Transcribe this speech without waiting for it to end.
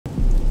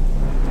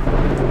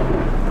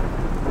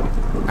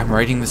I'm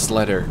writing this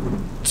letter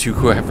to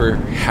whoever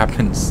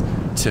happens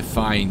to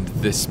find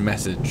this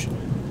message.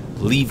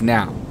 Leave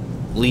now.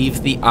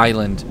 Leave the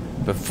island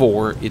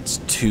before it's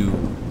too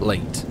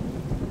late.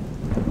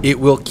 It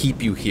will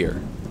keep you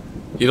here.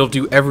 It'll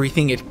do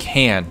everything it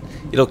can.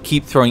 It'll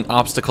keep throwing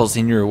obstacles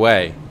in your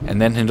way,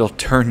 and then it'll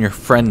turn your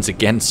friends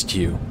against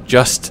you.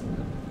 Just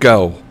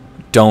go.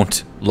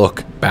 Don't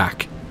look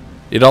back.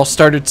 It all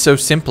started so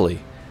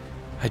simply.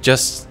 I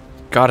just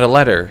got a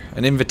letter,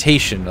 an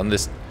invitation on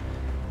this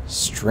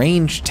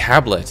strange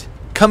tablet.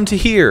 Come to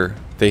here,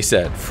 they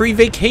said. Free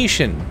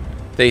vacation,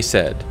 they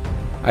said.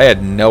 I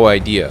had no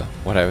idea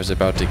what I was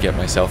about to get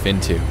myself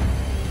into.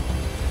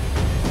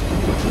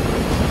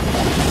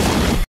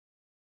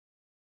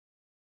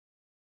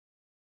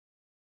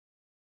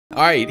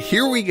 Alright,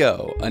 here we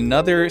go.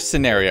 Another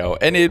scenario,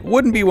 and it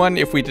wouldn't be one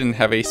if we didn't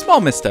have a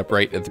small misstep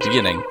right at the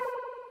beginning.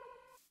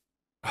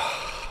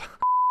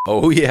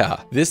 Oh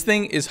yeah, this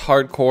thing is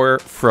hardcore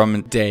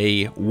from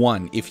day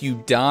one. If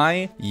you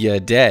die, you're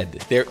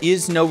dead. There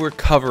is no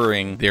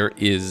recovering, there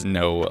is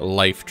no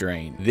life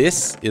drain.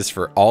 This is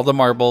for all the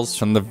marbles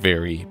from the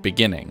very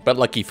beginning. But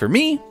lucky for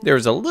me,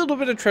 there's a little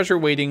bit of treasure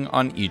waiting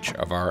on each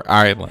of our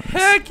islands.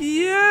 Heck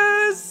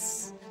yes!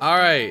 All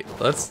right,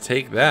 let's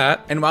take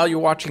that. And while you're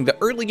watching the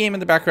early game in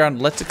the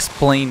background, let's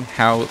explain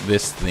how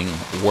this thing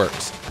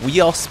works.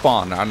 We all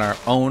spawn on our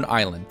own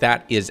island.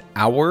 That is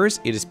ours.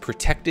 It is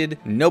protected.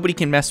 Nobody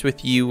can mess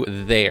with you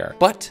there.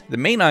 But the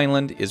main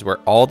island is where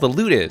all the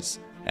loot is,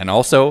 and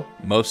also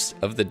most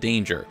of the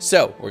danger.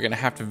 So we're gonna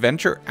have to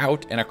venture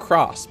out and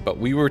across, but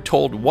we were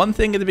told one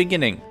thing at the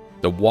beginning: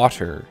 the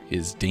water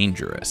is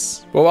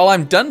dangerous. But while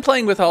I'm done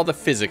playing with all the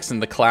physics in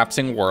the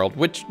collapsing world,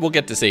 which will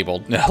get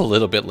disabled a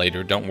little bit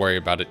later, don't worry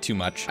about it too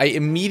much, I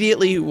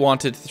immediately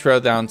wanted to throw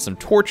down some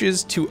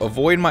torches to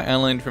avoid my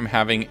island from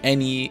having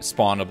any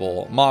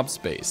spawnable mob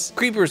space.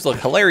 Creepers look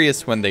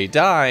hilarious when they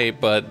die,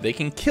 but they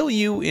can kill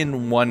you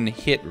in one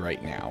hit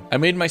right now. I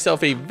made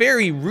myself a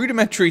very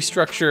rudimentary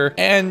structure,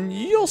 and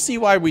you'll see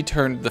why we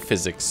turned the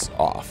physics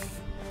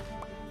off.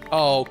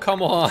 Oh,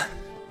 come on.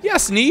 Yeah,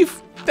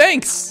 Sneeve.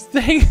 Thanks.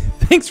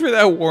 Thanks for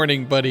that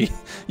warning, buddy.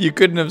 You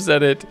couldn't have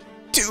said it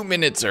 2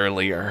 minutes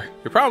earlier.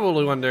 You're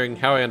probably wondering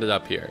how I ended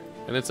up here.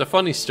 And it's a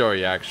funny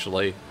story,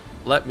 actually.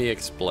 Let me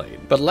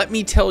explain. But let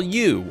me tell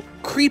you,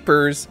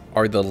 creepers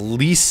are the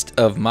least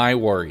of my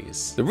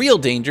worries. The real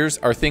dangers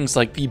are things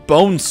like the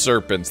bone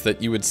serpents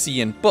that you would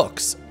see in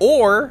books,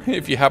 or,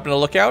 if you happen to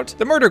look out,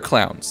 the murder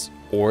clowns,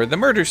 or the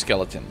murder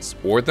skeletons,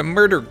 or the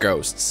murder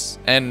ghosts.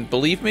 And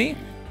believe me,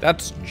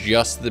 that's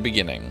just the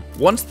beginning.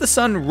 Once the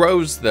sun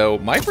rose, though,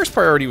 my first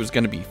priority was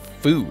going to be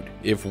food.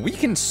 If we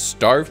can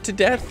starve to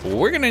death,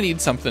 we're gonna need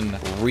something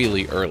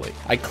really early.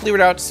 I cleared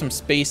out some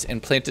space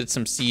and planted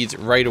some seeds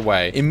right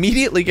away,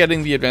 immediately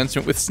getting the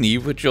advancement with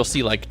Sneeve, which you'll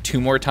see like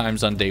 2 more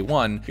times on day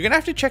 1. You're gonna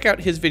have to check out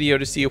his video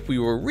to see if we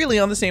were really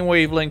on the same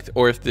wavelength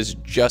or if this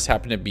just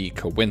happened to be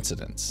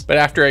coincidence. But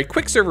after a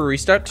quick server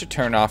restart to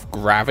turn off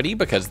gravity,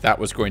 because that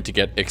was going to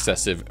get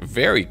excessive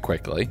very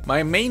quickly,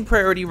 my main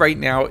priority right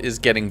now is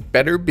getting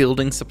better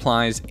building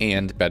supplies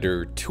and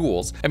better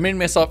tools. I made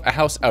myself a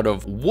house out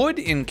of wood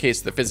in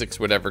case the physics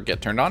would ever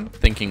get turned on,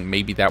 thinking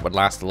maybe that would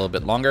last a little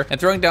bit longer, and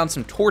throwing down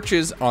some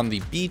torches on the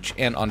beach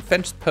and on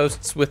fence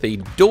posts with a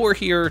door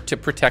here to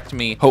protect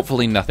me.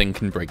 Hopefully nothing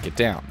can break it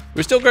down.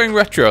 We're still going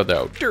retro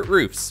though, dirt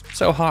roofs,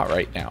 so hot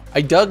right now.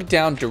 I dug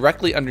down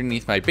directly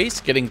underneath my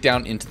base, getting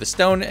down into the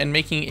stone and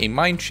making a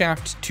mine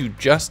shaft to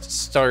just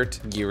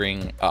start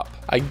gearing up.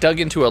 I dug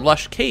into a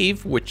lush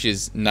cave, which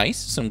is nice.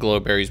 Some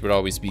glowberries would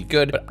always be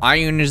good, but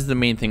iron is the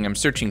main thing I'm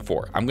searching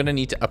for. I'm gonna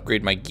need to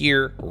upgrade my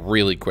gear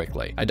really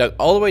quickly. I dug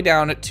all the way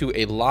down to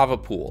a lava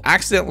pool,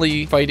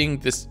 accidentally fighting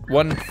this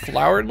one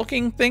flower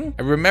looking thing.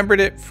 I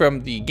remembered it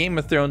from the Game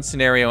of Thrones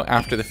scenario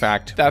after the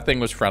fact. That thing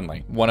was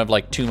friendly. One of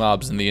like 2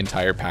 mobs in the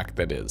entire pack,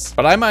 that is.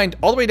 But I mined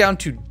all the way down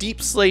to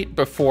Deep Slate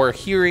before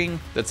hearing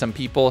that some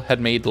people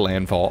had made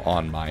landfall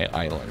on my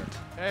island.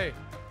 Hey.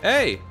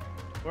 Hey.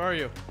 Where are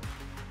you?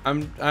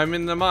 I'm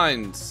in the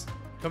mines.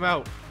 Come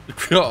out.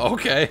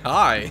 Okay,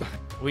 hi.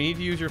 We need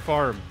to use your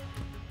farm.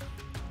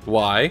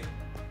 Why?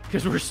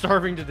 Because we're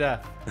starving to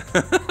death.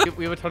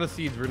 We have a ton of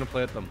seeds. We're gonna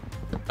plant them.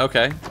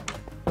 Okay.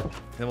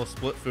 Then we'll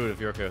split food if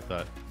you're okay with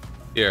that.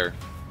 Here.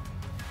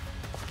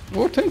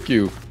 Oh, thank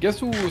you. Guess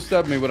who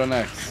stabbed me with an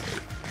axe?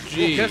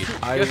 Gee, guess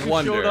who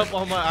wonder. showed up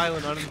on my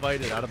island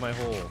uninvited out of my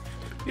hole?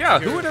 Yeah,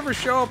 who would ever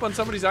show up on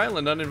somebody's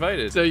island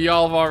uninvited? So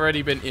y'all have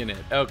already been in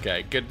it.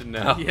 Okay, good to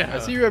know. Yeah. I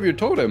see you have your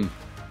totem.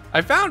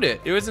 I found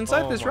it. It was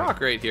inside this my rock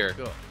right here.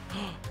 God.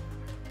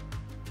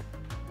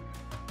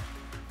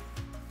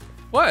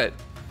 What?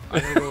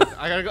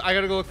 I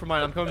gotta go look for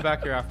mine. I'm coming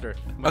back here after.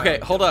 Okay,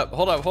 hold up. Do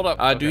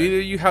Okay. either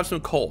of you have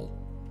some coal?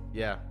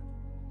 Yeah.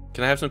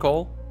 Can I have some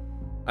coal?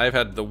 I've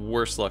had the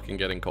worst luck in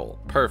getting coal.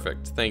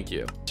 Perfect, thank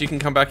you. So you can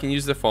come back and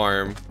use the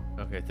farm.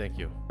 Okay, thank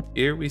you.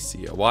 Here we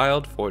see a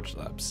wild forge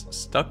labs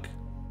stuck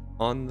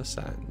on the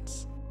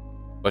sands.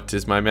 What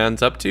is my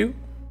man's up to?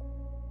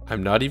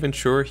 I'm not even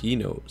sure he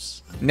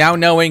knows. Now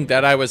knowing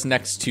that I was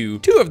next to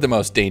two of the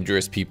most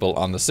dangerous people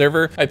on the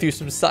server, I threw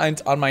some signs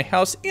on my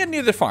house and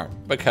near the farm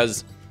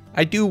because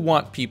I do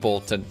want people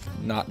to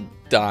not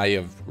die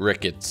of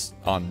rickets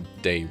on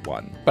day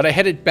one. But I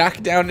headed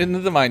back down into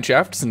the mine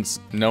shaft since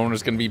no one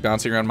was going to be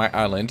bouncing around my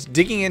island,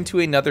 digging into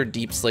another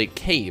deep slate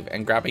cave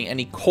and grabbing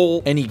any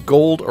coal, any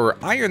gold or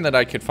iron that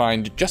I could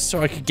find just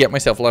so I could get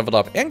myself leveled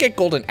up and get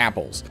golden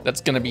apples. That's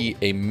going to be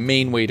a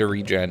main way to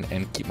regen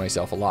and keep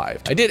myself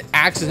alive. I did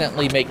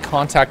accidentally make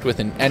contact with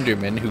an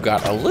enderman who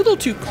got a little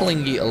too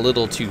clingy a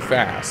little too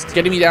fast,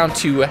 getting me down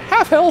to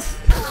half health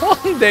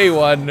on day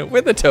one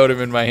with a totem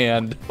in my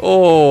hand.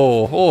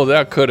 Oh,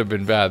 that could have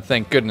been bad.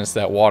 Thank goodness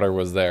that water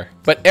was there.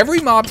 But every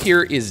mob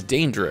here is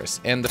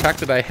dangerous, and the fact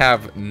that I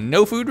have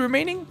no food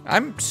remaining,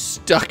 I'm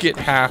stuck at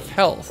half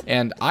health,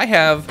 and I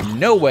have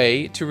no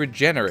way to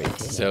regenerate,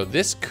 so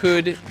this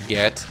could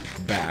get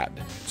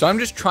bad. So I'm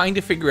just trying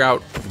to figure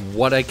out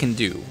what I can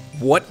do.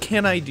 What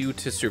can I do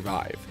to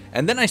survive?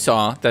 And then I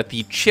saw that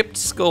the chipped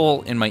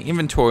skull in my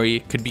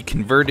inventory could be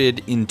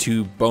converted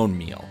into bone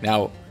meal.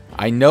 Now,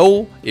 I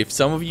know if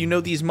some of you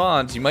know these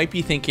mods, you might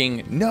be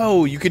thinking,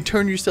 no, you could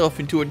turn yourself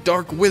into a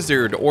dark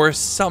wizard or a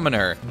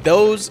summoner.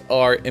 Those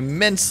are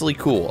immensely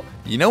cool.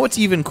 You know what's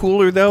even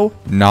cooler though?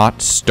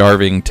 Not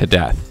starving to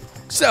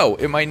death. So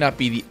it might not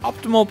be the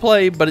optimal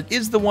play, but it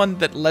is the one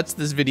that lets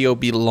this video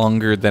be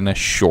longer than a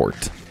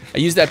short. I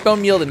used that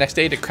bone meal the next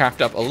day to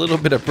craft up a little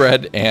bit of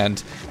bread,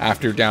 and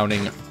after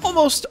downing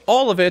almost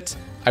all of it,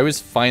 I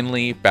was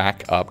finally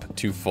back up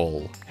to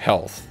full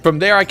health. From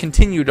there, I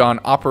continued on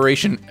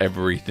Operation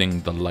Everything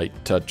the Light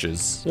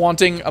Touches,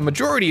 wanting a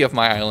majority of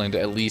my island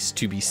at least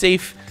to be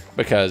safe,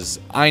 because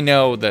I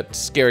know that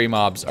scary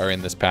mobs are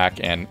in this pack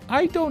and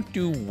I don't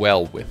do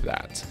well with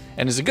that.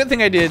 And it's a good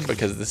thing I did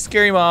because the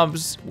scary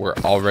mobs were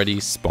already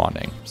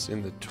spawning. It's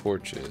in the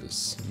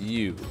torches.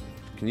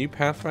 Can you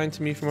pathfind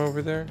to me from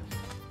over there?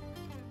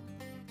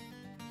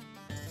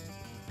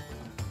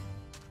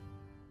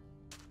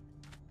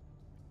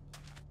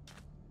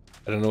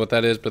 I don't know what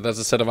that is, but that's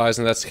a set of eyes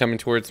and that's coming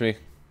towards me.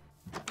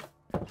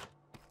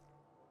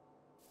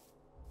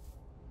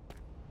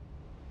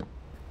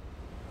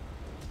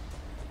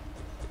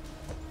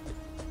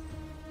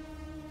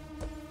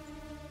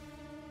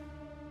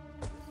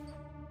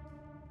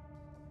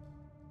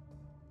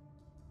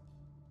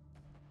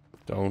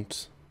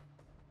 Don't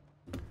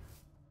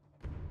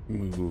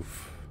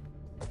move.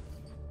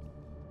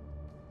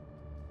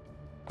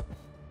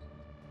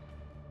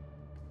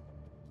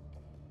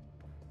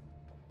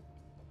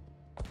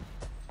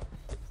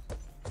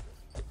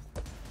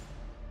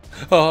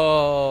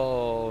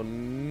 Oh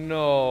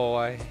no,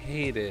 I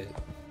hate it.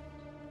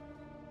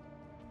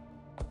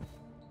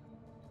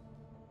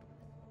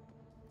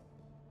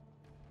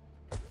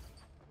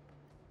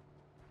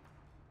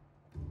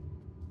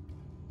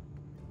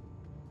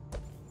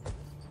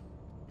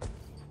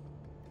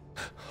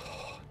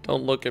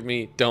 Don't look at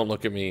me. Don't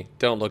look at me.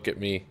 Don't look at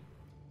me.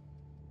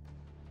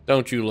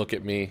 Don't you look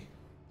at me.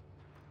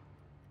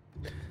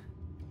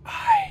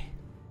 I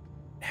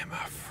am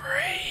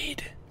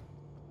afraid.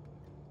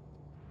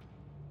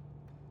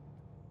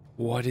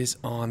 What is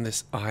on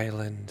this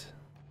island?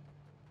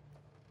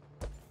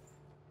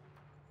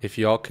 If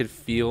y'all could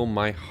feel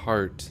my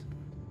heart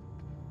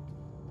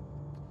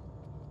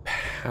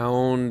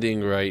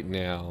pounding right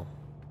now.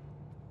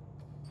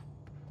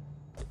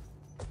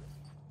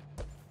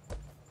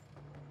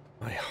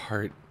 My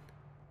heart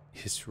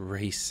is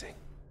racing.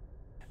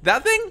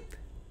 That thing?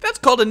 That's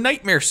called a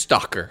nightmare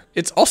stalker.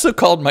 It's also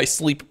called my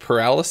sleep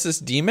paralysis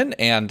demon,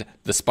 and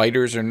the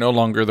spiders are no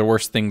longer the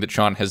worst thing that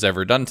Sean has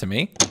ever done to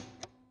me.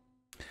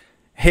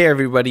 Hey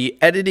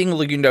everybody, editing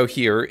Legundo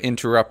here,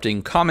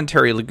 interrupting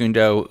commentary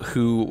Legundo,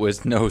 who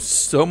knows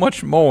so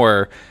much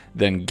more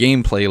than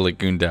gameplay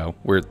Legundo.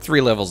 We're 3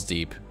 levels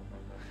deep.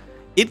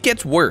 It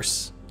gets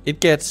worse.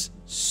 It gets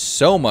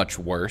so much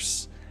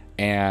worse,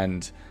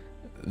 and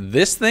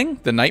this thing,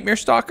 the Nightmare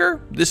Stalker,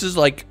 this is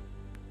like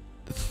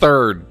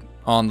 3rd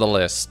on the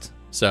list.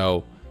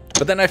 So,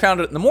 but then I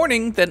found out in the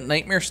morning that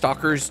Nightmare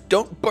Stalkers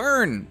don't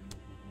burn.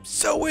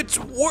 So it's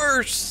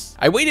worse.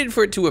 I waited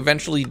for it to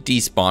eventually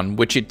despawn,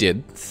 which it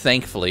did,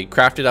 thankfully.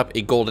 Crafted up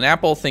a golden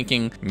apple,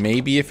 thinking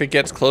maybe if it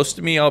gets close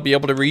to me, I'll be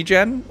able to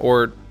regen,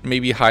 or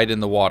maybe hide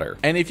in the water.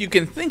 And if you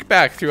can think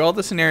back through all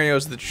the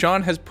scenarios that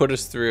Sean has put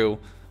us through,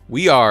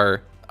 we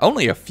are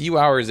only a few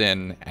hours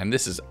in, and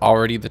this is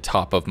already the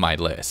top of my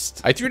list.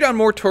 I threw down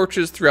more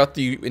torches throughout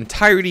the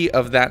entirety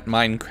of that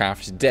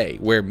Minecraft day,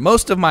 where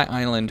most of my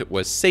island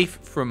was safe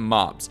from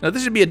mobs. Now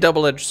this would be a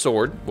double-edged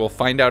sword. We'll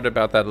find out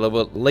about that a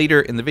little bit later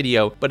in the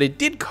video, but it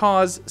did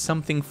cause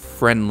something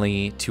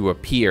friendly to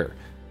appear.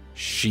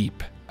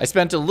 Sheep. I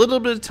spent a little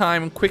bit of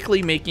time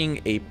quickly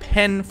making a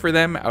pen for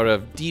them out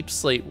of deep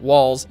slate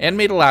walls and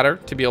made a ladder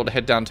to be able to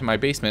head down to my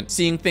basement,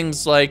 seeing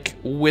things like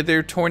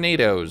withered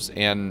tornadoes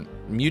and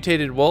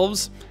mutated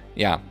wolves.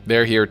 Yeah,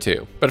 they're here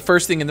too. But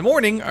first thing in the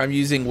morning, I'm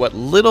using what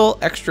little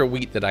extra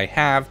wheat that I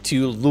have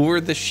to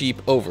lure the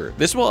sheep over.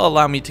 This will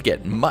allow me to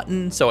get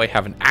mutton so I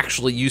have an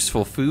actually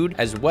useful food,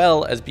 as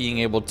well as being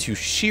able to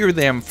shear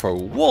them for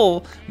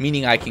wool,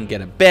 meaning I can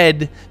get a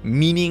bed,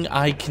 meaning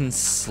I can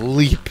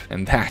sleep.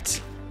 And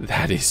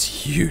that is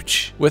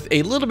huge. With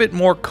a little bit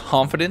more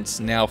confidence,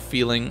 now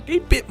feeling a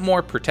bit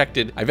more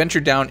protected, I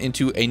ventured down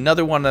into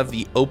another one of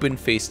the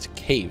open-faced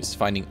caves,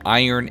 finding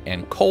iron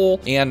and coal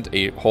and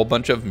a whole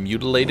bunch of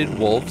mutilated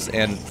wolves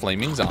and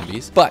flaming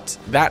zombies. But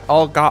that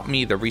all got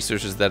me the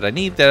resources that I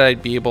need that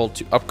I'd be able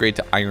to upgrade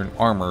to iron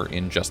armor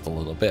in just a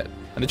little bit.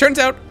 And it turns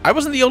out I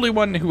wasn't the only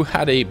one who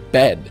had a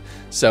bed.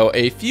 So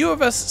a few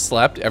of us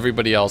slept,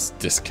 everybody else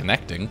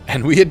disconnecting,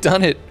 and we had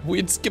done it. We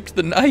had skipped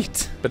the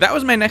night. But that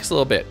was my next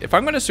little bit. If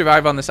I'm going to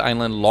survive on this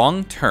island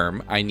long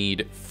term, I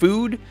need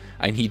food,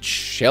 I need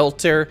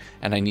shelter,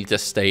 and I need to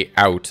stay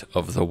out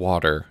of the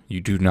water.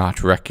 You do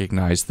not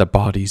recognize the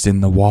bodies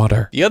in the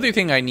water. The other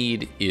thing I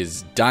need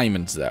is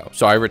diamonds though.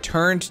 So I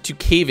returned to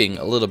caving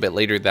a little bit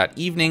later that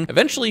evening,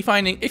 eventually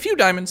finding a few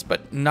diamonds,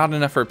 but not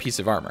enough for a piece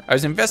of armor. I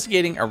was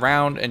investigating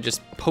around and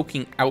just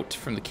poking out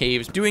from the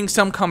caves, doing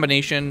some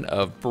combination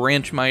of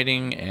branch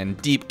mining and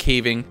deep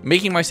caving,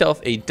 making myself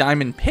a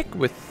diamond pick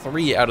with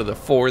 3 out of the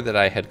 4 that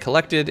I had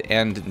collected,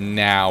 and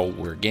now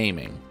we're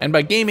gaming. And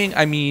by gaming,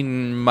 I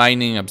mean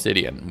mining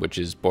obsidian, which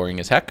is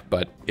boring as heck,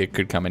 but it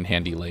could come in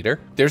handy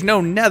later. There's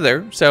no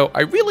nether, so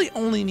I really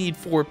only need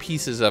 4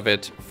 pieces of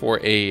it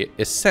for a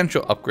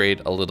essential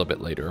upgrade a little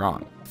bit later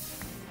on.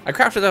 I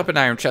crafted up an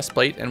iron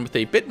chestplate, and with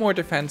a bit more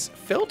defense,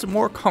 felt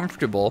more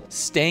comfortable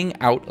staying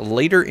out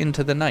later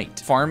into the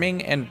night,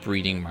 farming and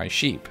breeding my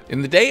sheep.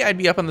 In the day, I'd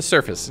be up on the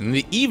surface. In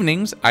the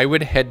evenings, I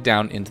would head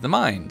down into the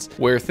mines,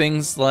 where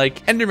things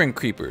like enderman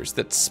creepers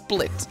that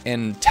split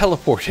and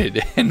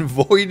teleported and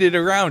voided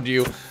around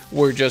you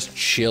were just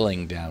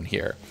chilling down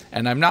here.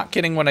 And I'm not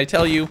kidding when I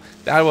tell you,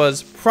 that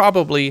was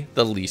probably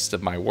the least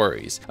of my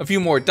worries. A few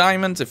more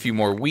diamonds, a few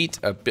more wheat,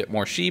 a bit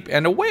more sheep,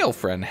 and a whale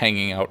friend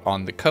hanging out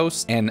on the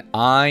coast, and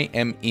I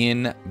am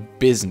in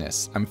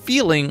business. I'm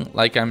feeling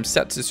like I'm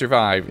set to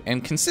survive,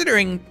 and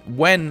considering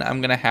when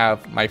I'm gonna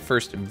have my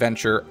first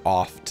venture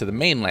off to the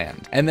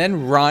mainland. And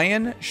then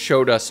Ryan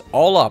showed us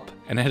all up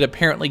and had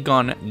apparently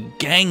gone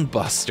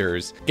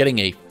gangbusters, getting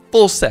a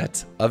full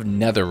set of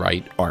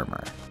netherite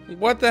armor.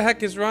 What the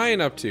heck is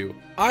Ryan up to?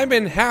 I'm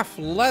in half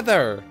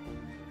leather.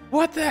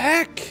 What the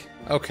heck?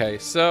 Okay,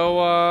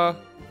 so,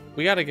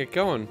 we gotta get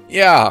going.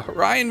 Yeah,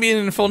 Ryan being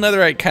in full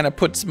netherite kind of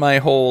puts my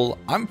whole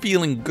 "I'm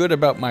feeling good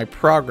about my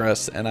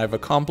progress and I've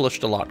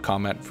accomplished a lot"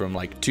 comment from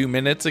like 2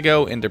 minutes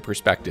ago into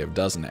perspective,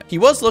 doesn't it? He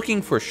was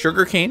looking for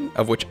sugarcane,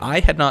 of which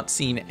I had not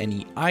seen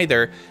any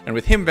either, and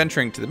with him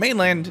venturing to the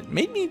mainland,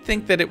 made me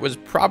think that it was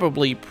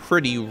probably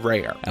pretty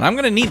rare. And I'm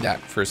gonna need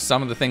that for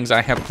some of the things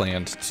I have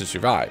planned to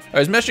survive. I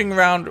was meshing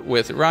around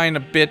with Ryan a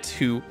bit,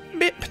 who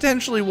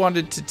potentially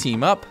wanted to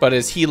team up, but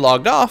as he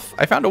logged off,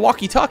 I found a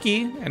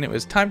walkie-talkie, and it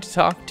was time to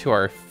talk to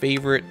our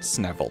favorite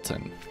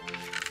Snevelton.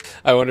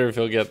 I wonder if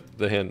he'll get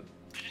the hint.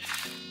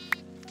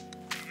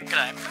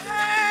 G'day.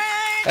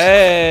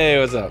 Hey,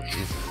 what's up?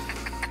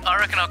 I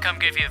reckon I'll come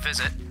give you a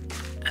visit.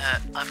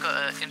 I've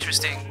got an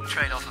interesting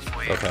trade offer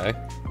for you. Okay.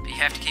 But you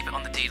have to keep it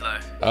on the D-low.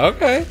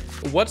 Okay.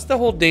 What's the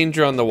whole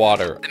danger on the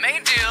water? The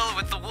main deal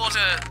with the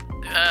water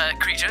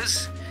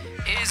creatures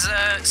is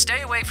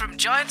stay away from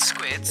giant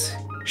squids,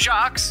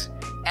 sharks,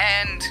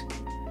 and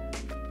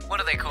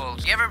what are they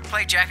called? You ever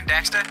play Jack and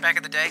Daxter back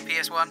in the day?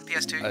 PS1,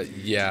 PS2?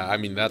 Yeah, I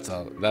mean that's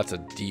a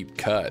deep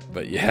cut,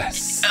 but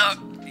yes.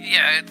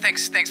 Yeah,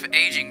 thanks for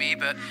aging me,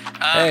 but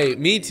hey,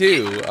 me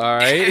too,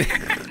 alright?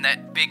 and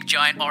that big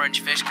giant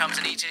orange fish comes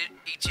and eats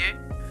you?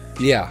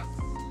 Yeah.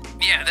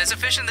 Yeah, there's a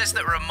fish in this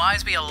that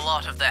reminds me a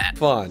lot of that.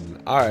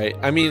 Fun. Alright,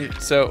 I mean,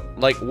 so,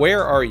 like,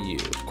 where are you,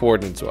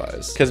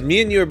 coordinates-wise? Because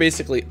me and you are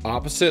basically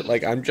opposite.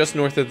 Like, I'm just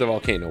north of the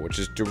volcano, which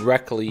is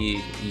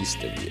directly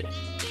east of you.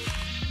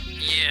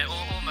 Yeah,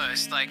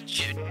 almost, like,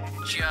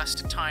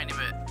 just a tiny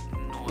bit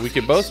north. We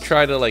could both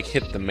try to, like,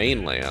 hit the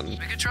mainland.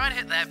 We could try and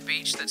hit that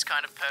beach that's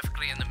kind of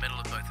perfectly in the middle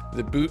of both.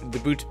 The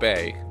Booty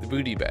Bay. The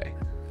Booty Bay.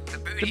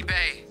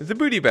 The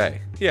Booty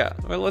Bay. Yeah,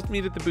 well, let's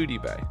meet at the Booty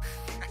Bay.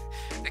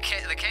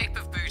 The Cape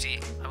of Booty.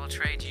 I will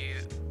trade you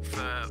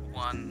for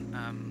one,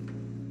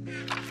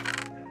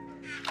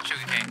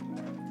 sugarcane.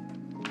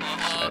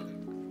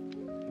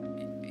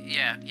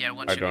 Yeah,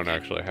 one sugarcane. I don't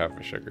actually have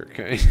a sugar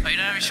cane. Oh, you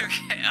don't have a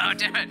sugarcane? Oh,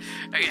 damn it.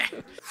 Okay.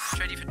 I'll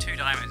trade you for 2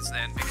 diamonds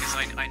then, because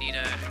I need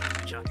a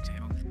enchanting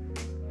table.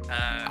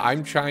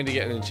 I'm trying to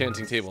get an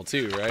enchanting table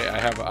too, right? I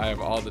have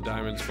all the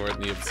diamonds for it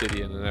and the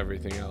obsidian and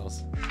everything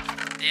else.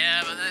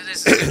 Yeah, but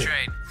this is a good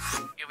trade.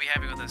 You'll be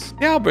happy with this.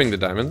 Yeah, I'll bring the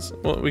diamonds.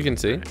 Well, we can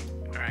see.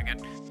 Alright,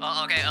 good.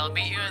 Oh, okay, I'll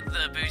meet you at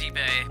the booty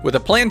bay. With a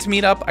plan to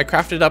meet up, I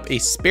crafted up a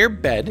spare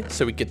bed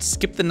so we could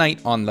skip the night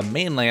on the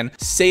mainland,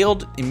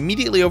 sailed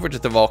immediately over to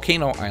the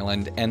volcano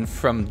island, and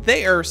from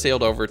there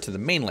sailed over to the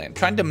mainland,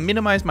 trying to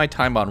minimize my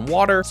time on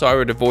water so I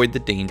would avoid the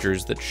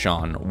dangers that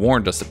Sean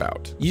warned us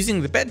about.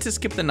 Using the bed to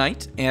skip the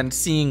night and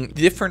seeing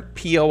different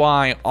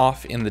POI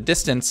off in the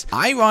distance,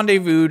 I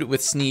rendezvoused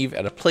with Sneeve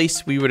at a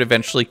place we would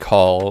eventually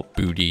call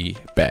Booty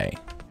Bay.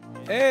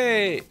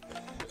 Hey!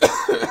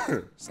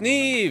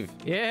 Sneeve!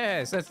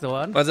 Yes, that's the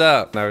one. What's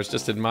up? I was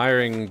just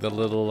admiring the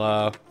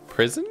little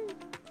prison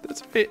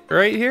that's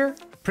right here.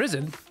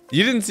 Prison?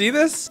 You didn't see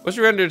this? What's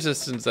your render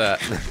distance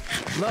at?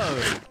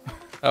 Low.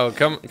 Oh,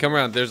 come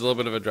around. There's a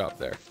little bit of a drop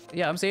there.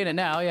 Yeah, I'm seeing it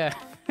now, yeah.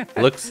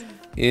 Looks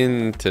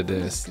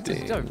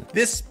interesting.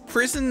 This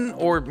prison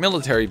or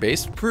military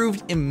base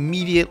proved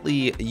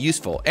immediately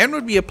useful and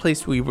would be a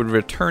place we would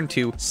return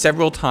to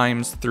several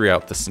times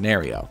throughout the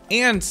scenario.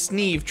 And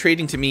Sneeve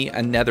trading to me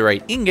a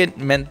netherite ingot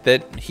meant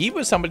that he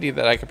was somebody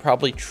that I could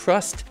probably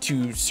trust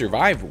to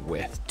survive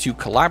with, to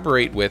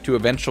collaborate with, to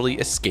eventually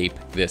escape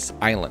this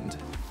island.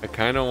 I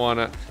kind of want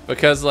to,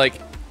 because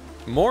like,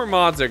 more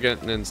mods are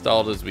getting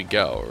installed as we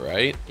go,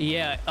 right?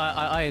 Yeah,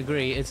 I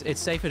agree. It's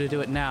safer to do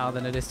it now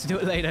than it is to do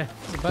it later.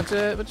 It's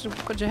a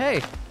bunch of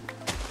hay.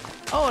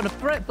 Oh, and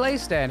a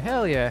blaze stand.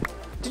 Hell yeah.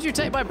 Did you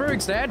take my brewing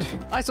stand?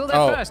 I saw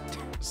that first.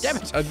 Damn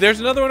it. There's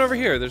another one over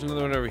here. There's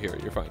another one over here.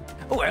 You're fine.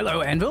 Oh,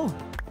 hello, Anvil.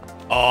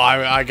 Oh,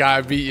 I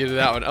gotta beat you to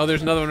that one. Oh,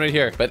 there's another one right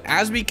here. But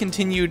as we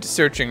continued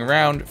searching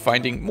around,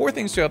 finding more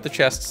things throughout the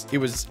chests, it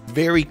was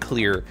very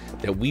clear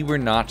that we were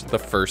not the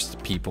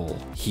first people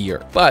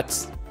here.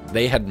 But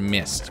they had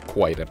missed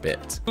quite a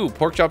bit. Ooh,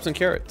 pork chops and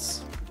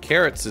carrots.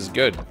 Carrots is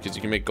good because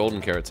you can make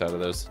golden carrots out of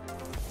those.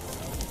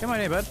 Come on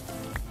here, bud.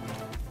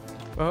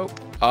 Oh.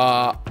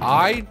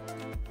 I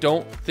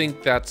don't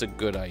think that's a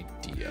good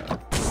idea.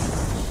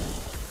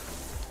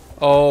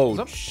 Oh,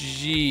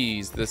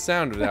 jeez. The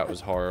sound of that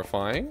was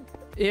horrifying.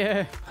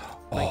 Yeah.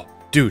 Oh,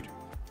 dude.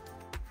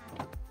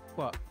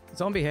 What?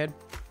 Zombie head.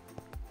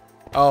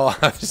 Oh,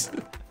 I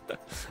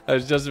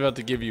was just about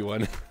to give you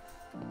one.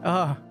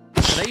 Oh.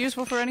 Are they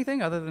useful for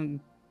anything other than,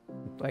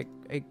 like,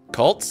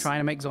 Cults? trying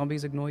to make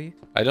zombies ignore you?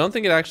 I don't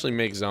think it actually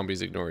makes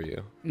zombies ignore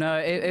you. No,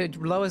 it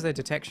lowers their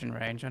detection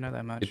range. I know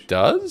that much. It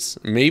does?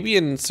 Maybe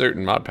in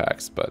certain mod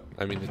packs, but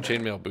I mean, the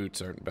chainmail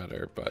boots aren't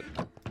better, but...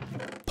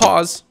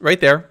 Pause right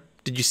there.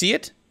 Did you see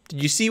it?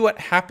 Did you see what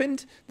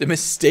happened? The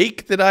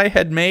mistake that I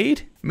had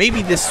made?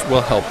 Maybe this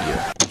will help you.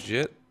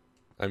 Legit?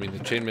 I mean, the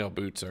chainmail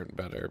boots aren't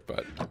better,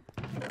 but...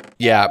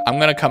 Yeah, I'm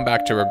gonna come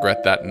back to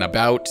regret that in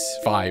about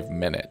 5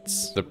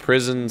 minutes. The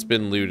prison's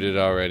been looted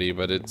already,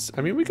 but it's...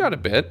 I mean, we got a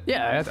bit.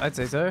 Yeah, I'd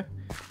say so.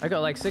 I got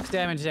like 6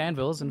 damaged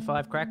anvils and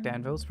 5 cracked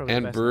anvils. Probably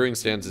And the best. brewing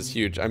stands is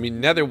huge. I mean,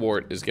 nether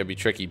wart is gonna be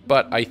tricky,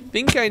 but I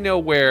think I know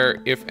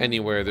where, if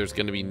anywhere, there's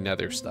gonna be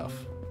nether stuff.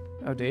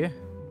 Oh, do you?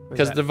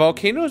 Because the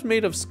volcano is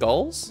made of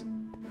skulls,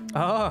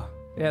 Oh,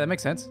 yeah, that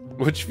makes sense.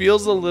 which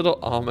feels a little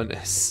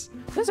ominous.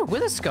 There's a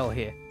wither skull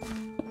here.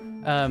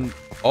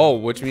 Oh,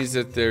 which means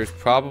that there's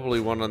probably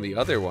one on the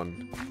other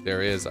one.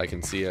 There is, I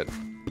can see it.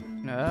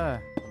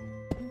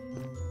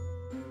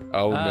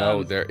 Oh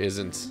no, there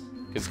isn't.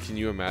 Because can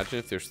you imagine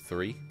if there's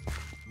 3?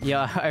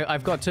 Yeah,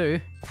 I've got 2.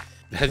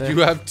 That you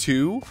have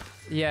 2?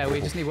 Yeah,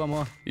 we just need one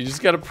more. You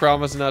just gotta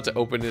promise not to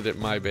open it at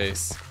my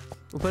base.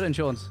 We'll put it in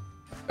Sean's.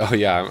 Oh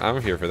yeah,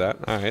 I'm here for that.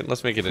 All right,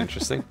 let's make it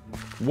interesting.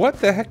 What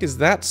the heck is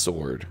that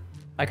sword?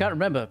 I can't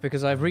remember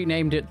because I've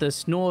renamed it the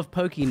Snorv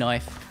Pokey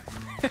Knife.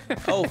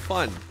 Oh,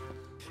 fun.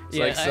 It's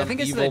Yeah, like I some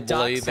think it's evil the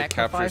Dark blade that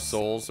captures Sacrifice.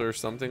 souls or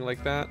something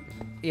like that.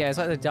 Yeah, it's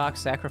like the Dark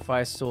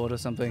Sacrifice sword or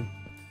something.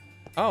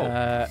 Oh,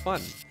 Uh,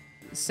 fun.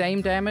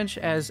 Same damage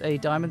as a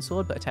diamond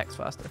sword, but attacks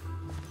faster.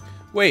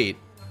 Wait.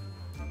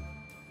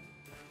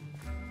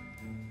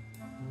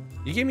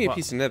 You gave me a What?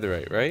 piece of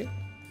netherite, right?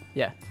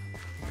 Yeah.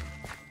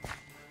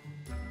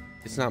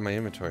 It's not in my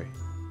inventory.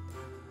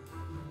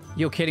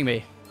 You're kidding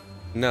me.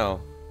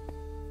 No.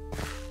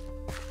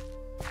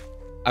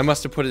 I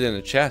must have put it in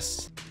a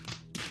chest.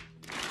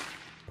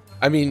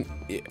 I mean,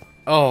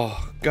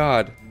 oh,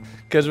 God.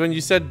 Because when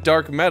you said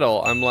dark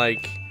metal, I'm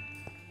like,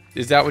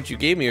 is that what you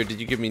gave me, or did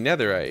you give me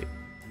netherite?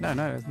 No,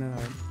 no.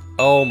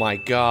 Oh my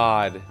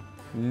God.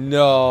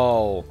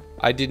 No.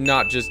 I did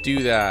not just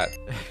do that.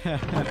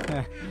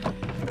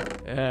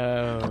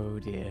 Oh,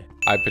 dear.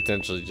 I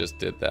potentially just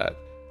did that.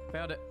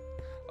 Found it.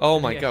 Oh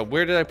my Yeah. God,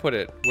 where did I put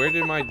it? Where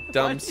did my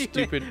dumb,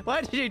 stupid...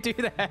 Why did you do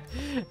that?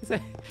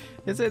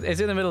 It's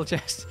in the middle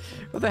chest.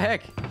 What the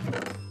heck?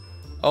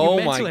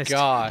 Oh my mentalist.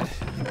 God.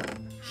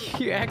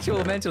 You actual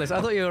mentalist. I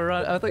thought you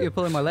were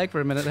pulling my leg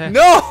for a minute there.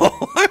 No,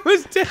 I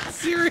was dead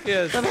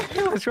serious. What the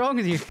hell is wrong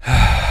with you?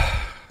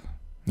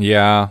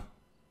 Yeah,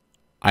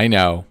 I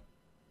know.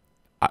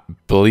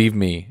 Believe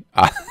me,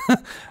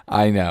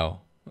 I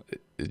know.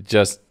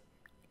 Just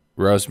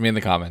roast me in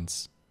the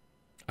comments.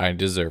 I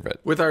deserve it.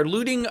 With our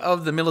looting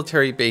of the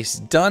military base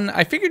done,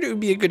 I figured it would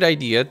be a good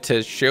idea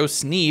to show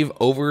Sneeve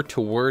over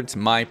towards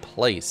my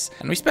place.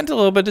 And we spent a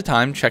little bit of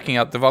time checking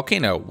out the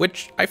volcano,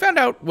 which I found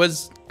out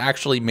was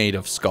actually made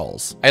of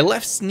skulls. I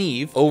left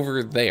Sneeve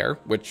over there,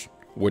 which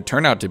would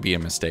turn out to be a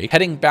mistake,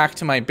 heading back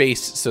to my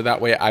base so that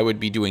way I would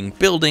be doing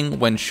building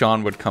when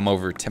Sean would come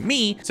over to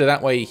me, so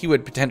that way he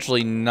would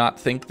potentially not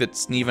think that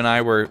Sneeve and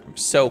I were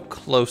so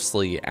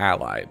closely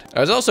allied. I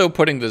was also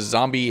putting the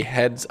zombie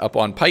heads up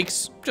on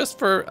pikes just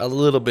for a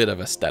little bit of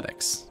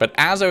aesthetics. But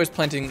as I was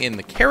planting in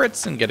the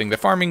carrots and getting the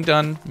farming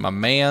done, my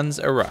mans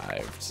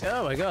arrived.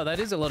 Oh my god, that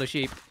is a lot of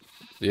sheep.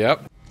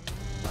 Yep.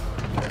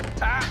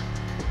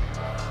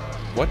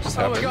 What just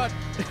happened? Oh my god.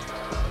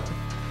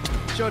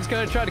 Sean's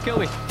gonna try to kill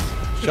me.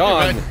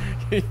 Sean!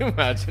 Can you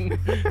imagine?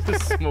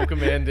 Just smoke a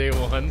man day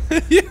one.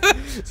 Yeah.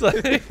 It's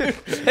like,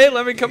 hey,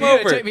 let me come You're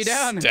gonna over. take me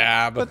down.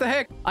 Stab. What the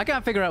heck? I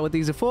can't figure out what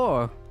these are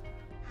for.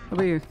 What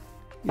about you?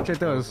 You check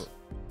those.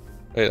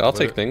 Wait, I'll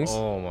take things.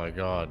 Oh my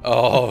god.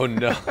 Oh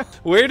no.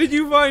 Where did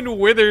you find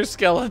wither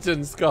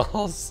skeleton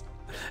skulls?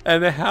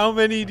 And how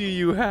many do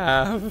you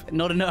have?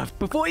 Not enough.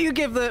 Before you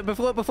give the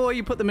before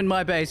you put them in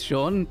my base,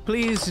 Sean,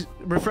 please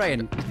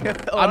refrain.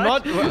 I'm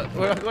not.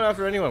 We're not going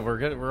after anyone.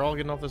 We're all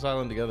getting off this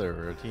island together.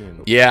 We're a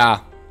team.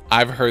 Yeah,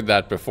 I've heard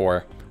that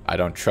before. I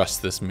don't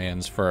trust this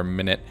man's for a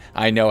minute.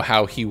 I know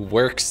how he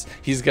works.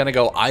 He's gonna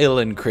go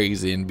island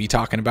crazy and be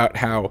talking about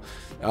how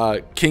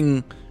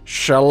King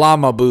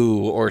Shalamabu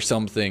or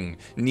something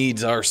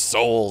needs our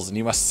souls and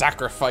he must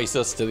sacrifice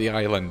us to the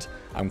island.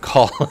 I'm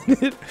calling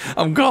it.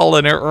 I'm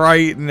calling it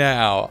right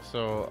now.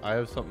 So I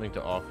have something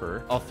to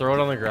offer. I'll throw it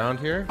on the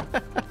ground here.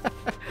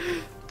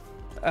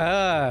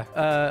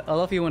 I'll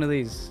offer you one of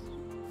these.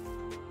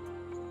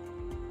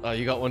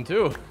 You got one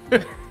too. You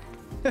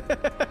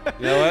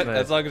know what? Nice.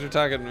 As long as we're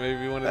talking,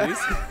 maybe one of these.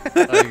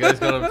 You guys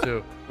got them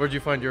too. Where'd you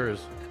find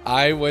yours?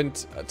 I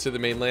went to the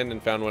mainland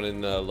and found one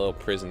in a little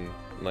prison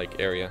like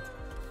area.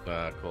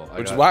 Cool.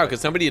 Which is wild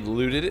because somebody had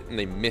looted it and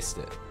they missed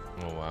it.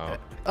 Oh wow.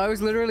 I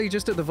was literally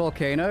just at the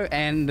volcano,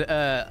 and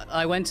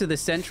I went to the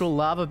central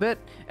lava bit,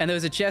 and there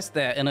was a chest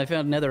there, and I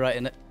found netherite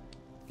in it.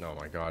 Oh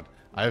my god.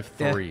 I have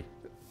 3. Yeah.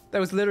 That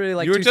was literally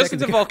like You were 2 just at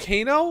seconds the ago.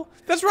 volcano?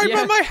 That's right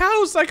by Yeah. my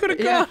house. I could have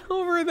Yeah. gone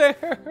over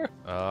there.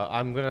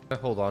 I'm gonna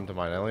hold on to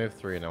mine. I only have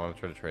 3, and I want to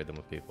try to trade them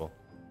with people.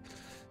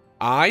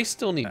 I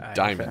still need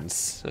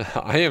diamonds.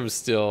 I am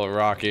still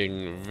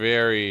rocking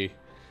very,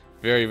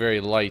 very,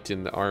 very light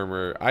in the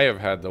armor. I have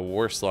had the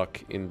worst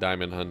luck in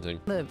diamond hunting.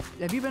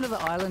 Have you been to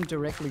the island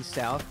directly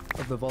south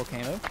of the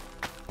volcano?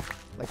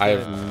 Like I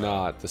the- have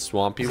not. The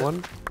swampy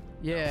one?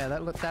 Yeah,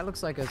 that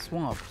looks like a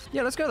swamp.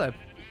 Yeah, let's go there.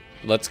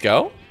 Let's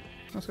go?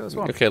 Let's go to the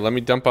swamp. Okay, let me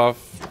dump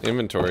off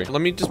inventory.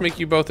 Let me just make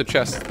you both a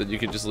chest that you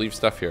could just leave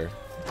stuff here.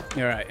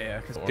 You're right,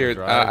 yeah. 'Cause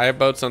Here, I have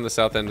boats on the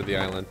south end of the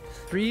island.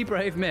 3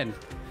 brave men.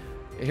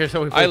 Here's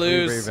how we play. I 3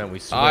 lose. brave men. We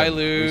swim. I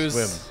lose.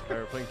 We swim.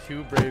 We're playing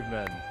 2 brave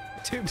men.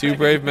 2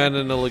 brave men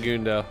and a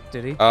Legundo.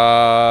 Did he?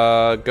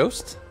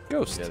 Ghost?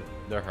 Ghost. Yeah,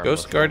 they're hard.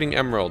 Ghost guarding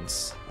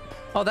emeralds.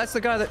 Oh, that's the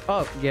guy that...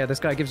 Oh, yeah, this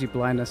guy gives you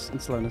blindness and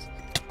slowness.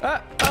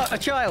 A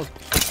child!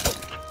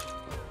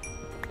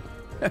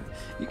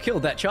 You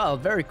killed that child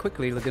very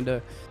quickly,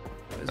 Legundo.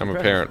 I'm a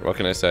parent. What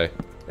can I say?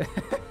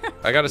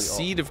 I got a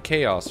seed of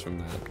chaos from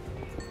that.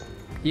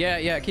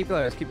 Yeah, keep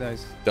those, keep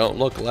those. Don't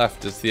look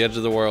left. It's the edge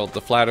of the world. The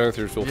flat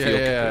earthers will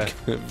feel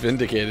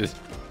vindicated.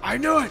 I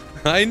knew it.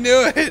 I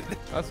knew it.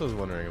 That's what I was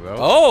wondering about.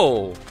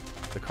 Oh.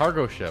 The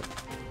cargo ship.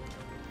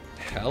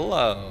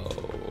 Hello.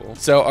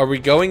 So are we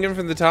going in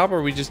from the top or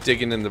are we just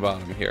digging in the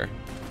bottom here?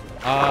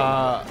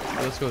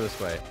 Let's go this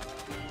way.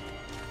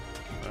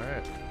 All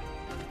right.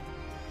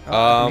 Oh,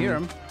 I can hear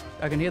him.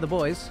 I can hear the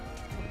boys.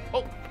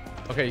 Oh.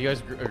 Okay, you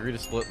guys agree to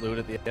split loot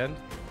at the end?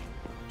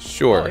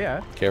 Sure. Oh,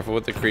 yeah. Careful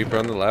with the creeper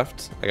on the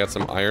left. I got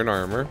some iron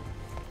armor.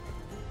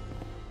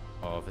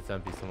 Oh, if it's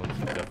empty, someone's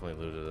definitely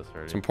looted us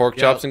already. Some pork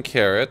chops and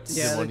carrots.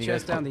 Yeah, one the you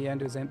guys chest down the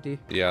end is empty.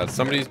 Yeah,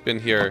 somebody's been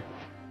here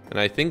and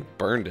I think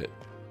burned it.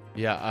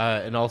 Yeah,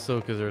 and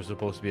also because there's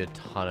supposed to be a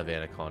ton of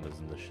anacondas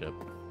in the ship.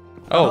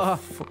 Oh,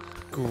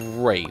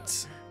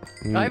 great.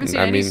 I haven't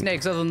seen any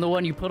snakes other than the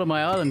one you put on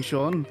my island,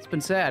 Sean. It's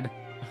been sad.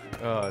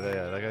 Oh,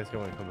 yeah, that guy's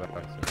going to come back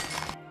soon.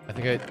 I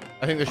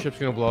think the ship's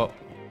gonna blow up.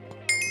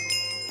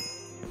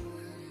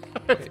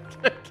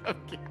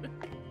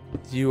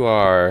 You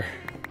are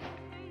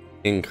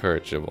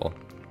incorrigible.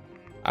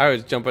 I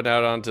was jumping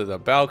out onto the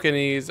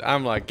balconies.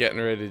 I'm like getting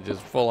ready to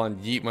just full on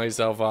yeet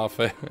myself off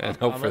it and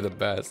hope for the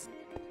best.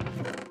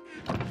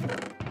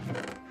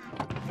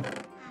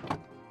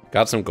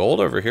 Got some gold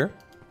over here.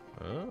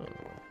 Oh,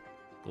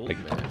 gold Like-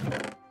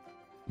 man.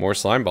 More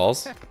slime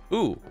balls.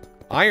 Ooh,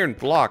 iron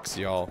blocks,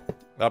 y'all.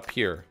 Up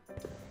here.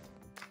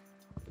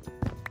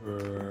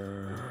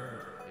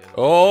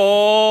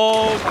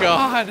 Oh,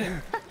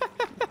 God.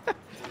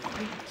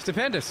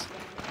 Stupendous.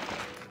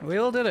 We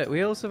all did it.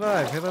 We all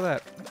survived. How about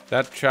that?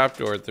 That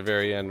trapdoor at the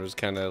very end was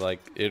kind of like,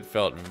 it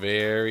felt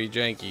very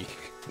janky.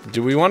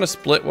 Do we want to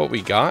split what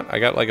we got? I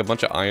got like a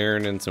bunch of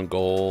iron and some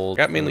gold.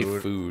 I got mainly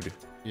food.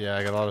 Yeah,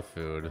 I got a lot of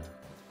food.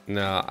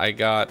 No, I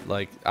got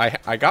like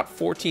I got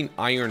 14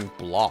 iron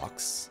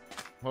blocks.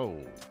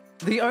 Whoa.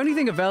 The only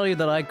thing of value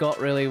that I got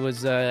really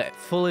was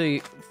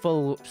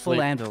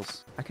full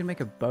anvils. I can make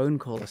a bone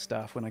caller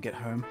staff when I get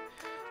home.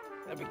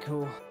 That'd be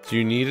cool. Do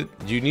you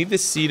need the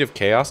seed of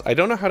chaos? I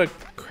don't know how to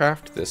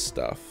craft this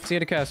stuff.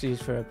 Seed of chaos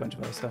used for a bunch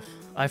of other stuff.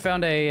 I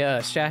found a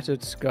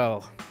shattered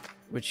skull,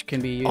 which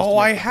can be used. Oh, to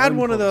I make a had bone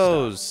one of caller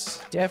those.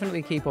 staff.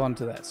 Definitely keep on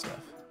to that stuff.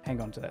 Hang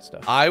on to that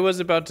stuff. I was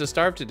about to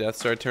starve to death,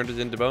 so I turned it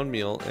into bone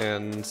meal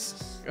and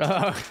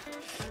Oh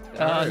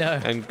no.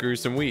 and grew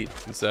some wheat.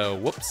 So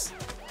whoops.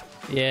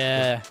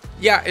 Yeah.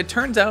 Yeah, it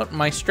turns out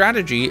my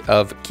strategy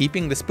of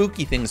keeping the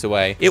spooky things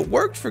away, it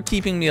worked for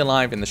keeping me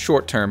alive in the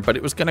short term, but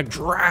it was gonna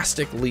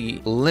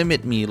drastically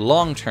limit me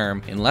long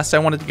term unless I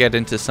wanted to get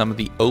into some of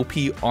the OP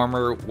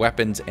armor,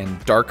 weapons,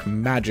 and dark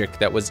magic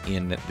that was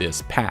in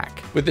this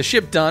pack. With the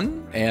ship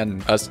done,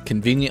 and us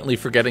conveniently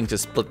forgetting to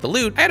split the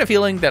loot, I had a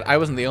feeling that I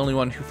wasn't the only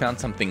one who found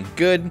something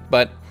good,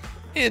 but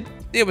it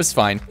was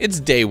fine. It's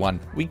day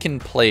one. We can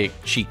play it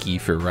cheeky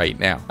for right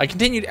now. I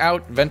continued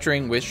out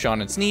venturing with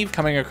Sean and Sneeve,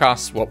 coming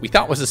across what we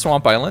thought was a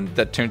swamp island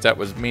that turns out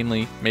was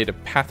mainly made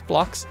of path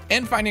blocks,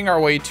 and finding our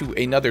way to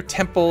another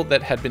temple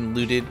that had been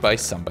looted by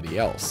somebody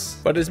else.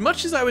 But as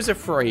much as I was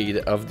afraid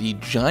of the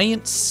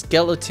giant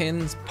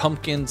skeletons,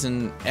 pumpkins,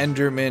 and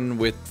endermen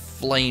with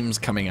flames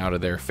coming out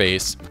of their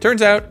face,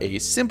 turns out a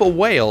simple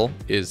whale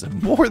is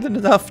more than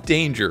enough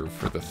danger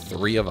for the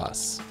three of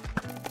us.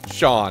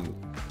 Sean,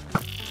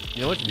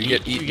 You know what? you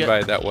get eaten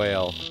by that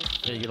whale.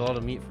 Yeah, you get a lot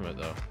of meat from it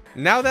though.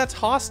 Now that's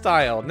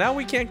hostile. Now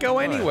we can't go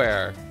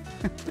anywhere.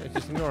 Yeah,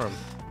 just ignore them.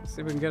 See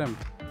if we can get him.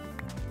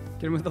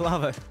 Get him with the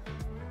lava.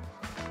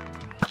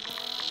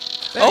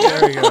 Oh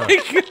There you go. my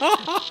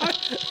god!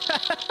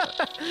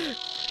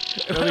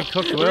 Really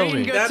cooked We whale can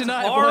meat. go That's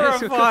tonight, boys.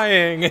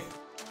 horrifying.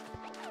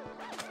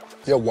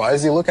 Yo, why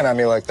is he looking at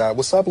me like that?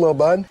 What's up, little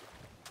bud?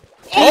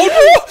 Oh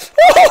no!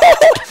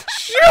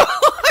 Sean!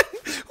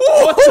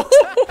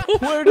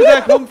 Where did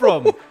that come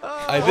from?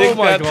 I think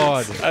my that's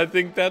God. I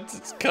think that's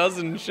his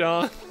cousin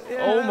Sean.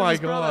 Oh my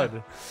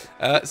god.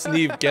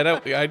 Sneeve, get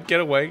out! I'd get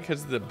away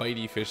because the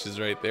bitey fish is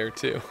right there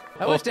too.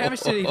 How much damage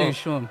did he do,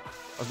 Sean?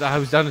 I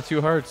was down to 2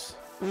 hearts.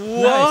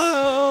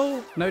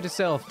 Whoa! Note to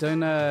self,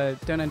 don't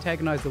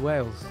antagonize the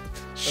whales.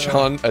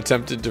 Sean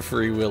attempted to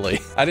free Willy.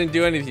 I didn't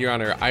do anything, Your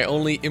Honor. I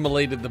only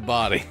immolated the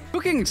body.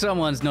 Cooking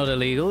someone's not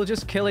illegal,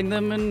 just killing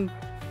them and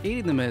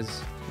eating them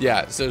is.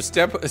 Yeah. So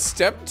step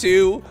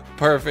 2,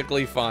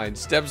 perfectly fine.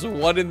 Steps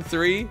 1 and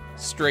 3,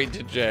 straight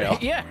to jail.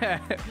 Yeah,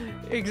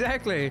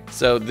 exactly.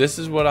 So this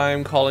is what I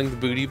am calling the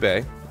Booty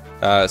Bay.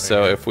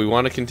 So if we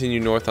want to continue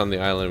north on the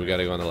island, we got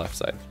to go on the left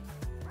side.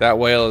 That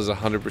whale is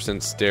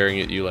 100% staring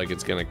at you like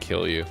it's gonna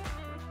kill you.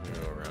 I'm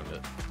gonna go around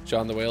it.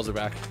 Sean, the whales are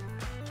back.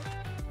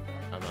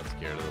 I'm not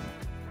scared of them.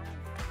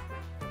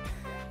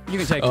 You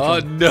can take him, Oh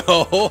Sean. no!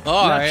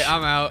 All right, Nuts.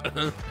 I'm out.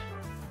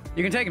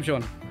 You can take him,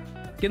 Sean.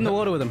 Get in the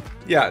water with him.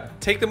 Yeah,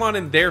 take them on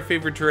in their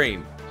favorite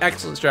terrain.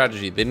 Excellent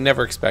strategy. They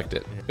never expect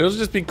it. It would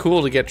just be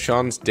cool to get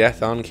Sean's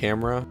death on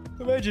camera.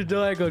 Imagine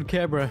dying on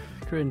camera.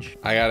 Cringe.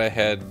 I gotta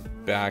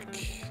head back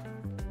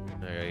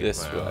I gotta get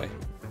this my way.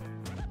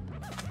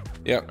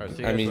 Yep. Alright,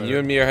 see you I guys mean, later. you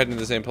and me are heading to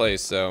the same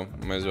place, so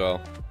might as well.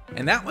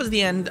 And that was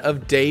the end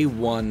of day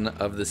 1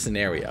 of the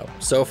scenario.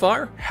 So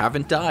far,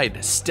 haven't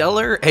died.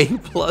 Stellar A+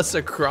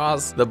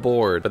 across the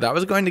board. But that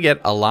was going to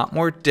get a lot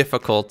more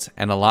difficult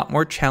and a lot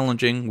more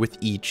challenging with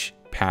each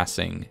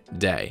passing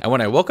day. And when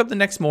I woke up the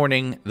next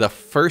morning, the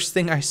first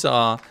thing I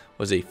saw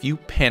was a few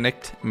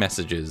panicked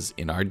messages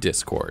in our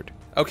Discord.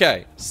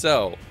 Okay,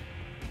 so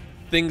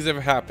things have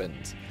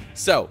happened.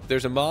 So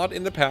there's a mod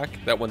in the pack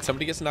that when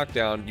somebody gets knocked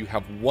down, you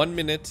have 1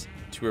 minute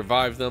to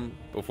revive them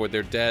before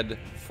they're dead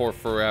for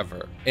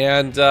forever.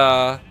 And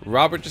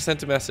Robert just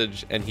sent a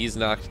message and he's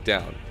knocked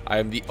down. I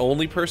am the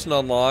only person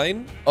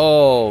online.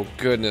 Oh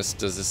goodness,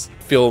 does this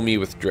fill me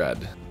with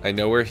dread. I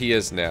know where he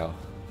is now.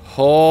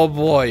 Oh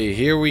boy,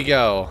 here we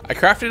go. I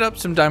crafted up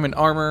some diamond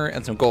armor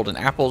and some golden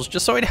apples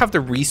just so I'd have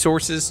the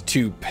resources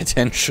to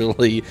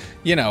potentially,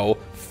 you know,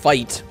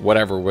 fight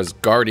whatever was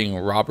guarding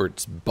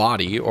Robert's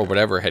body or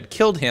whatever had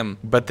killed him.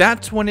 But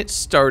that's when it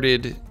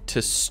started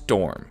to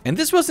storm. And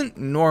this wasn't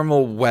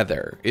normal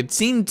weather. It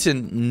seemed to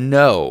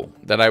know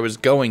that I was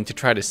going to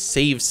try to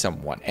save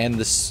someone. And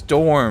the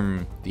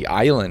storm, the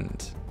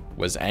island,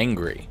 was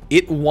angry.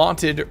 It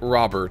wanted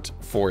Robert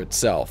for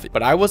itself,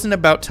 but I wasn't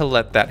about to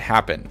let that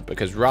happen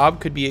because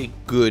Rob could be a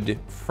good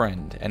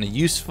friend and a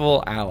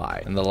useful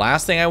ally, and the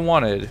last thing I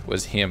wanted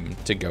was him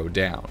to go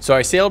down. So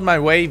I sailed my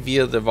way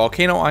via the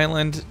volcano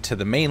island to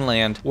the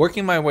mainland,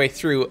 working my way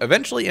through,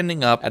 eventually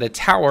ending up at a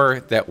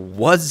tower that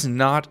was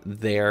not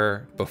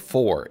there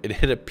before. It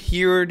had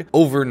appeared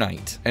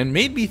overnight and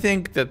made me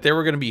think that there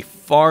were going to be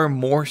far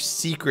more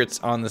secrets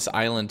on this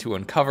island to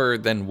uncover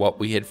than what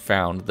we had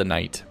found the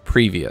night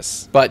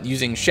previous. But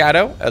using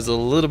Shadow as a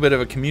little bit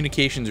of a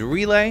communications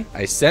relay,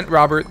 I sent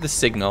Robert the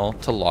signal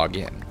to log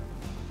in.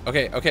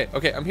 Okay,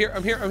 I'm here.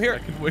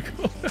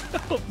 Wiggle.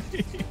 Help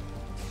me.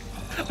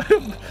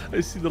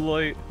 I see the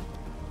light.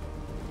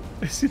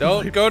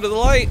 Don't go to the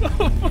light.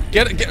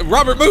 Get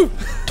Robert, move.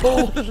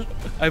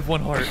 I have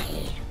 1 heart.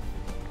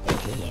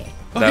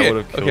 That Okay,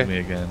 would have killed me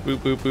again. Boop,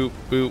 boop, boop,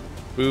 boop,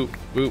 boop,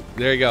 boop.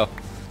 There you go.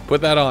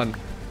 Put that on.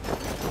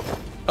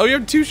 Oh, you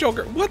have 2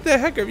 shoulder. What the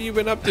heck have you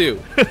been up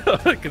to?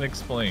 I can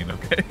explain,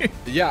 okay?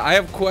 Yeah, I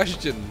have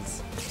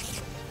questions.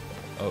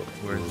 Oh,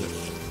 where is it?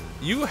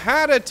 You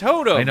had a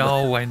totem. I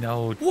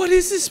know. What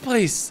is this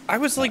place? I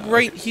was like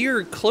right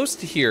here, close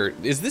to here.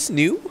 Is this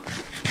new?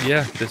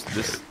 Yeah,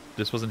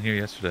 this wasn't here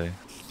yesterday.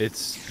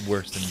 It's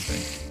worse than you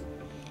think.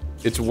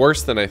 It's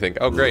worse than I think.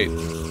 Oh, great.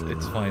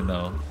 It's fine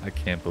though. I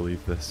can't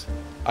believe this.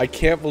 I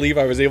can't believe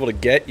I was able to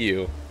get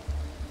you.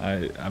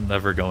 I'm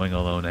never going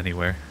alone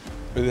anywhere.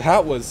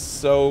 That was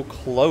so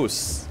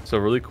close. So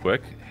really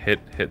quick, hit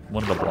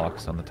one of the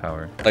blocks on the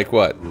tower. Like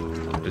what?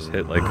 Just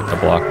hit like a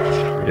block.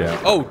 Yeah.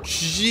 Oh,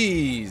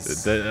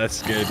 jeez. That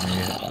scared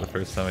me the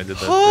first time I did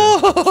that.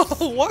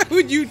 Oh, why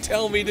would you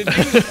tell me to do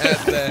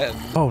that then?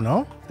 Oh,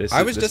 no?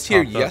 I was just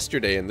here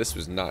yesterday and this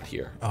was not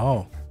here.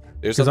 Oh.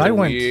 There's 'Cause something I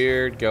went-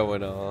 weird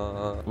going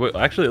on. Wait,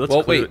 actually, let's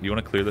Well, clear. wait. You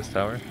want to clear this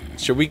tower?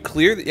 Should we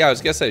clear? Yeah, I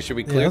was gonna say, should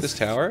we clear this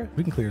tower?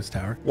 We can clear this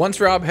tower. Once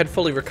Rob had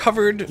fully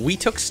recovered, we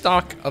took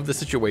stock of the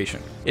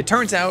situation. It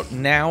turns out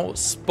now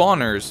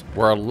spawners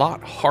were a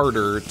lot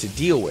harder to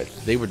deal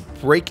with. They would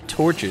break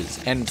torches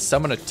and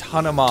summon a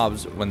ton of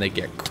mobs when they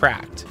get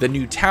cracked. The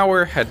new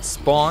tower had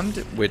spawned,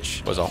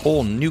 which was a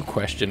whole new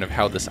question of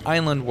how this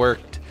island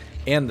worked,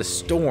 and the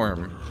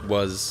storm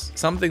was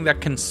something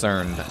that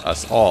concerned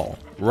us all.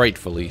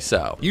 Rightfully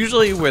so.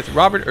 Usually with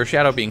Robert or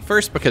Shadow being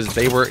first because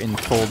they were in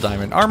full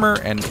diamond armor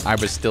and I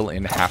was still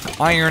in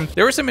half iron.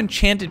 There were some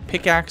enchanted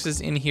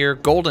pickaxes in here,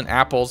 golden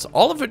apples,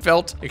 all of it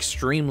felt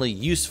extremely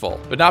useful.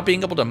 But not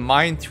being able to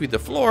mine through the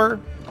floor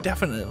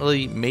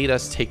definitely made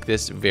us take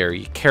this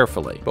very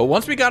carefully. But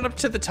once we got up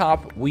to the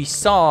top, we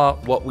saw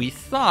what we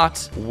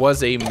thought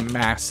was a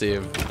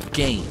massive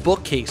game.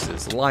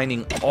 Bookcases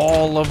lining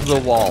all of the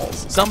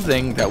walls,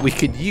 something that we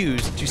could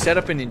use to set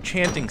up an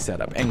enchanting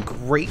setup and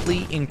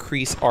greatly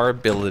increase our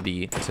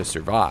ability to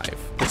survive.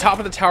 The top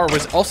of the tower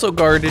was also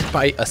guarded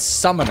by a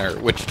summoner,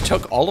 which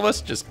took all of us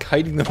just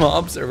kiting the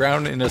mobs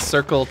around in a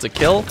circle to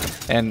kill,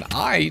 and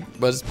I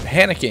was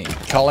panicking,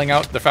 calling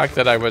out the fact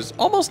that I was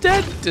almost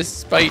dead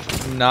despite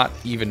not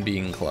even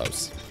being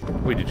close.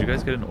 Wait, did you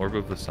guys get an orb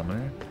of the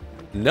summoner?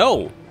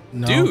 No.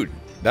 No. Dude,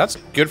 that's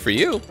good for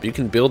you. You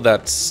can build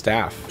that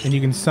staff. And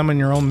you can summon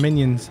your own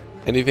minions.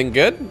 Anything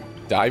good?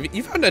 Diving?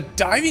 You found a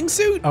diving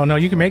suit? Oh, no,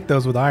 you can make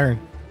those with iron.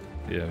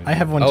 Yeah. I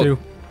have one Oh. too.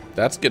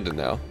 That's good to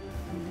know.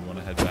 You want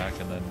to head back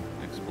and then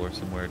explore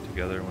somewhere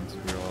together once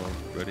we're all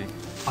ready?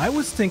 I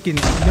was thinking,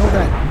 you know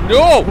that...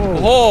 No!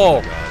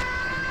 Whoa. Oh!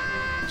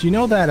 Do you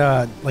know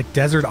that, like,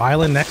 desert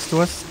island next to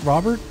us,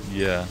 Robert?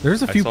 Yeah.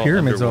 There's a I few saw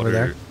pyramids over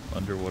there.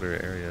 Underwater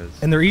areas.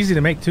 And they're easy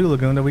to make too,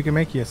 Legundo. We can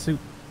make you a suit.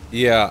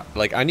 Yeah,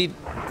 like I need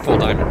full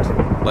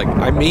diamond. Like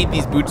I made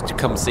these boots to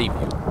come save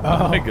you.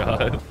 Oh my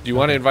god. Do you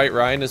want to invite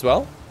Ryan as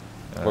well?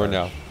 Or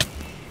no?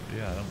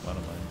 Yeah, I don't mind.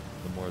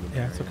 The more the Yeah,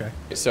 merrier. it's okay.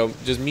 So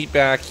just meet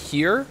back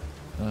here.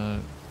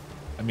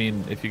 I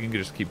mean, if you can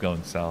just keep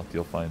going south,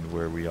 you'll find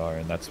where we are,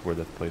 and that's where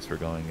the place we're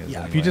going is. Yeah,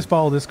 if anyway. you just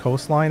follow this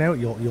coastline out,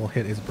 you'll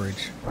hit his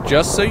bridge.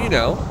 Just so you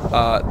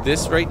know,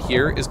 this right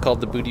here is called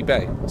the Booty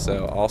Bay.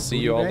 So I'll see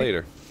you all Bay?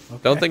 later. Okay.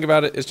 Don't think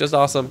about it. It's just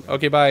awesome.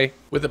 Okay, bye.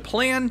 With a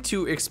plan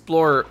to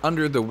explore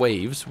under the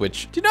waves,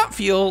 which did not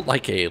feel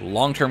like a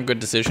long-term good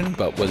decision,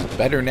 but was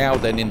better now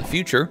than in the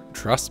future,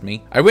 trust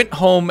me, I went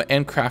home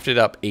and crafted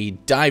up a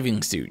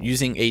diving suit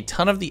using a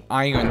ton of the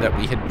iron that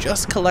we had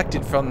just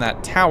collected from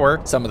that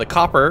tower, some of the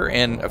copper,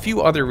 and a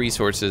few other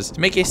resources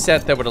to make a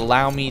set that would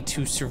allow me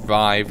to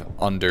survive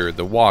under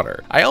the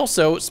water. I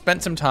also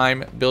spent some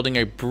time building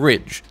a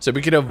bridge so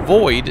we could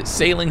avoid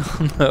sailing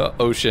on the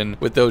ocean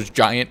with those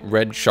giant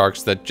red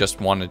sharks that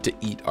just wanted to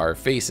eat our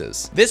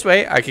faces. This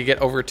way, I could get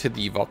over to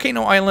the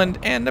volcano island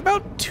and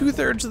about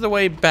 2/3 of the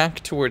way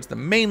back towards the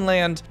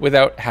mainland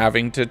without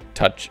having to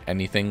touch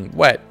anything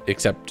wet,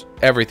 except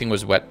everything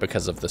was wet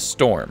because of the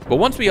storm. But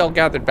once we all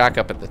gathered back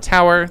up at the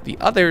tower, the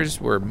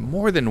others were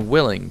more than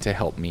willing to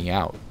help me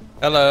out.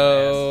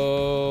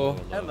 Hello.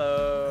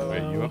 Hello.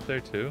 Wait, you up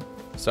there too?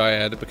 Sorry, I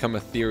had to become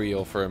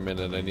ethereal for a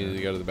minute. I needed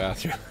to go to the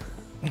bathroom.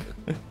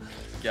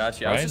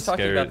 Gotcha. I was just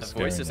talking Ryan's about the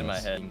voices in my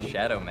scaring head.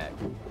 Shadow Mech.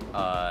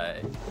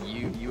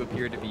 You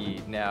appear to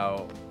be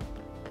now,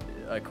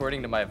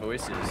 according to my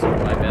voices,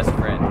 my best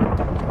friend.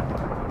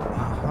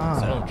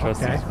 Uh-huh. I don't trust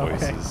these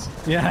voices.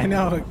 Yeah, I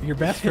know. Your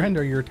best friend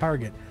or your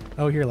target.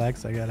 Oh, here,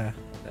 Lex. I got a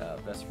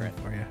Best friend.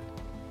 for you.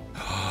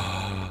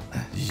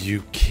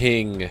 You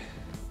king.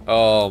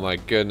 Oh my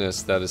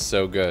goodness, that is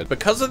so good.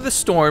 Because of the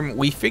storm,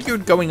 we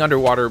figured going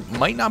underwater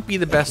might not be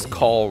the best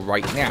call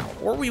right now,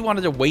 or we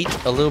wanted to wait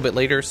a little bit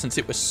later since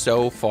it was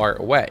so far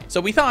away. So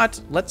we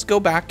thought, let's go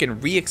back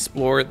and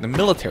re-explore the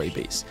military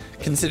base.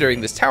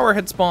 Considering this tower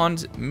had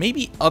spawned,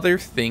 maybe other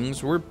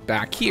things were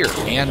back here.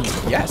 And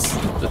yes,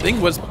 the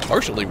thing was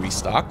partially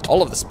restocked.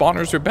 All of the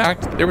spawners were back.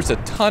 There was a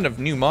ton of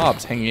new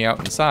mobs hanging out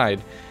inside,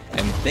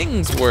 and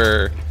things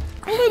were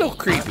a little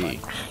creepy.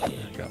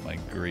 Got my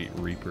great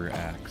Reaper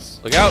axe.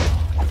 Look out!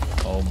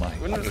 Oh my.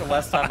 When was the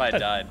last time I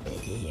died?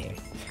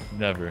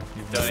 Never.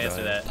 Don't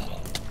answer that.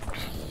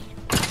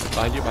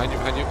 Behind you, behind you,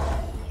 behind you.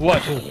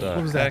 What?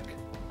 What was that?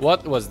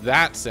 What was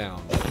that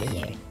sound?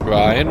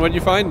 Ryan, what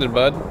you finding,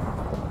 bud?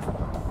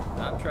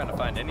 I'm trying to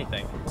find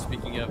anything.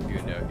 Speaking of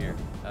Gundo here,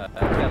 I've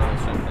got a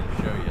little something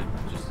to show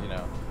you. Just, you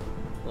know,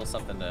 a little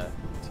something to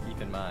keep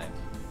in mind.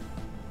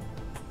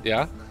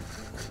 Yeah?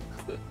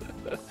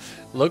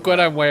 Look what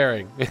I'm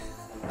wearing.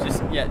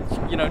 Just, yeah,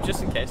 you know,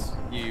 just in case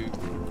you,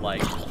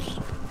 like...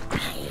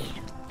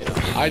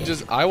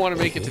 I want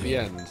to make it to the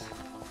end.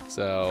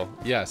 So,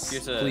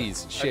 yes,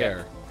 please, share.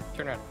 Okay.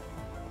 Turn around.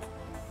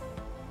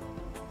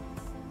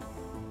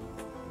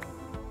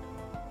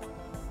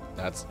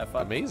 That's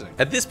amazing.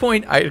 At this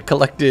point, I had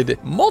collected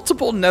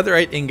multiple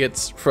netherite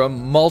ingots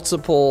from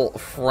multiple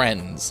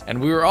friends, and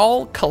we were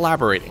all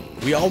collaborating.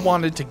 We all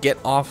wanted to get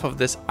off of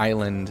this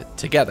island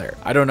together.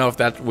 I don't know if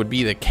that would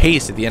be the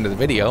case at the end of the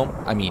video.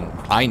 I mean,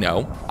 I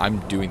know.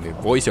 I'm doing the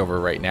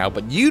voiceover right now,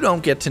 but you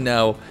don't get to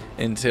know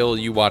until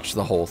you watch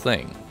the whole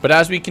thing. But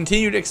as we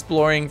continued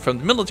exploring from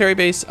the military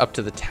base up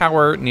to the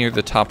tower near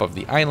the top of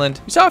the island,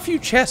 we saw a few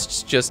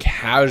chests just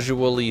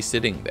casually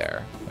sitting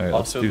there. All right,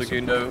 Also,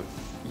 Legundo,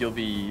 you'll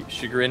be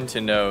chagrined to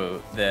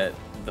know that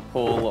the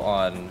poll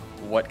on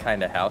what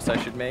kind of house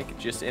I should make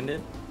just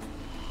ended.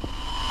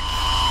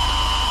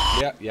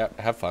 Yeah,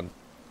 have fun.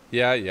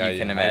 Yeah, You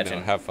can imagine. I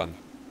know, have fun.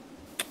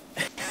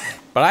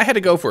 But I had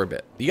to go for a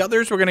bit. The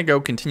others were gonna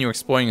go continue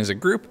exploring as a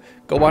group,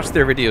 go watch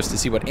their videos to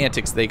see what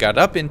antics they got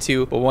up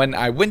into, but when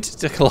I went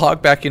to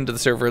log back into the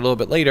server a little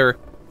bit later,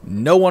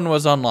 no one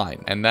was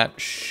online, and that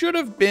should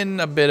have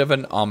been a bit of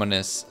an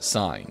ominous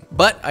sign.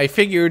 But I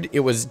figured it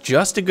was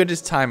just as good a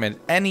time as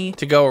any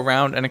to go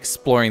around and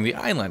exploring the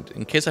island.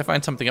 In case I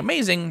find something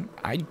amazing,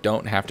 I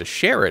don't have to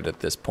share it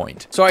at this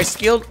point. So I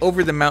scaled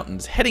over the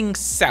mountains, heading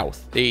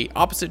south, the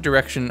opposite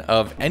direction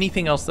of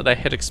anything else that I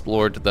had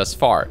explored thus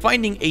far,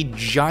 finding a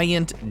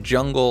giant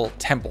jungle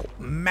temple,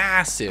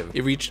 massive.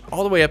 It reached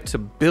all the way up to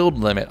build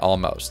limit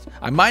almost.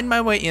 I mined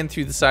my way in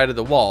through the side of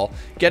the wall,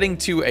 getting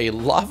to a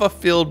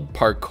lava-filled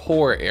parkour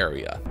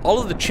area.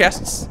 All of the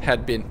chests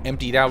had been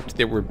emptied out.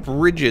 There were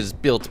bridges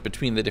built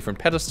between the different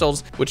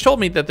pedestals, which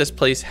told me that this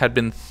place had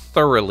been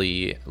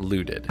thoroughly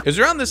looted. It was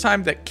around this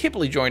time that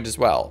Kipley joined as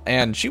well,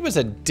 and she was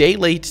a day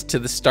late to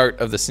the start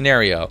of the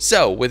scenario.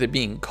 So with it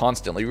being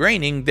constantly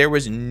raining, there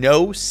was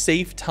no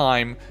safe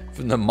time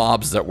from the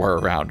mobs that were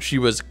around. She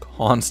was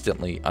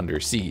constantly under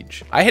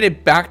siege. I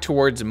headed back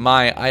towards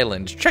my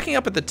island, checking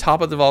up at the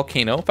top of the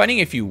volcano, finding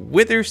a few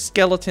wither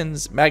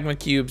skeletons, magma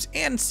cubes,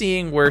 and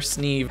seeing where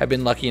Sneeve had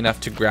been lucky enough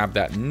to grab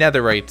that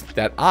netherite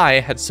that I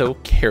had so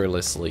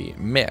carelessly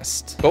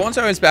missed. But once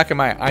I was back at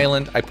my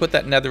island, I put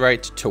that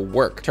netherite to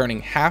work,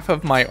 turning half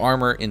of my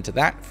armor into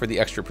that for the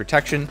extra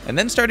protection, and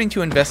then starting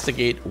to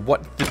investigate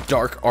what the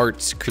dark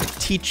arts could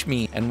teach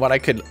me and what I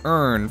could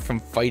earn from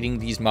fighting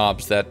these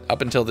mobs that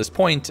up until this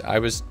point, I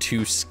was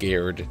too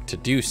scared to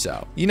do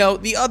so. You know,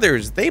 the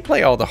others, they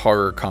play all the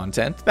horror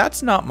content.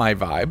 That's not my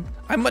vibe.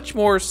 I'm much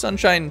more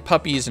sunshine,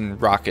 puppies, and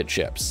rocket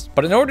ships.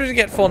 But in order to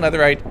get full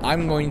netherite,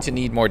 I'm going to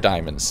need more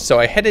diamonds. So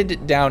I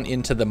headed down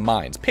into the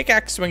mines,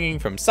 pickaxe swinging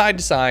from side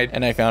to side,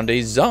 and I found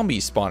a zombie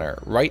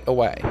spawner right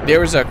away.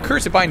 There was a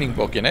Cursed Binding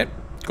book in it,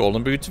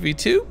 Golden Boots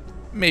V2,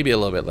 maybe a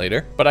little bit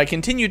later. But I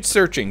continued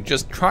searching,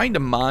 just trying to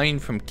mine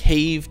from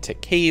cave to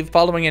cave,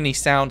 following any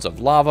sounds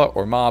of lava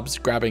or mobs,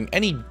 grabbing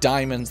any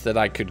diamonds that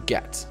I could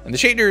get. And the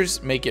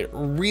shaders make it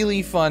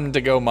really fun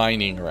to go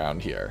mining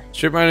around here.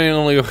 Strip mining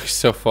only works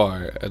so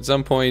far. At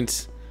some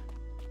point,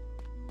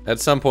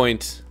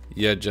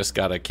 you just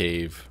got a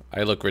cave.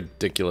 I look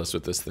ridiculous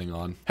with this thing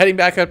on. Heading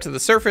back up to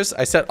the surface,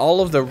 I set all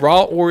of the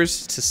raw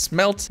ores to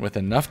smelt. With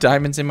enough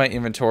diamonds in my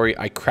inventory,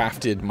 I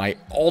crafted my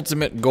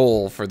ultimate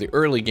goal for the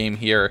early game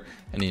here,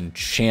 an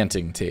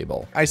enchanting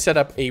table. I set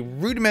up a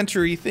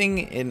rudimentary thing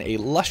in a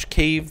lush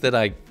cave that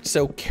I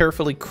so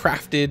carefully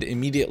crafted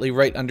immediately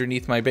right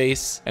underneath my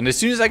base. And as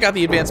soon as I got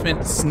the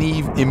advancement,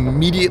 Sneeve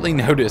immediately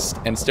noticed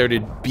and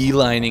started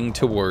beelining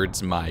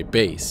towards my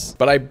base.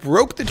 But I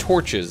broke the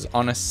torches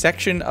on a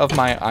section of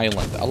my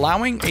island,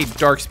 allowing a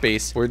dark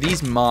space where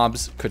these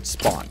mobs could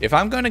spawn. If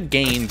I'm gonna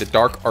gain the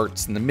dark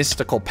arts and the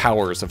mystical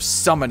powers of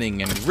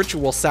summoning and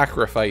ritual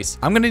sacrifice,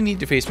 I'm gonna need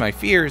to face my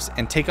fears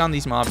and take on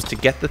these mobs to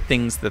get the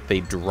things that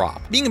they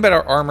drop. Being a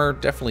better armor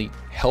definitely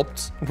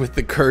helped with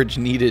the courage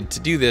needed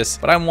to do this,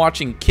 but I'm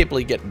watching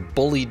Kipley get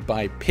bullied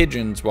by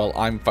pigeons while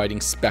I'm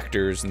fighting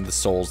specters and the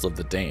souls of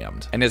the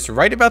damned. And it's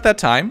right about that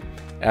time,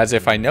 as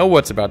if I know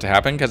what's about to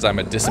happen because I'm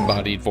a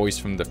disembodied voice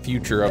from the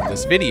future of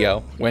this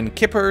video, when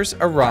Kippers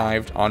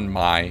arrived on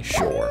my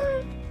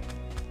shore.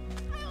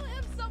 I only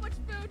have so much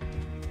food.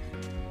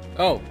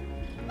 Oh,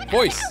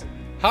 voice.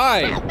 Hi.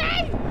 Help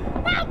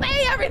me! Help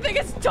me! Everything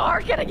is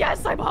dark and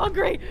yes, I'm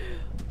hungry.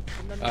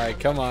 All right,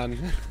 come on.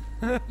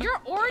 You're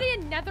already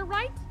in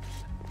netherite?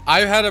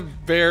 I've had a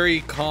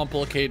very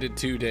complicated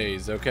 2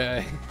 days,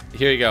 okay?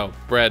 Here you go,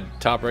 bread,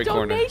 top right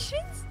corner.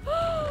 Donations?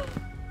 Oh.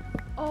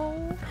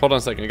 Hold on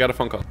a second, I got a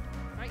phone call.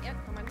 Right, yeah,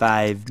 come on.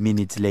 5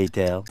 minutes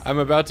later. I'm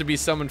about to be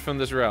summoned from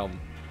this realm.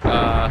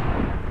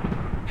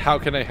 How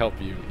can I help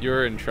you?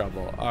 You're in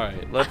trouble. All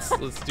right, let's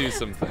do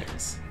some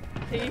things.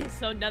 He's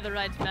so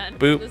netherite, man.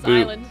 Boop, This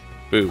boop, island.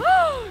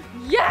 boop.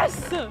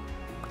 Yes!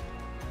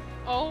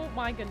 Oh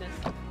my goodness.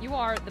 You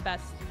are the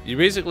best. You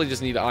basically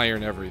just need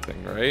iron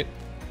everything, right?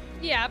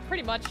 Yeah,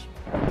 pretty much.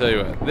 Tell you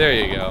what, there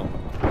you go.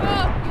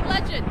 Oh, you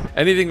legend.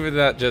 Anything with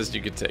that just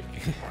you could take,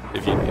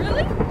 if you need.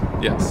 Really?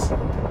 Yes.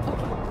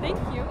 Thank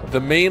you. The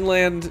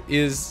mainland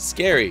is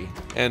scary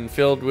and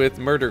filled with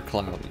murder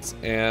clowns,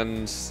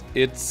 and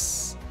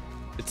it's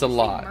a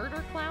lot.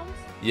 Murder clowns?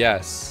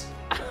 Yes.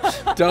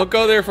 Don't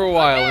go there for a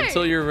while Okay.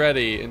 until you're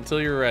ready.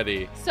 Until you're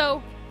ready.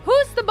 So,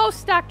 who's the most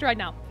stacked right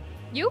now?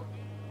 You?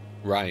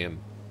 Ryan.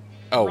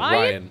 Oh,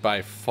 Ryan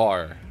by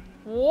far.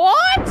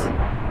 What?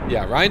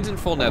 Yeah, Ryan's in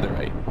full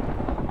netherite.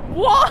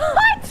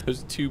 What?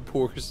 Those two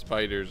poor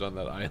spiders on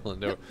that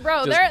island. Oh,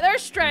 Bro, just- they're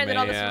stranded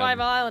on the man.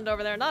 survival island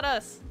over there, not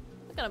us.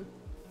 Look at them.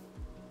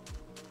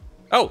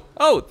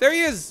 Oh, there he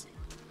is.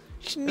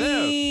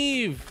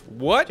 Sneeve.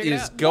 What Check it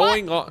is out.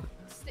 going on?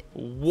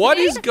 What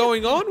is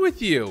going on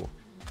with you?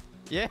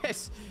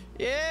 Yes.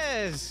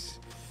 Yes.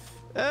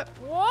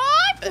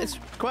 What? It's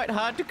quite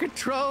hard to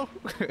control.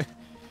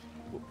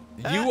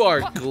 You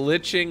are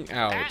glitching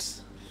out.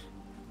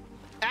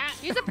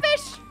 He's a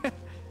fish.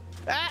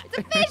 It's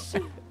a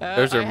fish.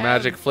 Those are I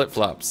magic have-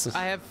 flip-flops.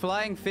 I have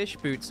flying fish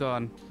boots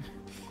on.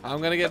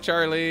 I'm gonna get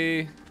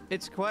Charlie.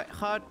 It's quite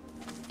hard.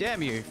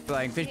 Damn you,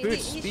 flying fish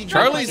boots. he's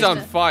Charlie's on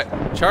fire.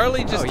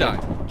 Charlie just yeah.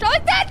 died.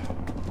 Charlie's dead.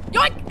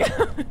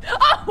 Yoink.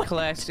 Oh.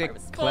 Classic,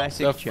 The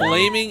classic. Charlie.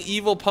 flaming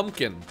evil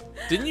pumpkin.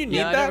 Didn't you need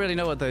Yeah, I that? don't really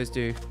know what those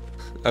do.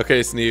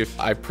 Okay, Sneeve.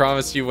 I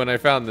promised you when I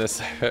found this,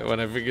 when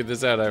I figured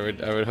this out, I would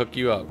hook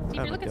you up. Steve, Oh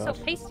you're my looking so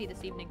God. pasty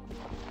this evening.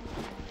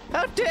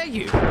 How dare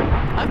you?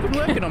 I've been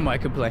working on my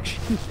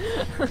complexion.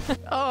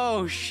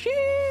 Oh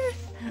shit!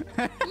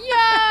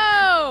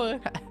 Yo!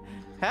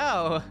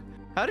 How?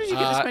 How did you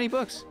get this many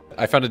books?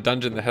 I found a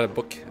dungeon that had a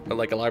book,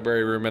 like a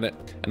library room in it,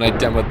 and I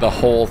demoed the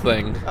whole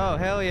thing. Oh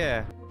hell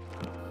yeah!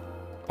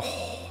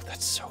 Oh,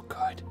 that's so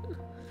good.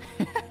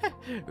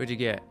 What'd you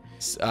get?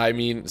 I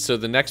mean, so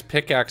the next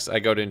pickaxe I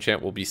go to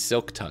enchant will be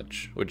Silk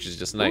Touch, which is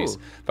just nice.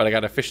 Ooh. But I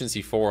got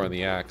efficiency 4 on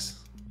the axe.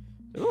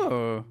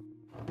 Ooh,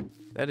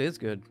 that is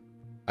good.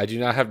 I do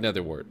not have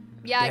Netherwort.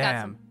 Yeah, I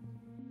got some.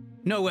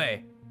 No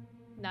way.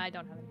 No, I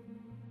don't have any.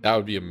 That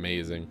would be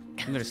amazing.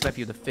 I'm gonna slap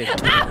you with a fish.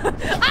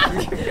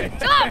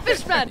 Stop,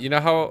 fishman! You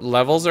know how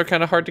levels are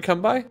kind of hard to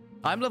come by?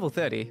 I'm level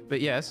 30, but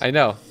yes. I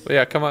know. But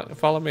yeah, come on,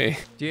 follow me.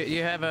 Do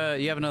you have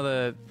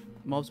another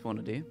mob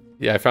spawner? Do you?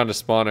 Yeah, I found a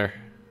spawner.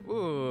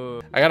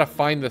 Ooh. I gotta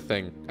find the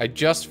thing. I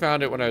just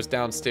found it when I was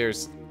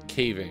downstairs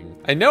caving.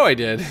 I know I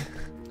did.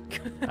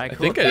 I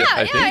think I did.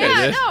 I think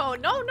I did.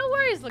 No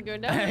worries,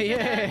 Legundo.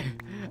 Yeah.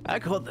 I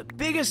caught the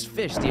biggest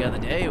fish the other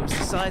day. It was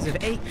the size of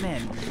 8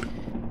 men.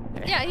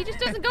 Yeah, he just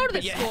doesn't go to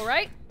this Yeah. school,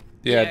 right?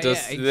 Yeah, Yeah,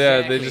 just, yeah, yeah, they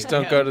exactly. just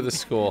don't Yeah. go to the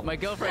school. My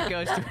girlfriend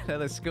goes to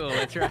another school,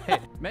 that's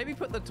right. Maybe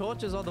put the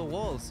torches on the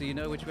wall so you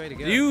know which way to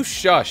go. You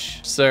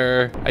shush,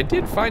 sir. I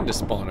did find a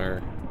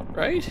spawner,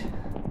 right?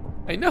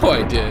 I know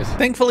I did.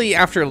 Thankfully,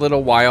 after a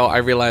little while, I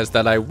realized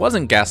that I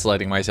wasn't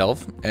gaslighting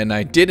myself, and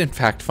I did in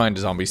fact find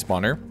a zombie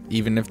spawner,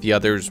 even if the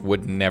others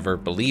would never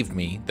believe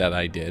me that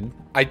I did.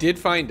 I did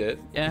find it.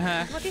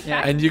 Uh-huh.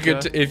 Yeah. And you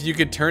could, if you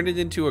could turn it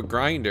into a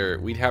grinder,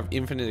 we'd have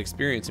infinite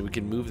experience and we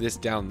could move this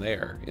down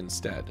there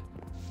instead.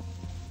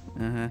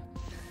 Uh-huh.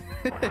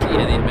 Yeah,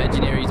 the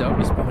imaginary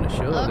zombie spawner,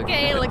 sure.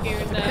 Okay,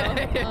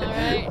 Legundo.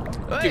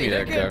 Alright. Give me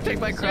that Take crafting.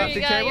 my So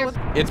you crafting got your-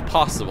 table. It's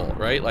possible,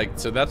 right? Like,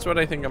 so that's what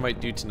I think I might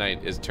do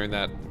tonight is turn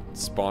that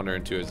spawner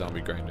into a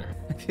zombie grinder.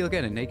 I feel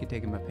kind of naked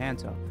taking my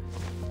pants off.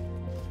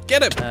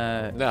 Get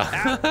him! No.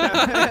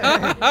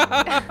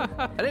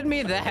 I didn't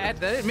mean that. I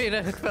didn't mean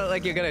it felt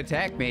like you're gonna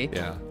attack me.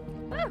 Yeah.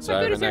 Ah, So my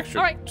I have food is an here. extra.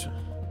 Alright.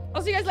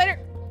 I'll see you guys later.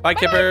 Bye, Bye-bye.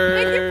 Thank you for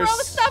all the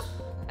Kippers. stuff.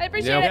 I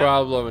appreciate No it.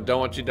 problem. I don't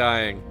want you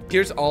dying.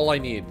 Here's all I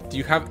need. Do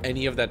you have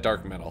any of that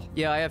dark metal?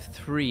 Yeah, I have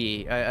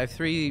 3. I have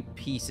 3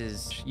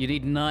 pieces. You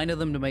need 9 of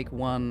them to make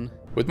 1.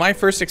 With my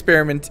first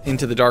experiment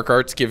into the dark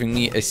arts giving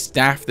me a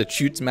staff that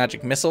shoots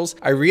magic missiles,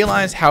 I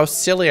realized how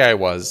silly I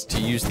was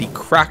to use the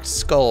cracked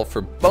skull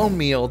for bone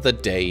meal the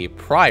day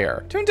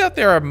prior. Turns out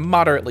they're a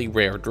moderately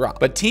rare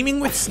drop, but teaming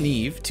with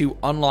Sneeve to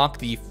unlock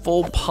the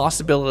full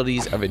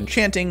possibilities of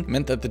enchanting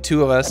meant that the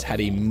two of us had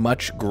a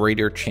much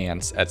greater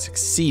chance at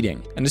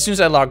succeeding. And as soon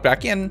as I logged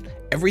back in,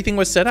 everything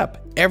was set up.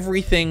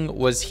 Everything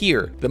was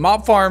here. The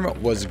mob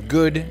farm was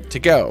good to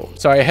go.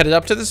 So I headed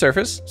up to the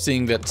surface,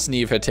 seeing that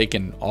Sneeve had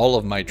taken all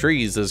of my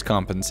trees as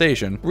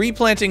compensation,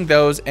 replanting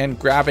those and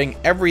grabbing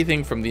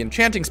everything from the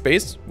enchanting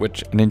space,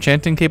 which an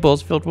enchanting table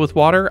is filled with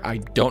water. I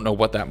don't know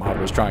what that mod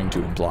was trying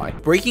to imply.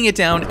 Breaking it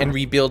down and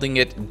rebuilding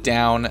it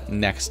down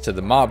next to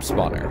the mob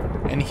spawner.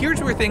 And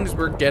here's where things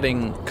were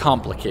getting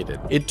complicated.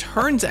 It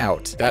turns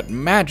out that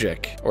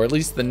magic, or at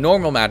least the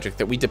normal magic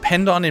that we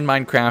depend on in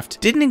Minecraft,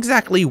 didn't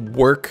exactly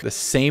work the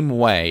same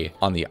way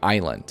on the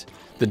island.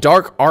 The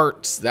dark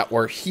arts that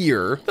were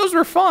here, those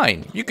were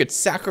fine. You could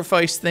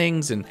sacrifice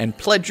things and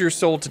pledge your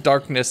soul to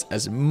darkness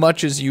as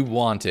much as you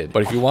wanted.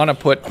 But if you want to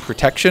put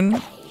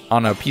protection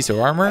on a piece of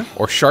armor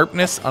or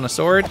sharpness on a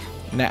sword,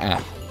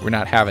 nah, we're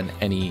not having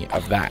any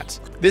of that.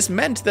 This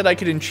meant that I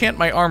could enchant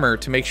my armor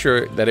to make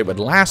sure that it would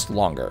last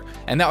longer,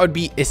 and that would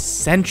be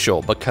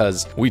essential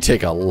because we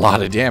take a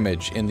lot of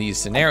damage in these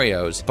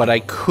scenarios, but I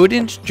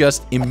couldn't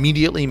just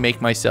immediately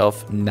make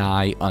myself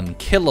nigh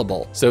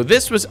unkillable. So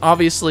this was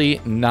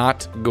obviously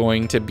not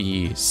going to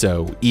be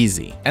so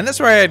easy. And that's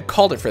where I had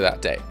called it for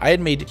that day. I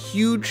had made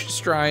huge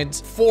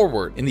strides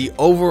forward in the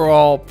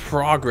overall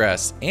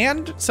progress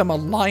and some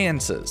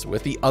alliances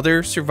with the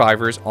other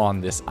survivors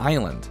on this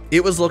island.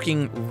 It was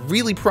looking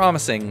really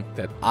promising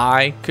that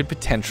I could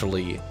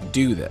potentially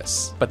do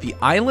this, but the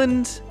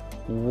island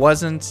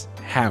wasn't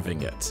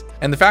having it.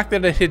 And the fact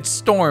that it had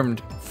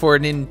stormed for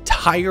an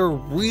entire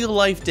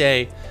real-life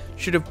day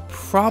should have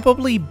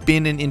probably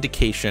been an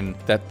indication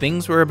that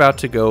things were about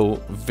to go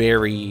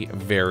very,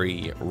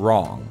 very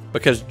wrong.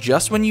 Because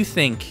just when you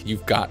think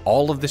you've got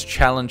all of this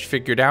challenge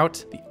figured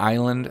out, the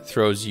island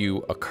throws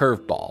you a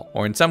curveball,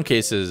 or in some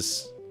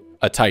cases,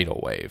 a tidal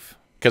wave.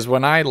 Because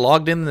when I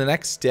logged in the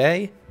next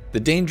day, the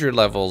danger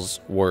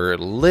levels were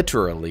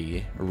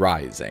literally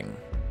rising.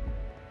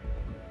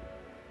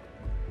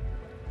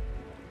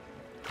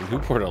 You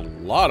poured a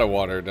lot of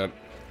water down.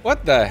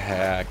 What the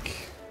heck?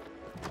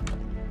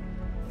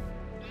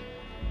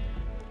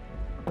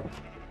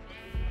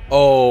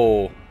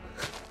 Oh,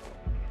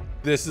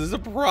 this is a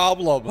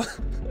problem.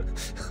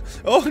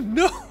 Oh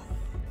no.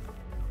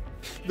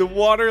 The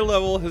water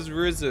level has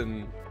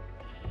risen.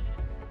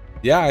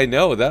 Yeah, I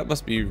know. That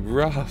must be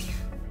rough.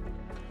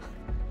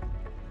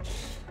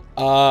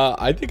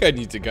 I think I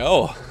need to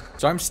go.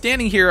 So I'm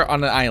standing here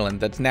on an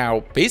island that's now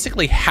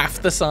basically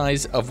half the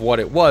size of what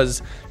it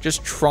was,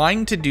 just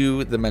trying to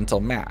do the mental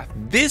math.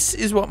 This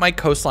is what my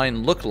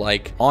coastline looked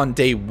like on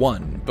day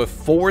 1,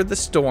 before the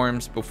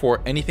storms,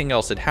 before anything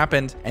else had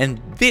happened,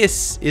 and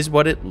this is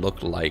what it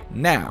looked like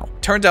now.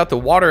 Turns out the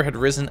water had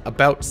risen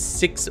about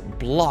 6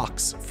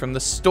 blocks from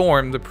the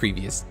storm the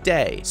previous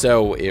day.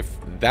 So if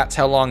that's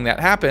how long that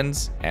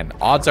happens, and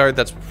odds are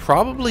that's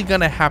probably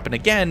gonna happen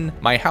again,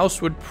 my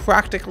house would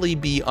practically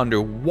be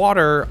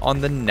underwater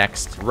on the next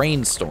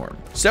rainstorm.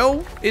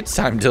 So it's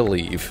time to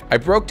leave. I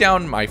broke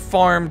down my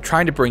farm,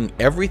 trying to bring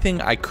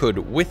everything I could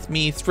with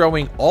me,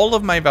 throwing all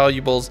of my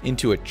valuables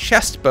into a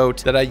chest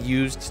boat that I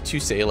used to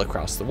sail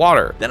across the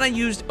water. Then I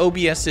used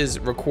OBS's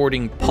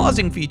recording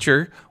pausing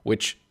feature,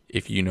 which,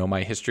 if you know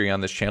my history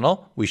on this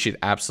channel, we should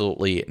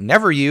absolutely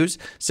never use.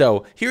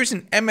 So here's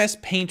an MS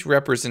Paint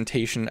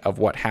representation of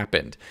what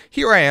happened.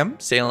 Here I am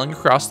sailing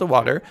across the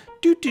water.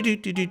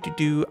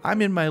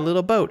 I'm in my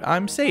little boat.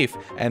 I'm safe.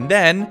 And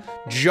then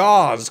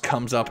Jaws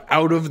comes up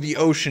out of the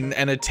ocean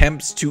and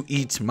attempts to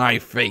eat my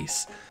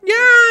face.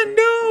 Yeah,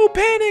 no,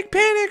 panic,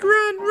 panic,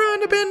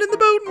 run, abandon the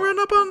boat and run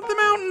up on the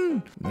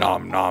mountain.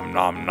 Nom, nom,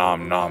 nom,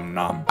 nom, nom,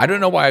 nom. I don't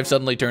know why I've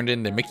suddenly turned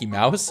into Mickey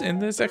Mouse in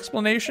this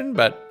explanation,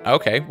 but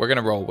okay, we're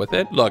gonna roll with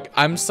it. Look,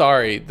 I'm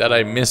sorry that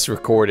I miss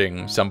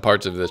recording some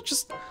parts of this.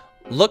 Just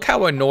look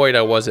how annoyed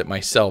I was at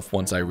myself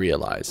once I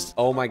realized.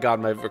 Oh my god,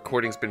 my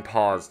recording's been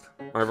paused.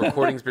 My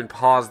recording's been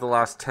paused the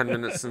last 10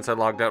 minutes since I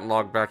logged out and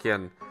logged back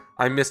in.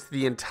 I missed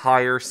the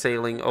entire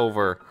sailing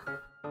over.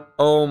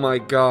 Oh my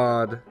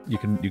god. You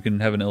can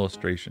have an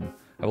illustration.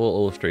 Have a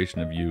little illustration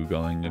of you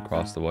going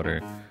across the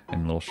water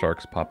and little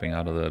sharks popping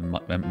out of the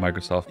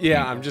Microsoft. Yeah,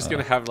 paint, I'm just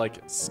gonna have like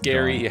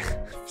scary,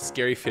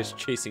 scary fish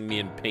chasing me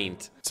in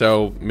paint.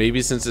 So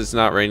maybe since it's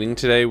not raining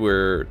today,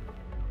 we're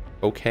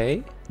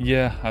okay?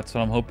 Yeah, that's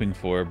what I'm hoping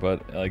for.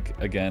 But like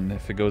again,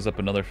 if it goes up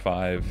another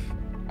 5,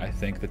 I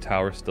think the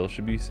tower still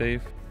should be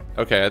safe.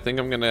 Okay, I think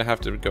I'm gonna have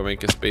to go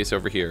make a space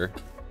over here.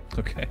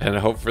 Okay. And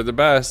hope for the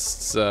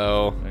best,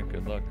 so... Right,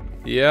 good luck.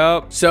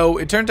 Yep. So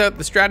it turns out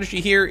the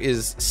strategy here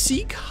is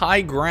seek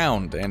high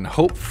ground and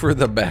hope for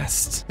the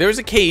best. There's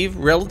a cave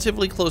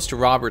relatively close to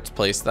Robert's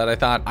place that I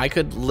thought I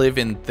could live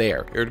in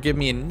there. It would give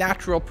me a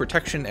natural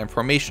protection and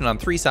formation on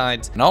 3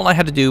 sides, and all I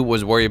had to do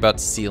was worry about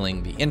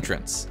sealing the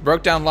entrance.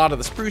 Broke down a lot of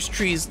the spruce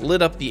trees,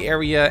 lit up the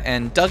area,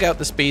 and dug out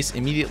the space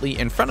immediately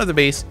in front of the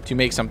base to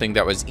make something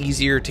that was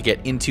easier to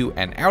get into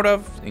and out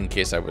of, in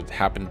case I would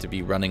happen to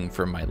be running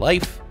for my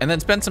life. And then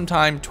spent some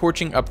time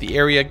torching up the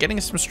area, getting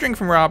some string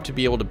from Rob to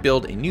be able to build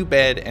a new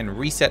bed and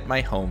reset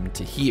my home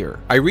to here.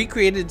 I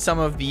recreated some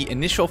of the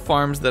initial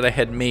farms that I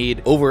had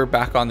made over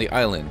back on the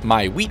island.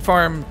 My wheat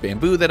farm,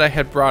 bamboo that I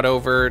had brought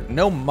over,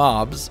 no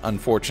mobs,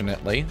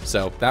 unfortunately,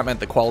 so that meant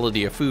the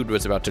quality of food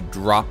was about to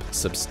drop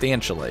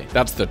substantially.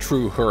 That's the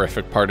true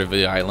horrific part of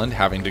the island,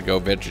 having to go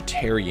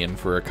vegetarian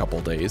for a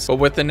couple days. But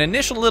with an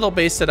initial little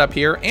base set up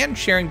here and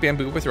sharing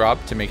bamboo with Rob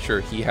to make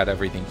sure he had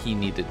everything he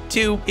needed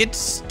too, it's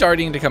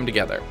starting to come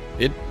together.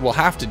 It will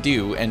have to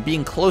do, and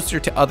being closer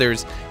to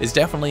others is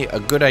definitely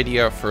a good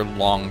idea for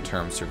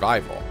long-term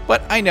survival.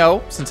 But I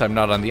know, since I'm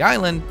not on the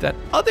island, that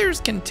others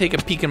can take a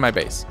peek in my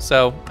base,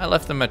 so I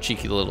left them a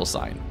cheeky little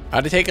sign. I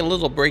had to take a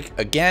little break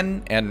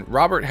again, and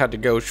Robert had to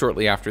go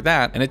shortly after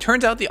that, and it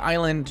turns out the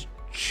island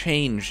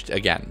changed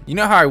again. You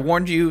know how I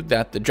warned you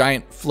that the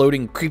giant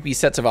floating creepy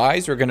sets of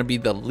eyes were going to be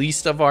the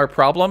least of our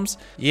problems?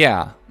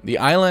 Yeah. The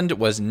island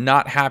was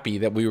not happy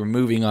that we were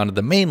moving onto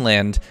the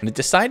mainland, and it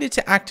decided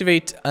to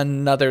activate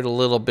another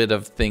little bit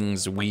of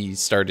things we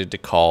started to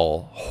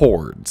call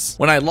hordes.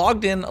 When I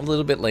logged in a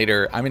little bit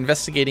later, I'm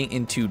investigating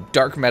into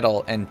dark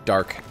metal and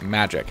dark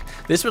magic.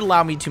 This would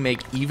allow me to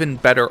make even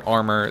better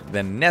armor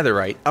than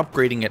netherite,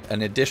 upgrading it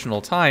an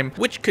additional time,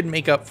 which could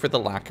make up for the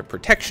lack of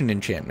protection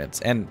enchantments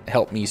and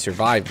help me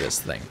survive this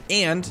thing.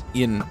 And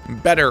in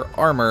better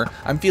armor,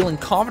 I'm feeling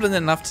confident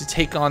enough to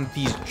take on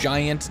these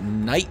giant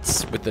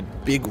knights with the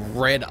big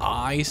red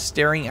eyes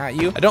staring at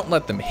you. I don't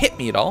let them hit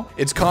me at all.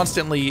 It's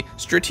constantly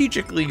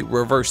strategically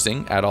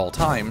reversing at all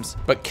times,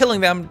 but killing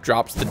them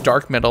drops the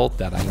dark metal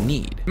that I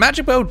need.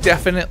 Magic bow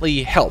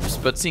definitely helps,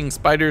 but seeing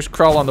spiders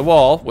crawl on the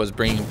wall was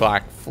bringing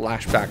back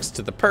flashbacks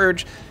to the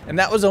purge, and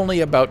that was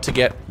only about to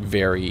get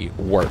very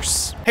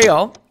worse. Hey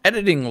y'all,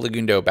 editing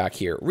Legundo back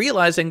here,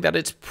 realizing that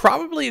it's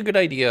probably a good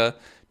idea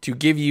to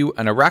give you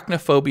an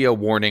arachnophobia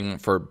warning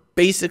for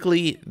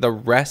basically the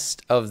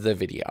rest of the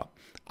video.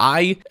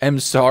 I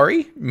am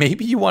sorry.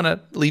 Maybe you want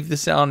to leave the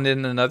sound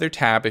in another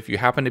tab if you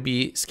happen to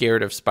be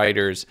scared of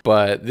spiders,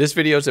 but this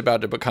video is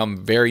about to become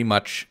very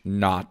much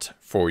not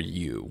for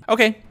you.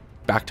 Okay.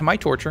 Back to my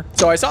torture.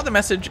 So I saw the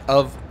message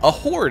of a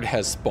horde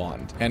has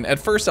spawned. And at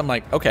first I'm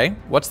like, okay,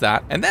 what's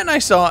that? And then I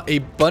saw a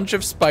bunch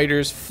of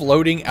spiders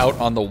floating out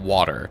on the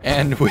water.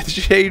 And with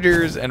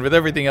shaders and with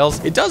everything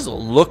else, it does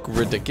look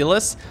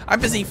ridiculous.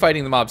 I'm busy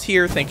fighting the mobs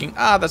here thinking,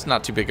 that's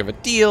not too big of a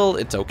deal.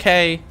 It's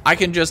okay. I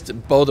can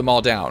just bow them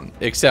all down,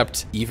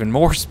 except even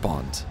more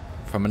spawned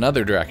from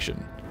another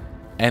direction.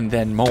 And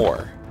then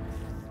more.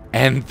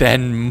 And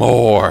then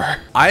more.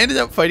 I ended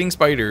up fighting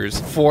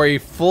spiders for a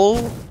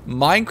full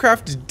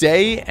Minecraft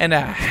day and a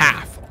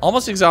half,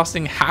 almost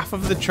exhausting half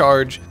of the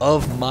charge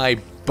of my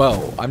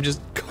bow. I'm just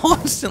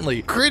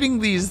constantly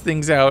critting these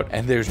things out,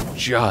 and there's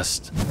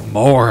just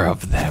more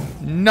of them.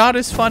 Not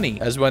as funny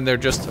as when they're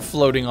just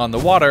floating on the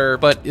water,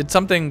 but it's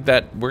something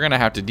that we're gonna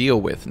have to deal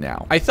with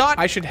now. I thought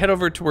I should head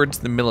over towards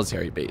the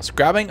military base,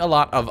 grabbing a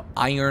lot of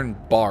iron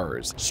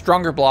bars,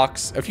 stronger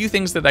blocks, a few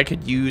things that I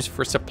could use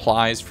for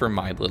supplies for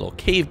my little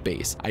cave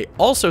base. I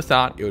also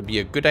thought it would be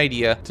a good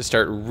idea to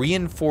start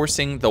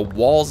reinforcing the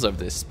walls of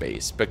this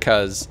space,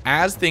 because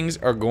as things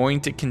are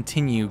going to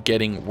continue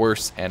getting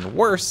worse and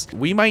worse,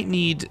 we might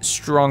need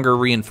stronger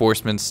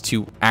reinforcements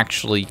to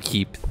actually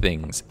keep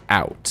things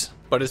out.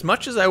 But as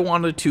much as I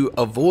wanted to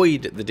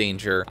avoid the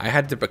danger, I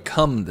had to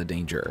become the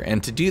danger.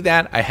 And to do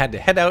that, I had to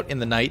head out in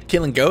the night,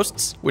 killing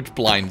ghosts, which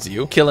blinds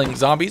you, killing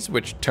zombies,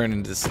 which turn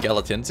into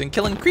skeletons, and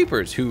killing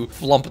creepers, who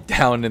flump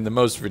down in the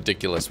most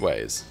ridiculous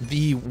ways.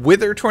 The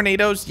wither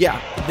tornadoes, yeah,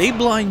 they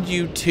blind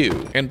you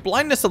too. And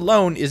blindness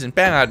alone isn't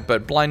bad,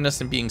 but blindness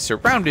and being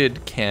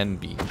surrounded can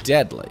be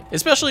deadly.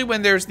 Especially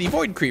when there's the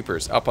void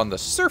creepers up on the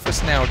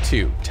surface now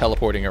too,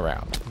 teleporting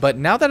around. But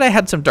now that I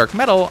had some dark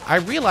metal, I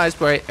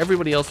realized why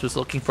everybody else was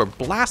looking for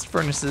blast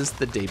furnaces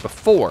the day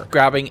before,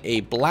 grabbing a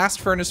blast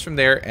furnace from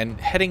there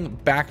and heading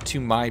back to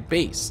my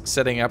base,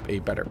 setting up a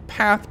better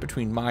path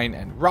between mine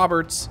and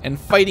Robert's, and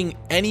fighting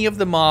any of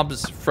the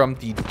mobs from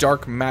the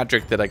dark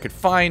magic that I could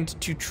find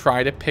to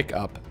try to pick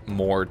up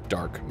more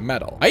dark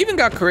metal. I even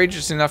got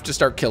courageous enough to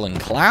start killing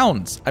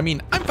clowns. I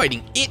mean, I'm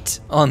fighting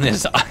it on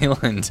this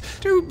island.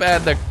 Too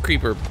bad the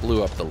creeper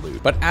blew up the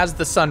loot. But as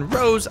the sun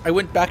rose, I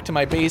went back to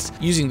my base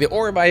using the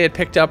orb I had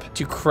picked up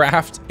to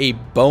craft a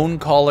bone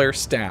collar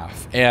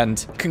staff.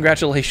 And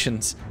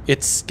congratulations,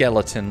 it's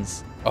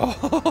skeletons.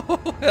 Oh,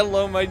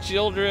 hello, my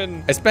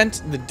children. I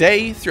spent the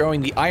day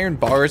throwing the iron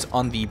bars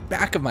on the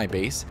back of my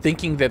base,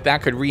 thinking that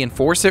that could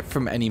reinforce it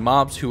from any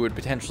mobs who would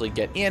potentially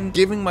get in,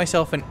 giving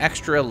myself an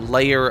extra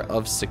layer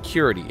of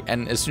security.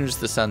 And as soon as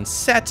the sun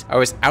set, I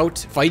was out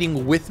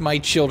fighting with my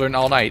children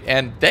all night,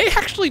 and they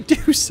actually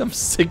do some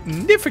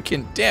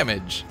significant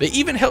damage. They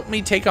even helped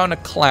me take on a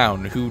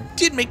clown who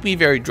did make me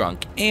very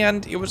drunk,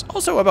 and it was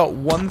also about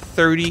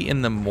 1:30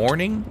 in the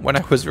morning when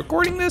I was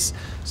recording this,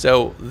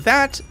 so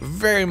that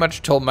very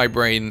much told my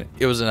brain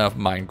it was enough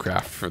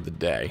Minecraft for the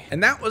day.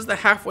 And that was the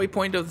halfway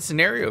point of the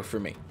scenario for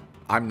me.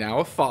 I'm now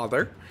a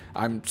father,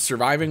 I'm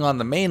surviving on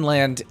the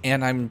mainland,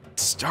 and I'm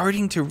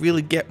starting to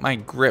really get my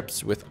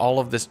grips with all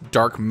of this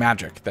dark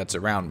magic that's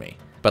around me.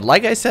 But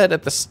like I said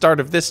at the start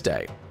of this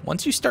day,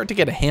 once you start to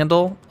get a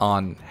handle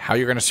on how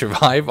you're gonna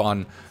survive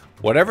on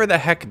whatever the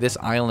heck this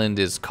island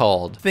is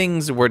called,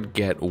 things would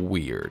get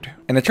weird.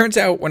 And it turns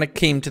out when it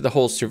came to the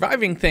whole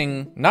surviving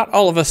thing, not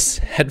all of us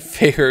had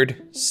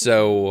fared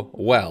so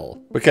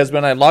well. Because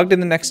when I logged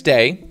in the next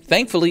day,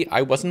 thankfully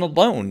I wasn't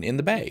alone in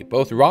the bay.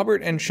 Both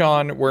Robert and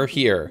Sean were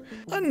here.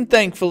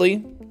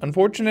 Unthankfully,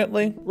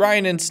 unfortunately,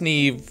 Ryan and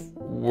Sneeve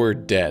were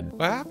dead.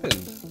 What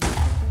happened?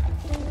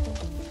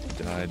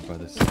 Died by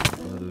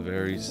the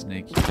very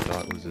snake he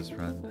thought was his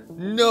friend.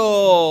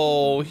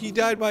 No, he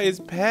died by his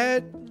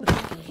pet?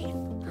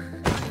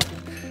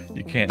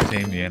 You can't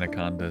tame the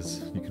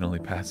anacondas. You can only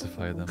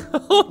pacify them.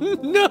 Oh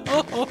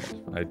no!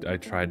 I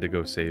tried to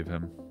go save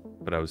him.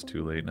 but I was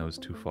too late and I was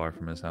too far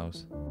from his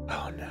house.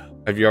 Oh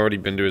no. Have you already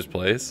been to his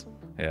place?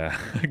 Yeah,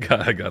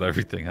 I got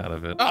everything out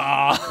of it.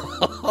 Ah!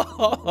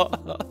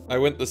 I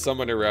went the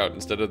summoner route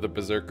instead of the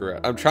berserker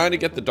route. I'm trying to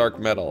get the dark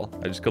metal.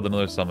 I just killed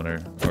another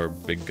summoner, or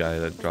big guy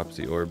that drops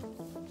the orb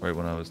right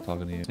when I was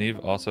talking to you. Steve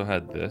also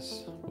had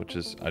this, which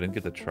is, I didn't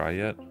get to try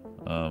yet.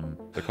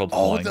 They're called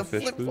flying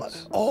fish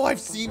boots. Oh, I've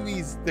seen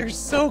these. They're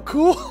so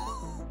cool.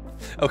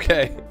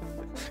 Okay,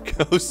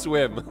 go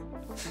swim.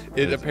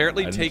 It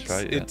apparently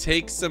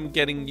takes some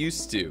getting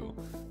used to.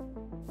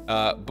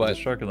 But there's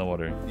a shark in the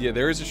water. Yeah,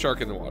 there is a shark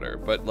in the water,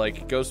 but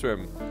like go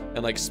swim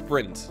and like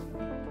sprint.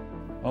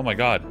 Oh my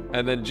god.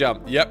 And then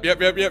jump. Yep.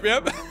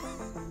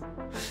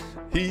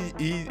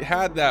 He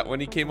had that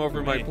when he came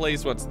over my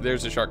place once.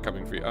 There's a shark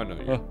coming for you. Oh no,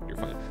 you're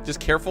fine. Just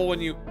careful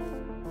when you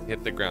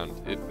hit the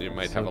ground. It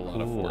might have a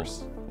lot of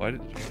force. Why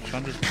did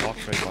Sean just walk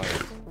right by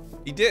it?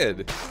 He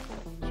did.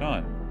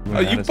 Sean. Oh,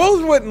 you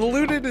both went and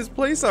looted his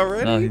place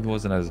already? No, he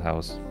wasn't at his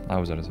house. I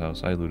was at his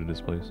house. I looted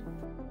his place.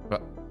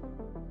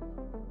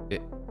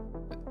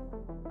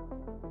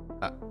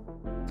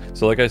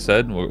 So like I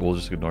said, we'll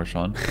just ignore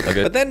Sean.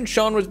 Okay. But then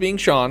Sean was being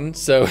Sean,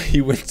 so he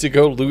went to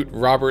go loot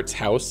Robert's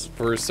house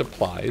for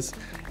supplies.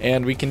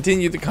 And we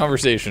continued the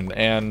conversation,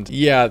 and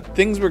yeah,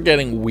 things were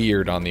getting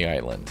weird on the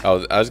island.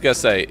 Oh, I was gonna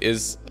say,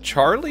 is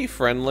Charlie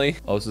friendly?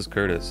 Oh, this is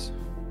Curtis.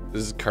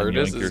 This is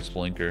Curtis? Yoinker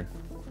Splinker.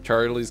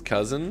 Charlie's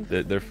cousin?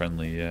 They're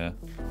friendly, yeah.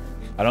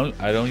 I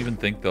don't even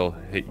think they'll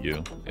hit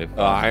you. If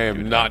I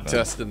am not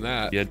testing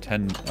that. He had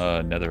 10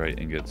 netherite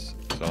ingots,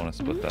 so I want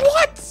to split that.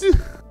 What?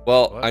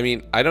 Well, I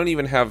mean, I don't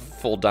even have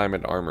full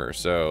diamond armor,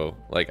 so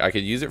like I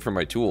could use it for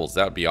my tools.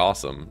 That would be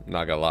awesome.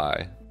 Not gonna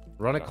lie.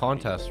 Run a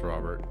contest,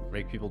 Robert.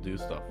 Make people do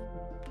stuff.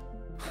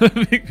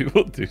 Make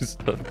people do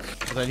stuff.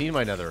 'Cause I need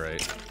my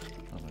netherite.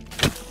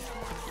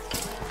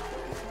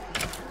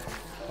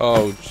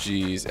 Oh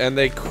jeez, and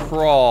they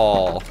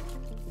crawl.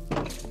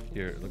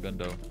 Here,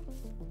 Legundo.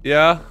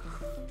 Yeah.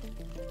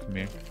 Come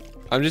here.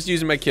 I'm just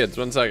using my kids.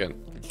 1 second.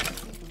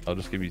 I'll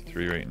just give you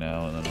 3 right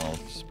now, and then I'll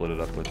split it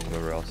up with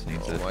whoever else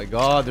needs it. Oh my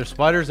god, there's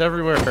spiders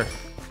everywhere.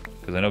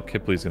 Because I know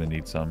Kipley's gonna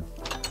need some.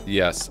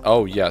 Yes.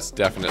 Oh yes,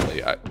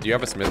 definitely. Do you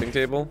have a smithing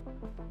table?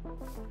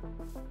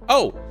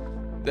 Oh,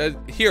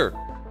 here.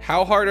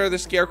 How hard are the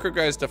scarecrow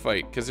guys to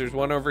fight? Because there's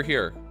one over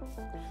here.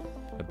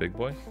 A big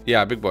boy?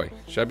 Yeah, big boy.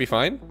 Should I be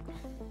fine?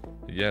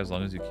 Yeah, as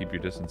long as you keep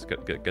your distance.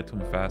 Get to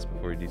him fast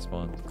before he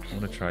despawns. I'm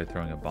gonna try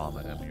throwing a bomb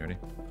at him. You ready?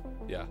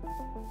 Yeah.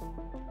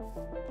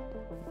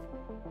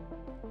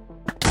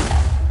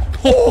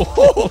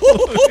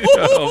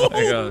 Oh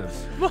my god.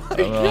 I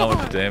don't know how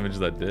much damage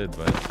that did,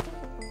 but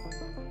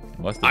it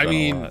must have done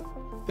a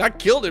lot. That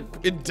killed it.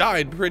 It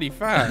died pretty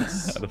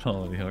fast. I don't know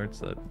how many hearts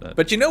that.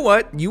 But you know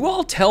what? You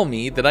all tell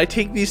me that I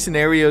take these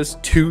scenarios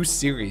too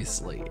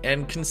seriously.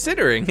 And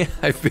considering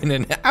I've been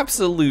an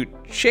absolute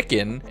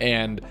chicken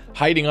and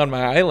hiding on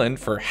my island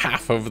for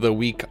half of the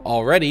week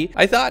already,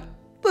 I thought,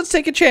 let's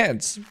take a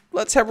chance.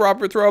 Let's have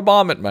Robert throw a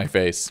bomb at my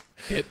face.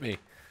 Hit me.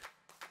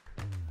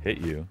 Hit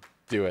you.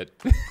 Do it.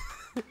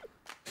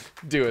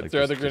 Do it. Like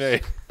Throw the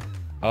grenade.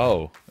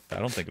 Oh, I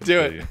don't think it'll Do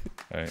kill it. you.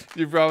 All right.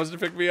 You promise to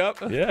pick me up?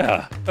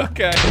 Yeah.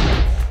 Okay.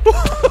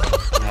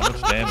 How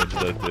much damage did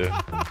that do?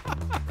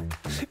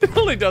 It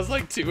only does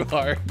like 2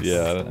 hearts.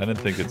 Yeah, I didn't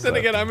think it's. Then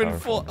again, I'm in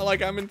powerful. full,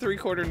 like I'm in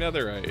 3/4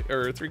 netherite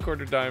or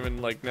 3/4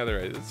 diamond like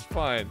netherite. It's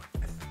fine.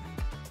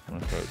 I'm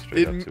gonna throw it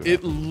straight up to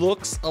It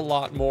looks a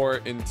lot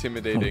more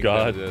intimidating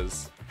than it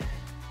is.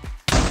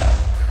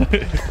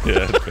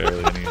 Yeah, it's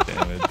barely any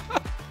damage.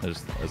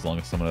 As long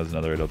as someone has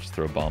another, I'll just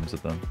throw bombs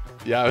at them.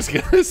 Yeah, I was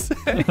gonna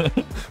say.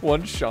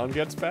 Once Sean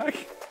gets back.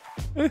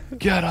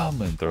 Get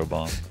him and throw a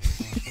bomb.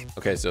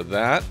 Okay, so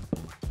that.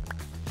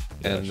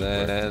 Yeah, and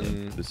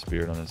then the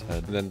spirit on his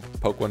head. And then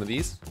poke one of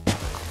these. Yeah.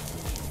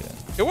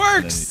 It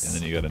works. And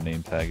then you gotta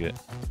name tag it.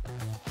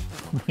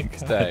 Oh my God.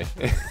 Stay.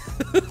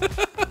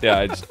 Yeah,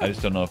 I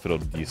just don't know if it'll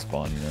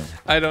despawn, you know.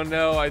 I don't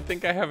know. I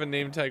think I have a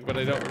name tag, but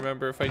I don't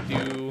remember if I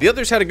do. The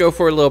others had to go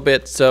for a little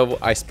bit, so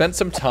I spent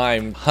some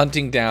time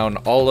hunting down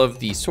all of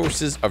the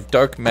sources of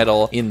dark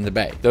metal in the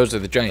bay. Those are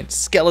the giant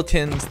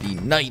skeletons, the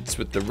knights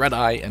with the red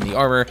eye and the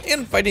armor,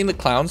 and fighting the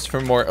clowns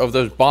for more of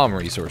those bomb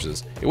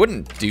resources. It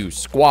wouldn't do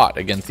squat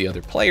against the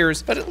other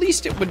players, but at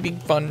least it would be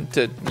fun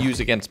to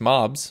use against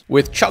mobs.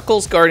 With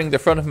Chuckles guarding the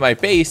front of my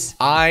base,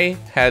 I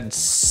had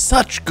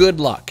such good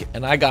luck,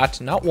 and I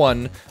got not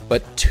 1,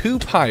 but 2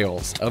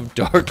 piles of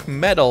dark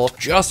metal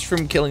just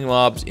from killing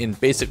mobs in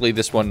basically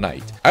this one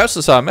night. I also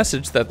saw a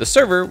message that the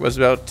server was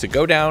about to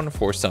go down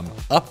for some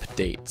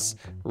updates.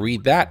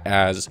 Read that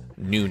as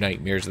new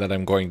nightmares that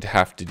I'm going to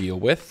have to deal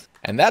with.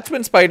 And that's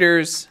when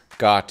spiders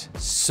got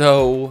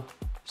so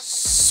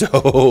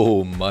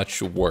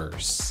much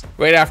worse.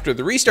 Right after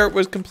the restart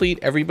was complete,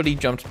 everybody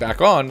jumped back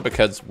on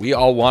because we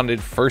all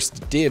wanted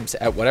first dibs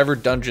at whatever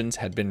dungeons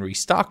had been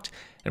restocked,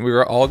 and we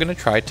were all gonna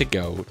try to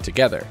go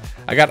together.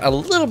 I got a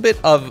little bit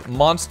of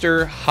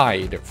monster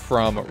hide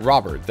from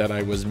Robert that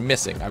I was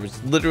missing. I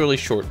was literally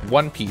short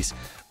 1 piece,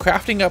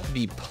 crafting up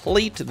the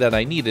plate that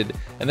I needed,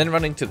 and then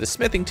running to the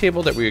smithing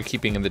table that we were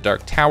keeping in the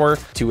dark tower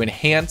to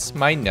enhance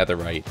my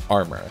netherite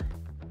armor.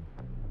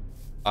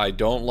 I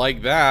don't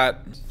like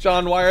that.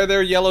 Sean, why are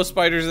there yellow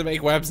spiders that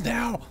make webs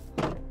now?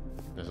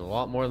 There's a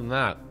lot more than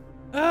that.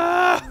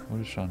 Ah! What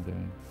is Sean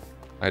doing?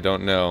 I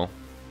don't know,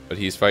 but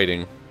he's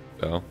fighting,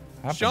 so.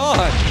 Happening.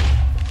 Sean!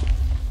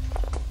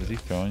 Is he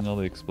throwing all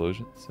the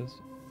explosions?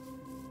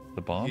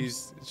 The bombs?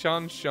 He's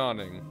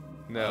Seaning.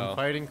 No. I'm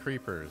fighting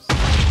creepers. Did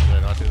I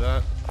not do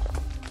that?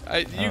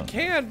 You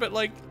can, but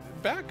like,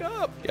 back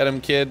up. Get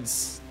him,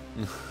 kids.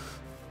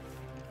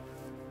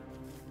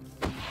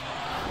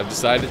 I've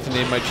decided to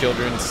name my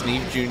children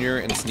Sneeve Jr.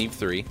 and Sneeve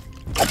 3.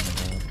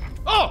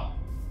 Oh!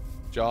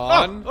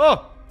 John?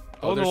 Oh!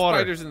 Oh, there's the water.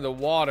 spiders in the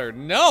water.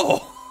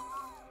 No!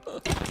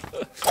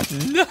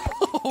 No!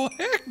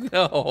 Heck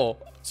no!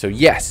 So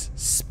yes,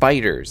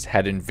 spiders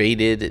had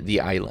invaded the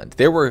island.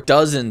 There were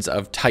dozens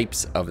of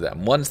types of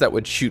them. Ones that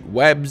would shoot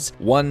webs,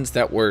 ones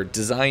that were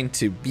designed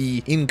to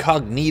be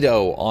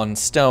incognito on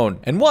stone,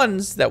 and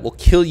ones that will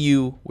kill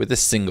you with a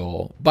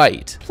single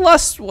bite.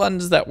 Plus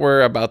ones that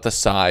were about the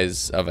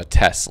size of a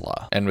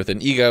Tesla, and with an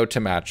ego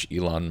to match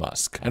Elon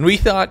Musk. And we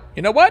thought,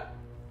 you know what?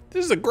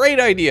 This is a great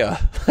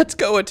idea. Let's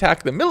go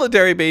attack the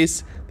military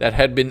base that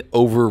had been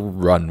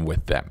overrun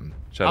with them.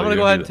 I'm gonna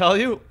go ahead and tell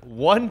you,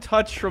 one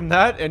touch from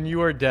that and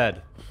you are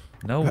dead.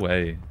 No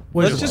way.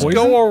 Let's just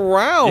go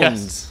around.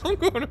 Yes. I'm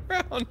going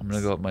around. I'm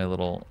gonna go up my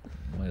little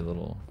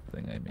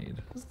thing I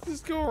made. Let's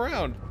just go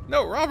around.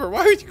 No, Robert,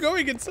 why are you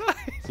going inside?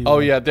 Oh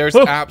yeah, there's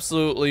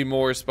absolutely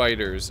more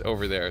spiders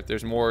over there.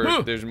 There's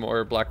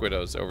more black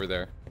widows over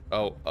there.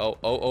 Oh,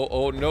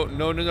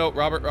 no,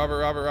 Robert.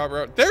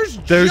 There's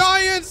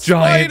giant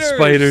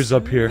spiders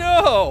up here.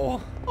 No.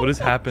 What has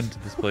happened to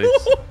this place?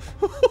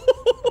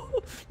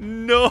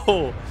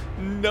 No,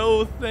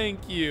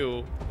 thank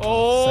you.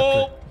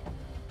 Oh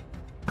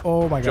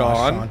my gosh,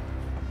 Sean.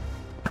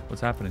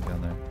 What's happening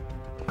down there?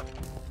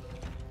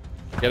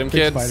 Get them, Big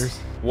kids. spiders.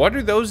 What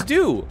do those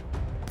do?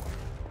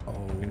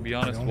 To be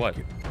honest, what?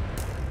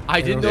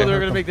 I didn't know they were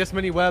gonna make this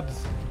many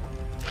webs.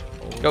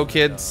 Go,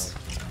 kids.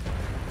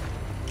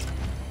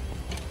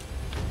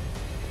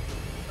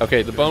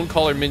 Okay, the bone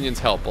collar minions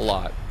help a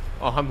lot.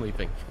 Oh, I'm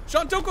leaving.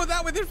 Sean, don't go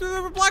that way. There's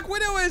where the Black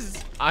Widow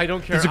is. I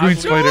don't care. There's a green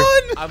spider.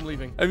 I'm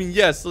leaving. I mean,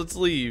 yes, let's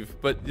leave,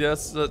 but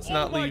yes, let's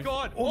not leave.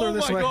 Oh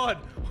my god!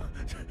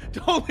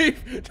 Don't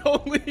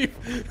leave!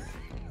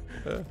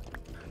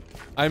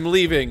 I'm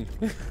leaving.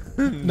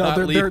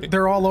 No,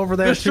 they're all over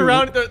there They're too.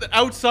 surrounded. They're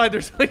outside.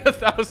 There's like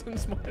 1,000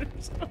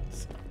 spiders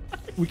outside.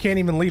 We can't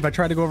even leave. I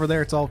tried to go over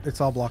there. It's all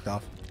blocked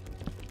off.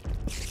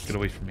 Get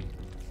away from me.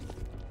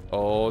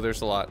 Oh,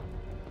 there's a lot.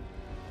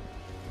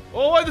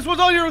 Oh, this one's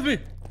all here with me.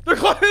 They're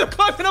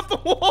climbing up the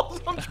walls.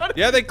 I'm trying to.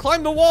 Yeah, they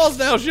climb the walls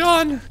now,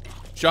 Sean.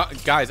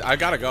 Guys, I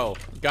gotta go.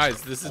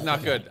 Guys, this is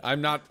not good.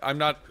 I'm dead. I'm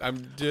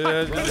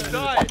gonna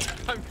die.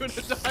 I'm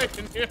gonna die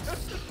in here.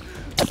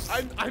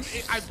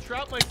 I've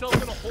trapped myself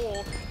in a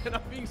hole and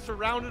I'm being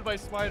surrounded by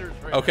spiders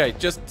right Okay,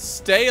 just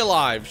stay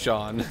alive,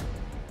 Sean.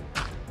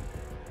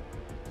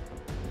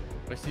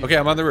 Okay,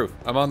 I'm on the roof.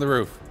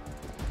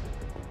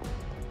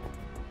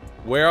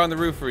 Where on the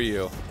roof are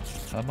you?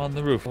 I'm on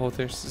the roof. Oh,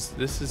 this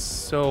is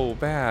so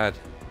bad.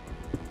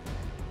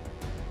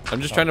 I'm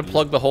just trying to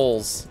plug the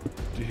holes.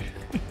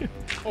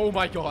 Oh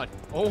my god.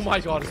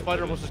 A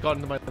spider almost just got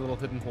into my little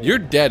hidden hole. You're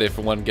dead if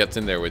one gets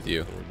in there with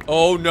you.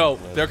 Oh no,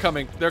 they're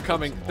coming. They're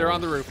on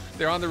the roof.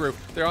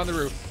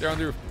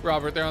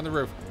 Robert, they're on the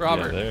roof.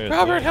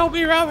 Robert, help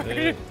me, Robert.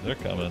 They're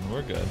coming.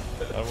 We're good.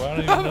 I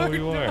don't even know who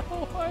you are.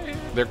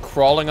 They're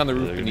crawling on the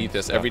roof beneath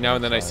us. Every now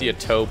and then I see a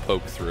toe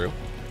poke through.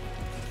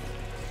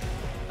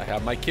 I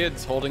have my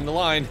kids holding the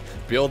line.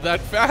 Build that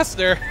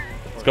faster.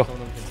 Let's go.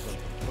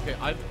 Okay,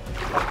 I'm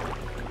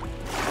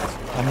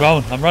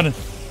running.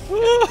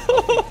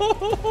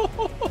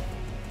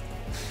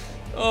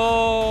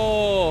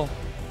 Oh.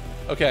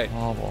 Okay.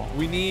 Awful.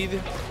 We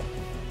need.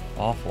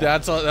 Awful.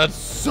 That's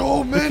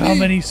so many. Look how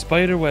many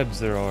spider webs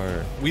there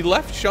are. We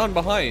left Sean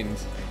behind.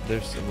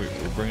 We're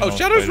bringing. Oh,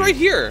 Shadow's right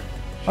here.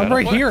 I'm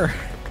right here.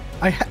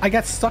 I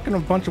got stuck in a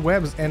bunch of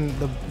webs and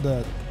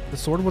the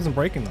sword wasn't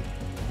breaking them.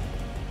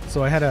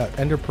 So I had an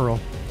ender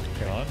pearl.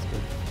 Okay. Oh, that's good.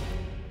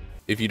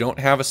 If you don't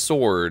have a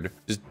sword,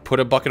 just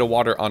put a bucket of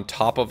water on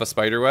top of a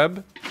spider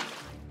web,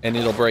 and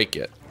it'll break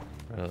it.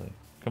 Really?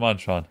 Come on,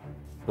 Sean.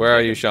 Where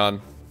are you,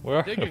 Sean? Where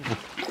are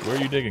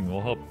you digging?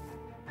 We'll help.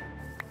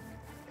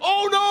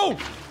 Oh no!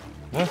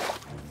 What?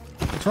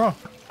 What's wrong?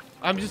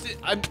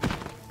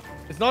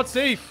 It's not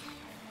safe.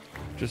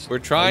 We're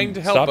trying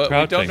to help, but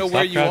we don't know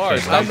where you are.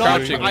 Stop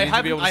crouching. I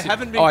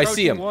haven't been. Oh, I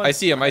see him. I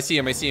see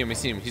him.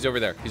 He's over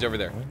there.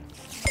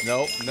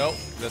 Nope.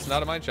 That's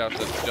not a mine shaft.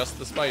 That's just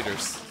the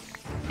spiders.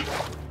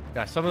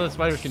 Yeah, some of the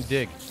spiders can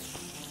dig.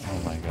 Oh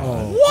my god.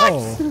 Oh,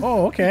 what?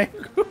 Oh, okay.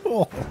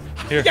 Cool.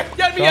 Here.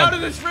 Get me out of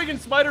this friggin'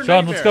 spider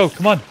Sean, nightmare. let's go.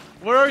 Come on.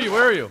 Where are you?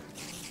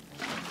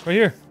 Right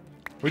here.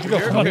 Where'd you go?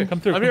 Come on, come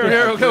through. I'm here.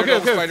 Okay.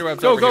 Go.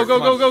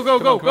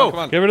 Come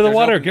on. Get rid of the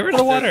water. Get rid of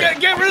the water.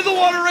 Get rid of the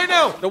water right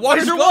now. The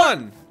water's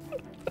gone.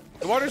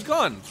 The water's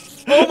gone.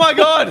 Oh my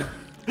god!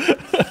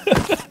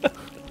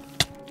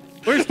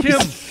 Where's Kim?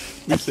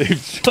 We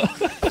saved Sean.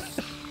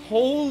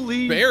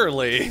 Holy.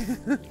 Barely. You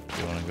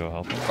want to go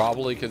help him?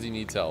 Probably because he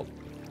needs help.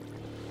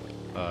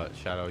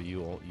 Shadow,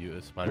 you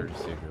a spider to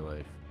save your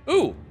life.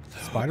 Ooh.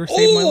 Spider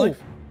saved my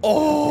life.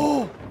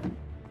 Oh.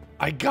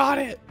 I got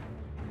it.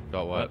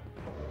 Got what?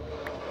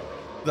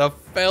 The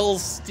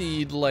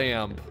Felsteed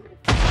lamp.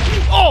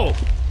 Oh!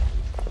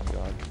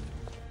 God.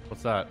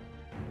 What's that?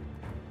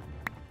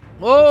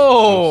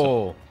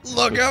 Whoa!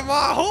 Look at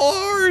my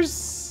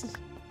horse.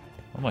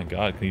 Oh my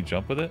god, can you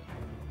jump with it?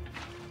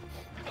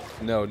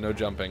 No, no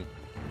jumping.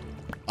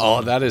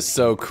 Oh, that is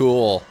so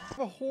cool. I have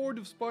a horde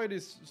of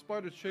spiders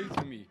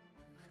chasing me.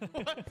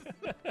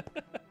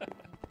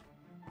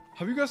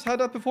 Have you guys had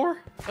that before?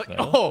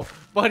 Oh,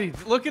 buddy,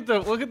 look at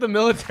the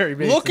military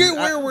base. Look at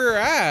where we're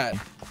at.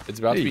 It's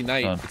about to be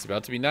night. Done. It's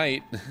about to be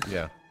night.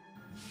 Yeah.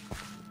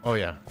 Oh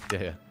yeah.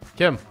 Yeah.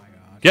 Kim.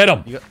 Get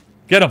him!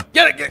 Get him!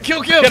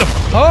 Kill Kim! Get him!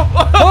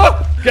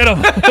 Huh? Get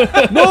him!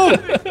 No!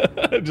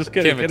 Just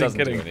kidding. Kim, it doesn't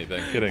kidding. do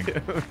anything. Kidding.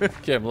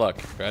 Kim, look.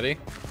 Ready?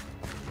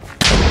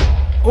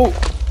 Oh,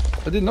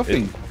 I did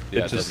nothing.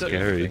 Yeah, It's just it doesn't do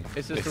scary. anything.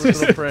 It's just a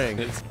little praying.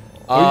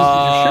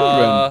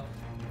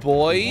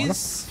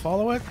 Boys.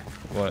 Follow it.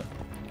 What?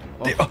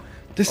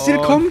 They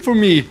still come for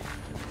me.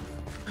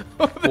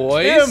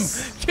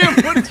 Boys. Kim,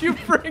 what did you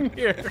bring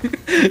here?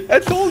 I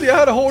told you I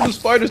had a horde of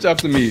spiders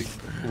after me.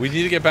 We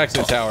need to get back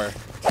to the tower.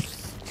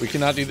 We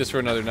cannot do this for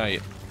another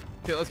night.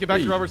 Okay, let's get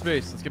back to Robert's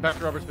base. Let's get back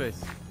to Robert's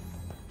base.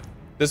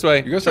 This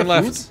way. You guys Turn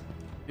have left. food?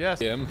 Yes.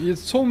 Kim.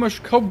 It's so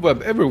much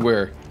cobweb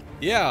everywhere.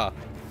 Yeah.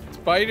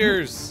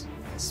 Spiders.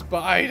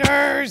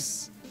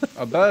 Spiders.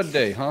 A bad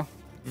day, huh?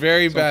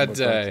 Very Something bad like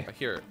day. that.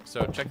 Here.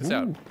 So check this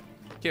out.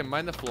 Kim,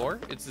 mine the floor.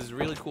 It's this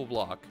really cool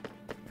block.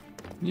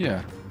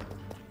 Yeah.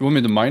 You want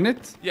me to mine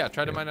it? Yeah,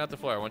 try to mine out the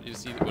floor. I want you to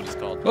see what it's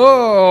called.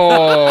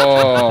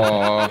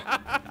 Oh!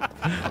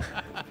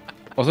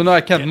 Oh, so now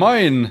I can't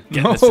mine. Get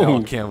in No. the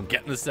cell, Kim.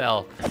 Get in the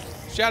cell.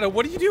 Shadow,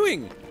 what are you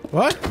doing?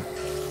 What?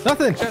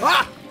 Nothing.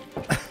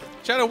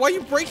 Shadow, why are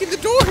you breaking the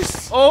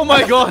doors? Oh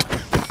my god!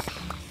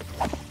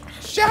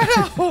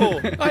 Shadow!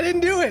 I didn't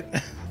do it.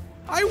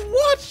 I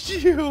watched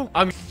you!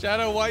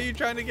 Shadow, why are you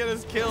trying to get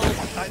us killed?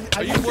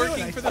 Are you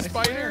working for the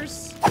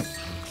spiders?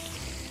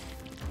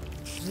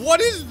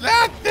 What is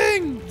that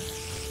thing?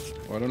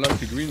 Oh, I don't like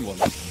the green one.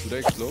 Should they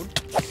explode?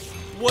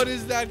 What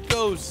is that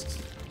ghost?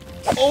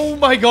 Oh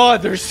my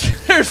god,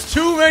 there's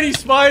too many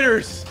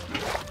spiders!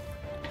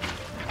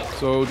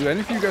 So, do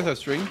any of you guys have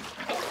string?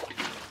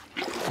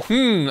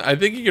 I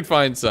think you could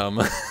find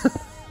some.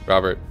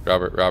 Robert.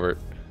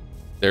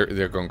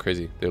 They're going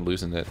crazy. They're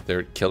losing it.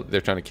 They're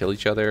trying to kill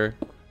each other.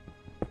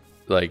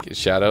 Like,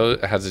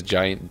 Shadow has a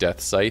giant death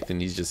scythe and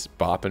he's just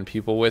bopping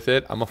people with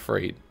it. I'm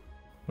afraid.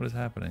 What is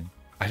happening?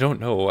 I don't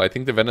know. I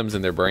think the venom's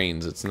in their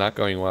brains. It's not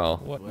going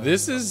well. What?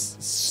 This is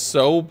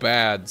so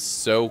bad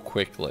so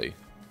quickly.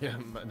 Yeah,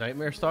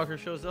 Nightmare Stalker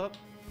shows up.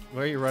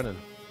 Where are you running?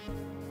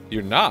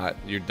 You're not.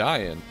 You're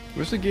dying.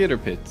 Where's the gator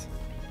pit?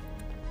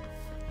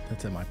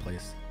 That's in my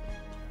place.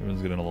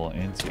 Everyone's getting a little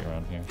antsy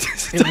around here.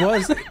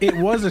 It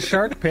was a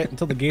shark pit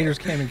until the gators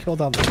came and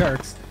killed all the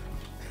sharks.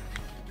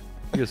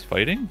 You guys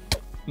fighting?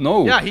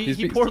 No. Yeah,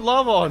 he poured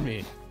lava on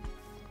me.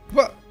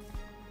 What?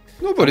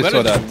 Nobody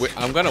saw that.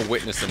 I'm gonna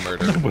witness a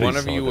murder. Nobody One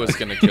of saw you that. was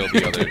gonna kill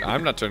the other.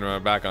 I'm not turning my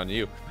back on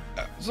you.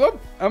 So,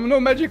 I'm no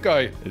magic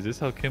guy. Is this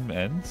how Kim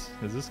ends?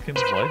 Is this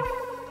Kim's life?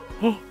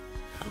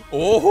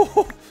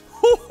 Oh!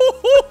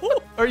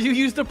 Or you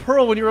used a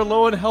pearl when you were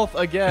low in health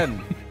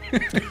again.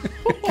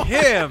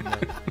 Kim!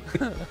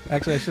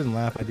 Actually, I shouldn't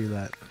laugh. I do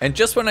that. And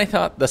just when I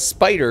thought the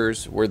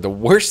spiders were the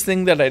worst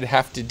thing that I'd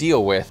have to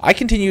deal with, I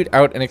continued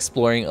out and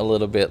exploring a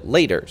little bit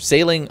later,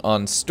 sailing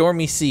on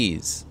stormy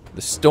seas.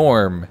 The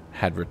storm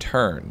had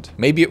returned.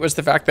 Maybe it was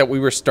the fact that we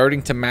were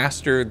starting to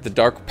master the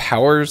dark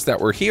powers that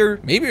were here.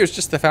 Maybe it was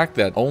just the fact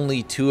that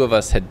only 2 of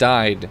us had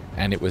died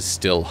and it was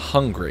still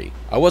hungry.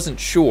 I wasn't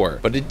sure,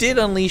 but it did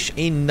unleash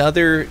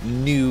another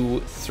new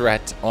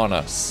threat on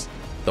us.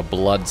 The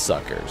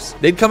bloodsuckers.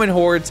 They'd come in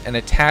hordes and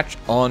attach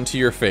onto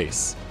your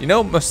face. You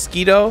know,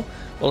 mosquito?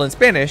 Well, in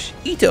Spanish,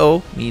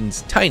 ito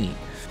means tiny.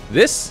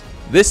 This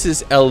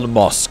is El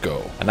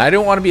Mosco, and I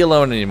didn't want to be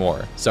alone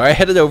anymore, so I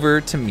headed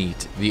over to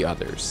meet the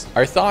others.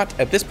 Our thought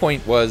at this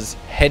point was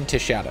head to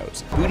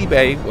Shadows. Booty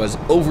Bay was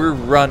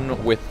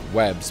overrun with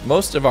webs.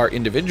 Most of our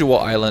individual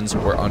islands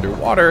were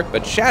underwater,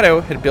 but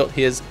Shadow had built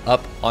his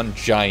up on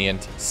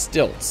giant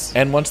stilts.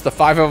 And once the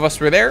 5 of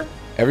us were there,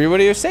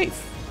 everybody was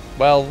safe.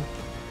 Well,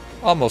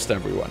 almost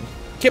everyone.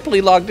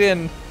 Kipley logged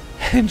in,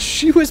 and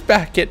she was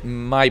back at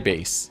my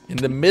base, in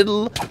the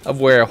middle of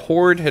where a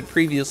horde had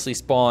previously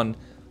spawned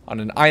on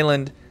an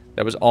island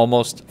that was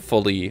almost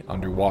fully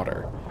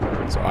underwater.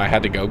 So I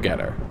had to go get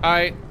her. All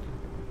right.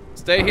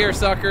 Stay here,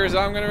 suckers.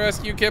 I'm gonna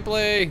rescue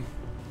Kipley.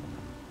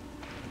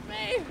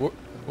 We're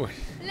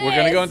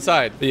gonna go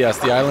inside. Yes,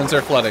 the islands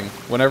are flooding.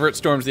 Whenever it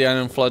storms, the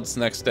island floods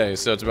next day,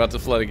 so it's about to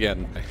flood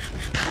again.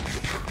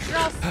 You're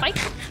all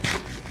spiked.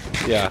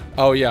 Yeah.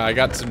 Oh yeah, I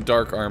got some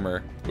dark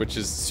armor, which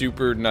is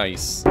super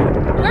nice. All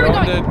Where are we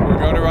going? We're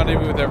going to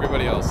rendezvous with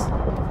everybody else.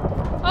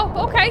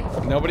 Oh, okay.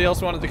 Nobody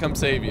else wanted to come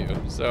save you,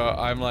 so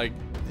I'm like,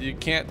 you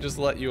can't just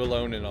let you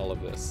alone in all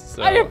of this.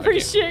 So I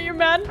appreciate you,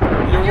 man.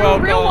 You're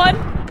welcome. a real one.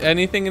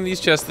 Anything in these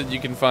chests that you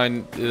can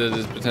find that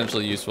is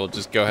potentially useful,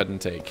 just go ahead and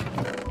take.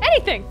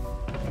 Anything.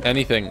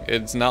 Anything.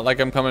 It's not like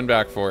I'm coming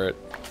back for it.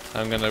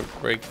 I'm gonna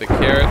break the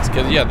carrots,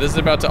 because yeah, this is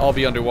about to all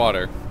be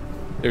underwater.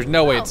 There's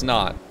no way it's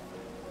not.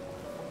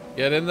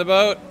 Get in the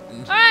boat.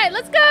 All right,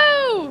 let's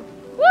go.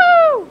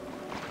 Woo!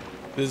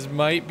 This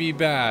might be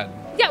bad.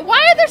 Yeah, why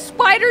are there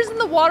spiders in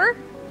the water?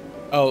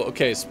 Oh,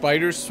 okay,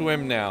 spiders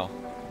swim now.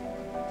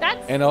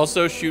 That's... And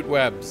also shoot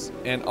webs,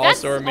 and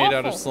also are made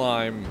out of awful.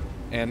 slime,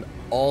 and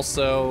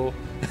also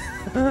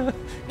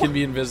can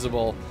be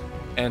invisible,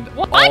 and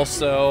What?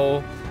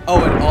 also...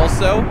 Oh, and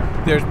also,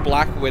 there's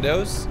black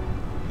widows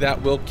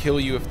that will kill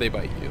you if they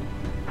bite you.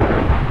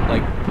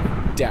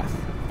 Like, death.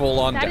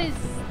 Full-on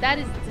death. That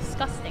is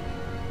disgusting.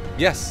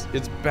 Yes,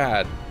 it's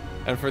bad.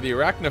 And for the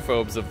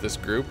arachnophobes of this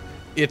group,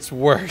 it's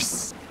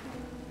worse.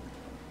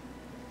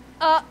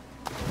 Oh!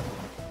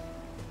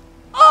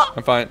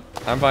 I'm fine.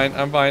 I'm fine.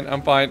 I'm fine.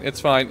 I'm fine.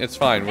 It's fine. It's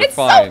fine. We're It's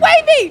fine. so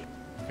wavy!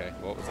 Okay,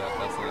 what was that?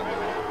 That's the end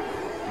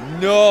of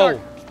it.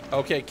 No!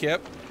 Okay,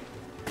 Kip.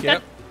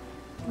 Kip.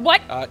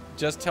 What?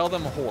 Just tell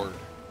them horde,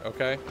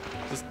 okay?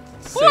 Just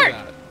say Horde.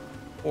 that.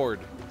 Horde.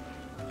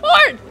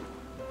 Horde!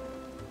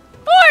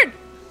 Horde!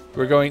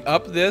 We're going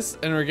up this,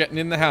 and we're getting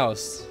in the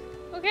house.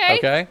 Okay.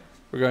 Okay?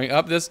 We're going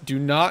up this. Do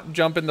not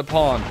jump in the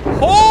pond.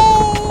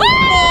 Oh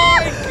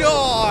my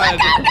god!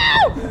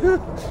 No!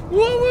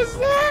 What was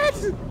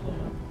that?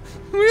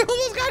 We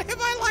almost got hit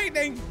by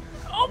lightning.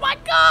 Oh my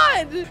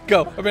god!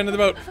 Go, abandon the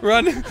boat.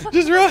 Run.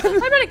 Just run. I'm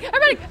running. I'm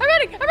running. I'm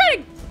running. I'm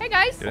running. Hey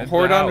guys. Get into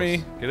Horde the on house.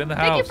 me. Get in the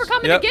house. Thank you for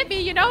coming Yep. to get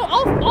me, you know?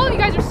 All of you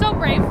guys are so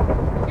brave.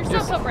 You're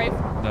so brave.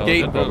 No,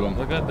 Gate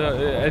look at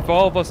the, if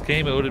all of us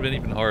came, it would have been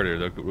even harder.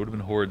 There would have been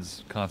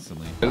hordes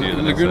constantly.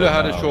 Legundo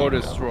had the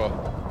shortest straw.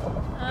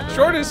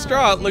 Shortest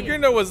straw.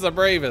 Legundo was the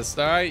bravest,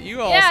 all right?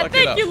 You all Yeah, suck it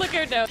thank up. you,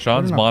 Legundo.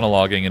 Sean's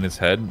monologuing in his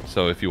head,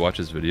 so if you watch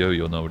his video,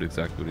 you'll know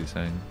exactly what he's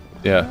saying.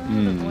 Yeah.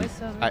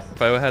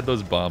 If I had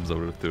those bombs, I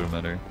would have threw them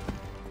at her.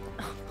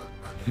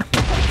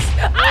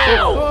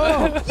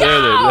 Ow!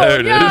 There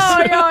it is.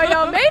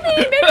 Yo. Maybe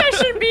I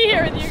shouldn't be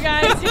here with you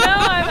guys. You know,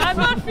 I'm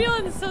not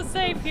feeling so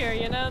safe here.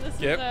 You know, this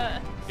Yep.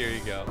 is Here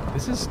you go.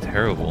 This is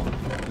terrible.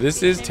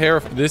 This is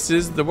terrifying. This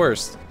is the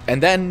worst.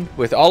 And then,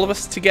 with all of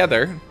us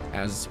together,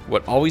 as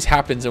what always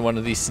happens in one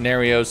of these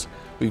scenarios,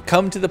 we've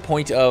come to the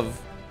point of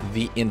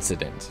the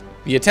incident.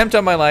 The attempt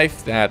on my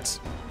life that,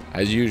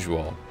 as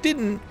usual,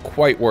 didn't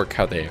quite work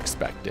how they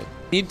expected.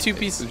 Need 2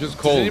 pieces. It's just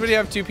cold. Does anybody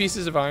have 2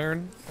 pieces of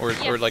iron? Or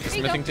like a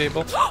here you smithing go.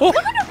 table? Oh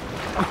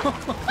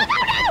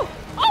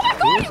my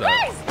god, you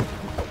guys!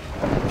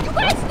 You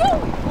guys, no!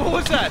 What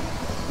was that?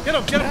 Get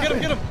him, get him, get him,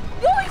 get him!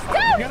 No, he's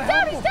down! He's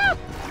down! He's down!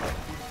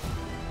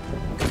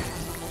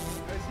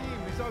 I see him.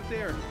 He's out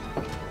there.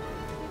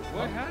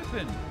 What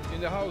happened?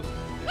 In the house.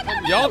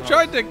 Y'all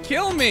tried to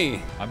kill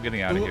me! I'm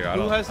getting out of here. I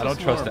who don't, has I the don't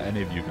trust swarm?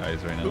 any of you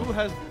guys right now. Who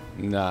has...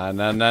 Nah.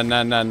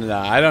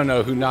 I don't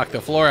know who knocked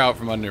the floor out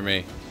from under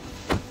me.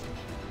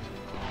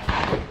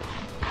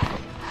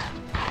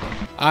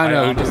 I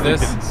know who did honestly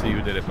this. didn't see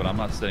who did it, but I'm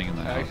not staying in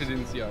the I house. actually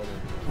didn't see either.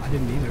 I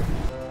didn't either.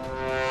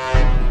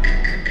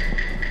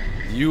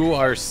 You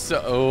are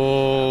so...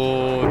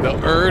 Oh, the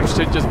urge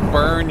to just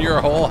burn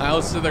your whole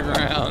house to the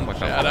ground,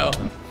 Shadow.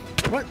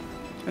 What?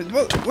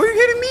 Why are you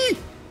hitting me?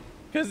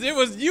 Because it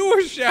was you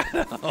or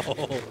Shadow.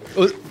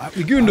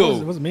 Legundo.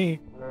 It was me.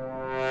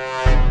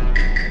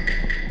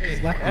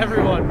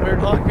 Everyone, we're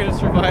not going to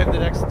survive the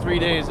next 3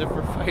 days if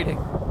we're fighting.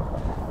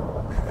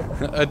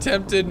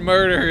 Attempted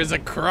murder is a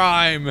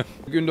crime.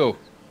 Legundo.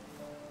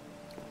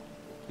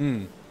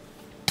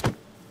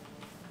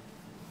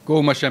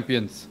 Go, my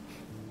champions.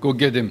 Go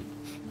get him.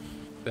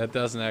 That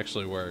doesn't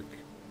actually work.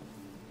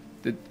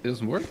 It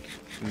doesn't work?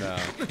 No,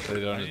 they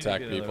don't need to attack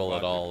get another people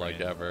at vodka all, like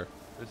brand. ever.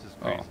 This is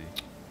crazy.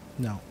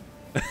 No.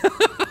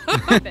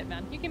 A bit,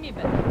 man. You give me a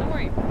bit. Don't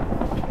worry.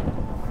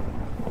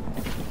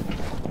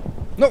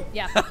 No.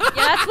 Yeah. Yeah,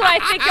 that's what I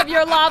think of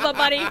your lava,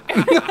 buddy.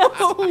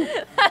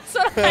 That's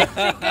what I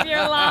think of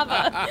your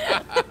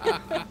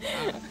lava.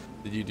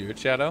 Did you do it,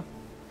 Shadow?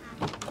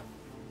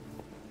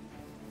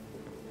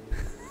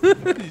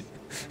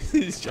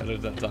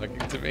 Shadow's not talking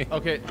to me.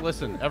 Okay,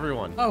 listen,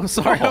 everyone. Oh,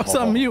 sorry. I was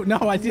on mute. No,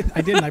 I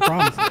didn't. I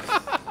promise.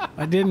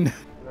 I didn't.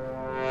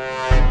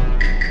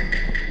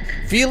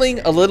 Feeling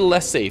a little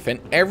less safe and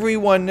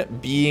everyone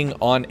being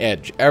on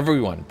edge,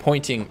 everyone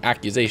pointing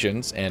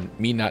accusations and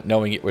me not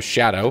knowing it was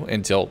Shadow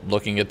until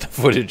looking at the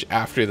footage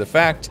after the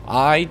fact,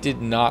 I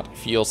did not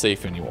feel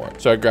safe anymore.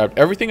 So I grabbed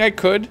everything I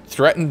could,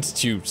 threatened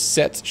to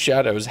set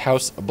Shadow's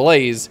house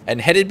ablaze,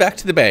 and headed back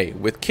to the bay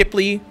with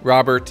Kipley,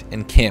 Robert,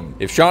 and Kim.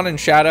 If Sean and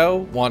Shadow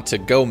want to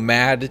go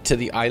mad to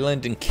the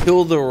island and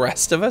kill the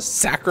rest of us,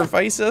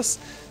 sacrifice us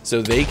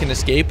so they can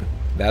escape,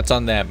 that's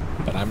on them,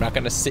 but I'm not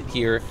gonna sit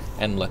here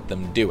and let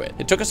them do it.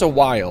 It took us a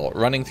while,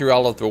 running through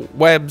all of the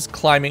webs,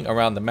 climbing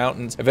around the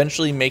mountains,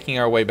 eventually making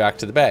our way back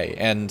to the bay,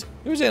 and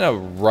it was in a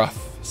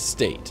rough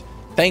state.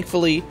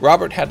 Thankfully,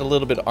 Robert had a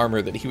little bit of armor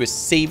that he was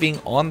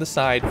saving on the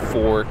side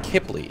for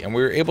Kipley, and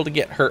we were able to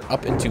get her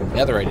up into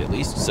netherite at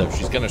least, so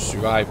she's gonna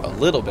survive a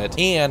little bit,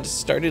 and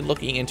started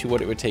looking into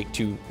what it would take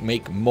to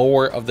make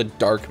more of the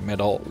dark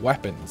metal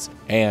weapons,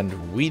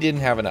 and we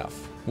didn't have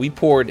enough. We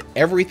poured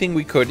everything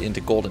we could into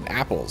golden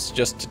apples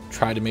just to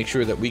try to make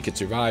sure that we could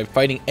survive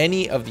fighting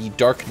any of the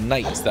dark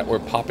knights that were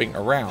popping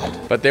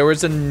around. But there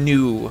was a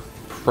new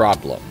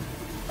problem.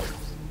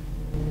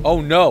 Oh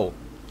no!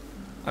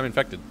 I'm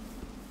infected.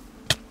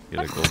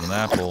 Get a golden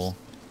apple.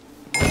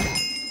 Good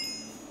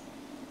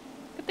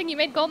thing you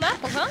made golden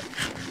apples, huh?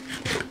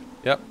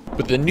 Yep.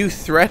 With the new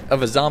threat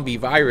of a zombie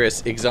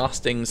virus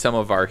exhausting some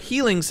of our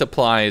healing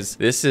supplies,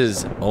 this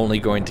is only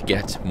going to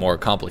get more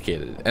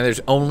complicated. And there's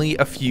only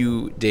a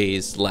few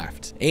days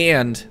left.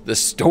 And the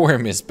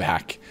storm is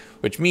back,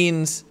 which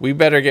means we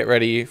better get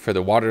ready for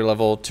the water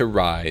level to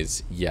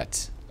rise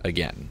yet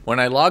again. When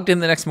I logged in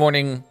the next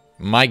morning,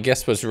 my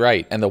guess was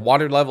right, and the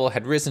water level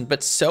had risen,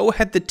 but so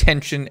had the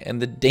tension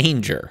and the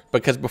danger.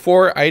 Because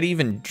before I'd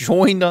even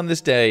joined on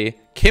this day,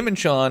 Kim and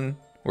Sean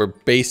were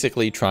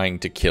basically trying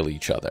to kill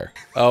each other.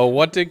 Oh,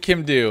 what did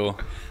Kim do?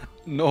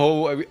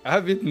 No, I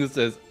have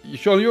witnesses.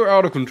 Sean, you're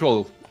out of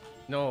control.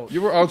 No.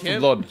 You were out for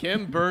blood.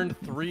 Kim burned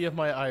 3 of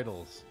my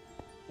idols.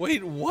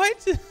 Wait,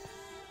 what?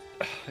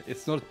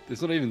 It's not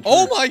even true.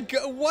 Oh my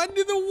god, when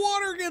did the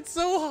water get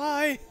so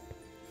high?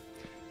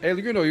 Hey,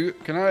 Legundo,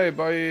 can I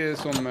buy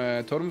some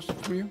totems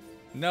from you?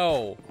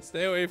 No,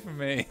 stay away from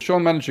me.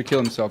 Sean managed to kill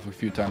himself a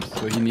few times,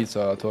 so he needs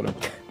a totem.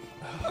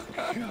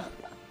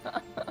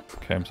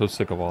 Okay, I'm so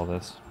sick of all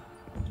this.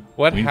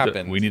 What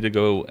happened? We need to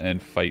go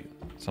and fight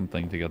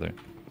something together.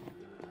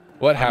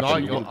 What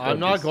happened? I'm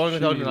not going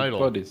without an idol.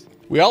 Buddies.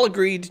 We all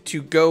agreed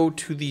to go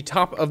to the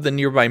top of the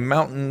nearby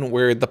mountain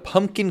where the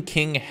Pumpkin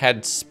King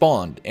had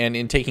spawned, and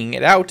in taking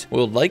it out,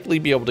 we'll likely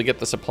be able to get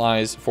the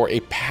supplies for a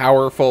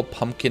powerful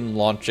pumpkin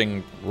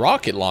launching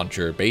rocket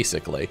launcher,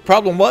 basically.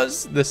 Problem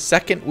was, the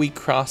second we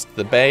crossed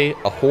the bay,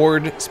 a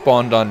horde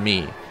spawned on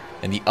me,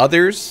 and the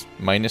others,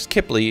 minus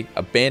Kipley,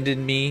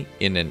 abandoned me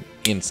in an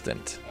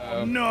instant.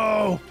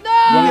 No!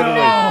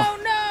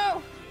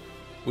 No!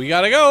 We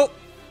gotta go.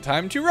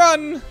 Time to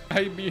run.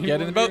 Get Get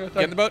in the boat.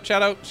 Get in the boat.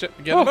 Shadow. Get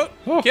in the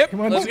boat. Kip,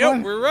 come on, let's come go.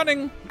 on. We're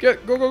running.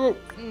 Go.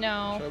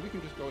 No. So we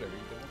can just go there.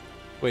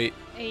 Wait.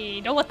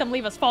 Hey, don't let them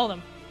leave us. Follow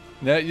them.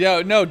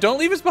 No, don't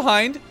leave us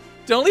behind.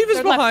 Don't leave us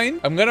They're left. behind.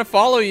 I'm gonna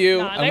follow you.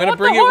 Nah, I'm they gonna want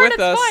bring the it horde, with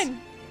it's us. fine.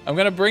 I'm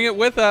gonna bring it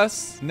with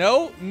us.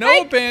 No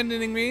Fake.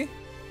 abandoning me.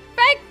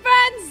 Fake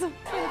friends!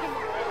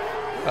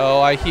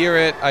 Oh, I hear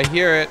it. I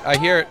hear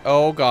it.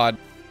 Oh god.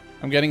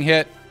 I'm getting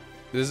hit.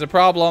 This is a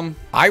problem.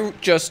 I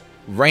just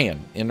ran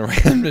in a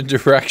random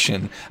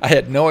direction. I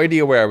had no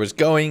idea where I was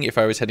going, if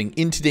I was heading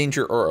into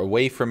danger or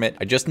away from it.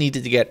 I just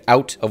needed to get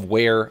out of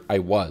where I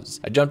was.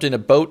 I jumped in a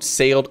boat,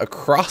 sailed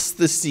across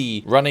the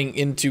sea, running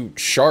into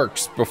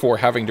sharks before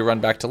having to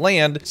run back to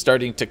land,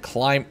 starting to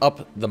climb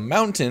up the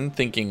mountain,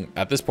 thinking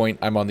at this point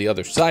I'm on the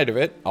other side of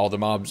it. All the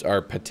mobs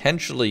are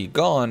potentially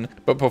gone.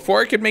 But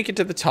before I could make it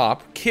to the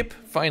top, Kip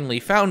finally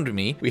found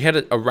me. We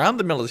headed around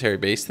the military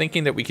base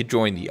thinking that we could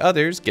join the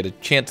others, get a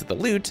chance at the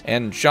loot,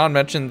 and Sean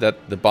mentioned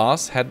that the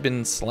boss had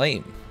been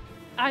slain.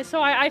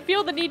 So I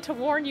feel the need to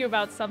warn you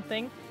about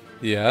something.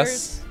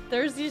 Yes.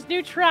 There's these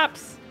new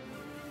traps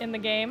in the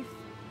game.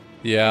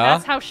 Yeah.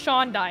 That's how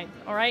Sean died,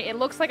 all right? It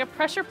looks like a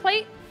pressure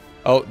plate.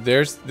 Oh,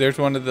 there's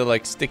one of the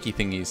like sticky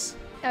thingies.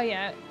 Oh,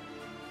 yeah.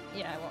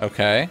 Yeah, well,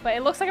 Okay. but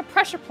it looks like a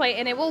pressure plate,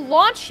 and it will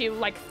launch you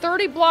like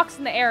 30 blocks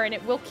in the air, and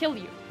it will kill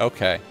you.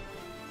 Okay.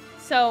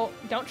 So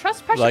don't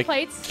trust pressure Like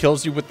plates.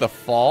 kills you with the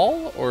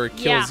fall or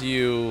kills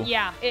you?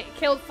 Yeah, it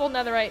killed full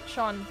netherite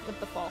Sean with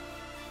the fall.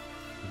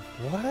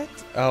 What?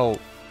 Oh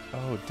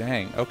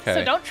dang. Okay.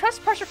 So don't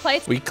trust pressure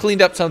plates. We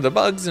cleaned up some of the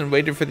bugs and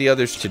waited for the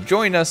others to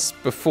join us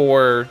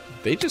before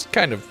they just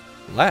kind of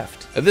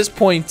left. At this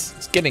point,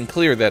 it's getting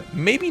clear that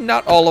maybe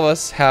not all of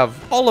us have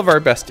all of our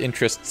best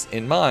interests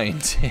in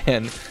mind,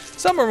 and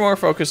some are more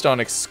focused on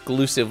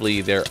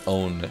exclusively their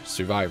own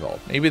survival.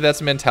 Maybe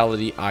that's a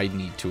mentality I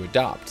need to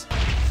adopt.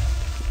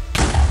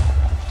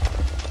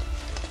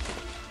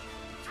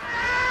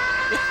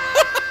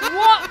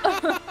 What?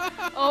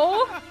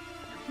 Oh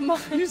my.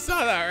 You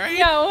saw that, right?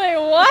 No, wait,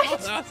 what?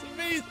 That's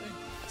amazing.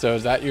 So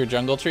is that your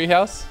jungle tree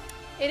house?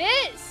 It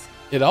is.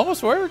 It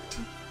almost worked.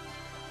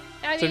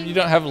 I So mean, you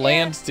don't have yeah.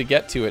 land to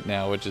get to it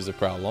now, which is a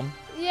problem.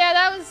 Yeah,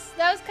 that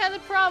was kind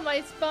of the problem.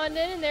 I spawned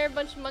in, and there are a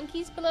bunch of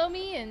monkeys below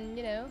me, and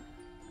you know.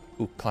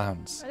 Ooh,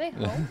 clowns. Are they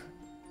home?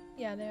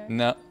 Yeah, they are.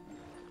 No.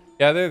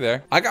 Yeah, they're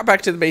there. I got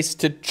back to the base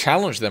to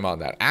challenge them on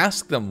that.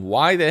 Ask them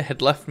why they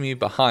had left me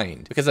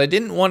behind. Because I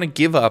didn't want to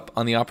give up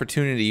on the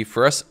opportunity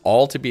for us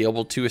all to be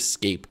able to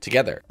escape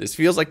together. This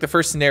feels like the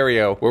first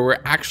scenario where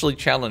we're actually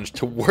challenged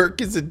to work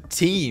as a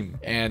team.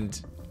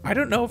 And I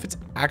don't know if it's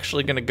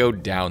actually going to go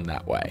down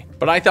that way.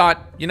 But I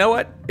thought, you know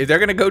what? If they're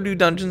going to go do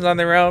dungeons on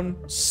their own,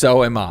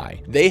 so am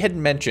I. They had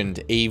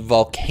mentioned a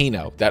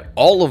volcano that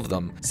all of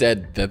them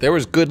said that there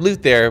was good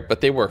loot there, but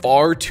they were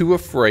far too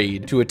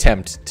afraid to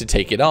attempt to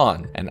take it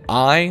on. And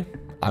I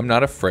I'm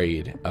not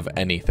afraid of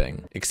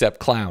anything except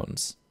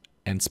clowns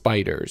and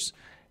spiders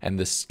and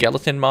the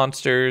skeleton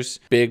monsters,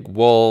 big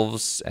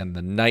wolves, and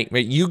the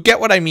nightmare. You get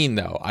what I mean,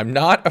 though. I'm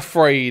not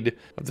afraid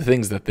of the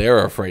things that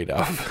they're afraid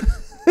of.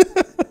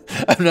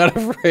 I'm not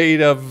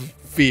afraid of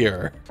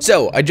fear.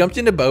 So I jumped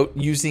in a boat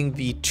using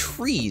the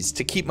trees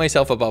to keep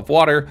myself above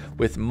water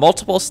with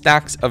multiple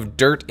stacks of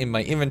dirt in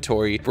my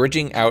inventory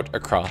bridging out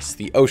across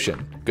the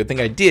ocean. Good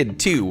thing I did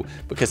too,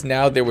 because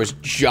now there was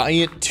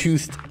giant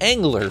toothed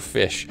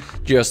anglerfish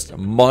just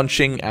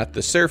munching at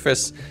the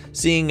surface,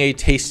 seeing a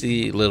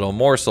tasty little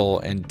morsel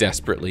and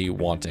desperately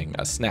wanting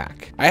a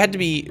snack. I had to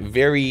be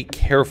very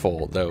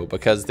careful though,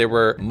 because there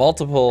were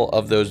multiple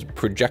of those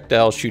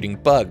projectile shooting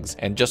bugs,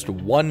 and just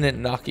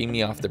one knocking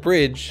me off the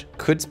bridge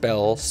could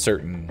spell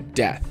certain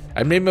death.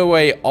 I made my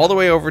way all the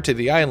way over to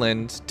the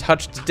island,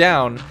 touched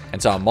down,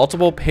 and saw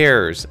multiple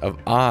pairs of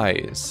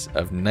eyes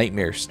of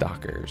nightmare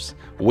stalkers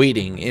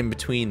waiting in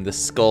between the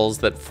skulls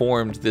that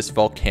formed this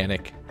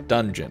volcanic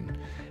dungeon.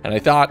 And I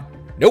thought,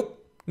 nope,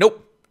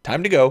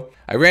 time to go.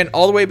 I ran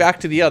all the way back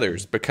to the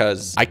others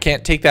because I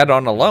can't take that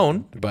on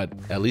alone, but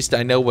at least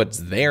I know what's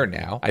there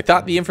now. I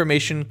thought the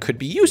information could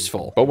be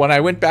useful, but when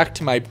I went back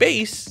to my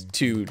base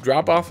to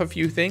drop off a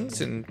few things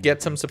and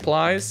get some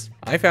supplies,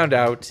 I found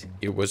out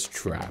it was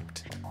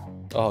trapped.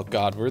 Oh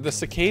God, were the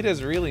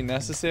cicadas really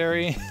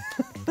necessary?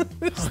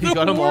 You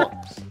got them all.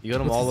 You got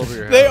them all over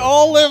your head. They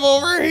all live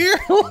over here.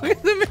 Look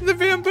at them in the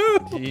bamboo.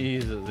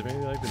 Jesus, they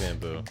maybe like the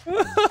bamboo.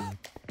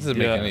 Doesn't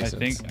make any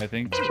sense. I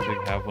think to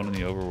have one in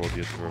the overworld,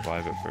 you have to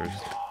revive it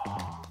first.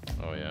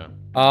 Oh yeah.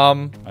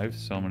 I have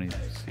so many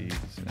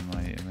seeds in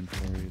my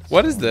inventory. It's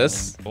what is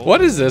this?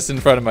 What is this in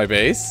front of my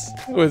base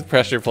with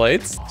pressure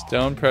plates?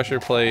 Stone pressure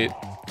plate,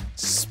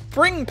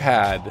 spring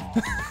pad.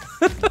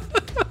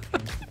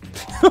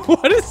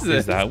 What is this?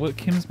 Is that what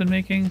Kim's been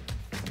making?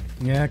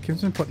 Yeah,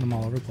 Kim's been putting them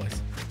all over the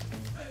place.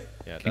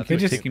 Yeah, that's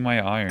just taking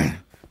my iron.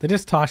 They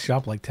just toss you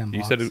up like 10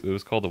 blocks. You said it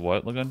was called a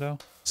what, Legundo?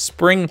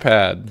 Spring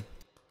pad.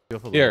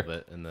 Here,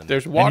 bit and then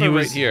there's water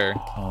right here.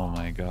 Oh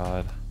my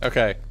God.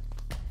 Okay,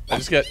 I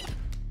just get.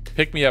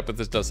 Pick me up if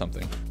this does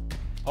something.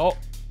 Oh,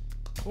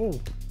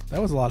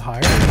 that was a lot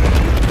higher.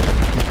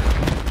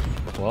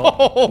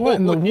 Well, what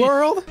in the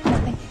world?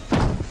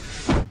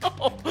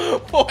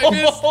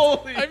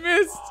 I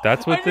missed.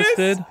 That's what this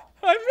did?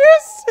 I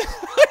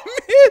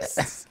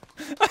missed.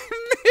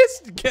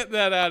 Get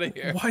that out of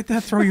here. Why'd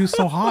that throw you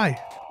so high?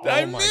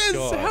 I missed.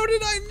 God. How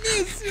did I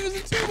miss? It was a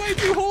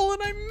 2x2 hole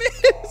and I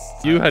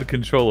missed. You had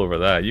control over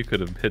that. You could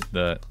have hit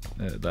that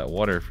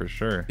water for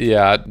sure.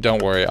 Yeah,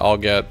 don't worry. I'll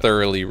get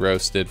thoroughly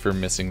roasted for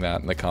missing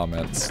that in the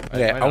comments.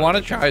 Okay, I want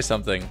to try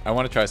something.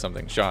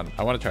 Sean,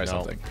 I want to try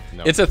something.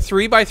 No. It's a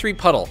 3x3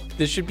 puddle.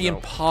 This should be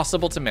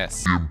impossible to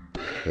miss.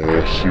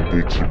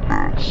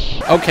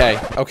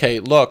 Okay,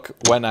 look.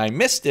 When I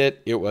missed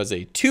it, it was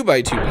a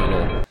 2x2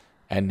 puddle,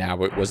 and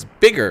now it was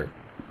bigger.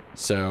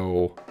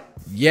 So,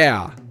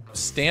 yeah.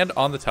 Stand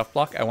on the tough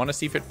block. I want to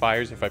see if it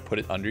fires if I put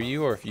it under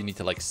you or if you need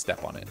to like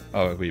step on it.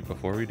 Oh wait,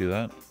 before we do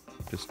that,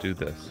 just do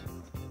this.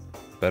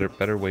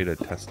 Better way to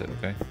test it,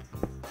 okay?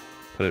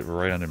 Put it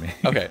right under me.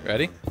 Okay,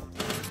 ready?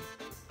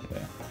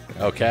 Yeah.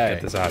 Okay.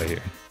 Get this out of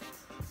here.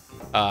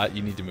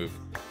 You need to move.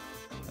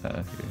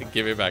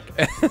 Give it back.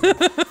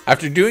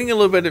 After doing a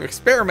little bit of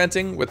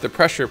experimenting with the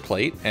pressure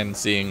plate and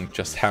seeing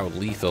just how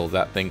lethal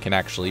that thing can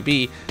actually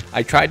be,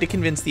 I tried to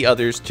convince the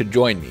others to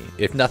join me.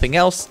 If nothing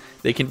else,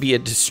 they can be a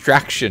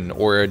distraction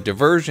or a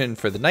diversion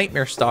for the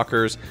nightmare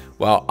stalkers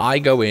while I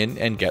go in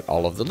and get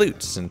all of the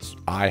loot, since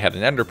I had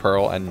an ender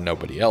pearl and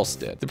nobody else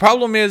did. The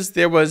problem is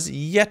there was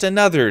yet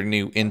another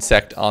new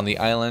insect on the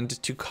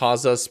island to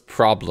cause us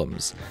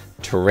problems.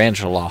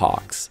 Tarantula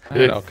hawks.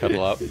 I'll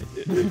cuddle up.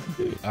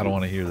 I don't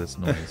want to hear this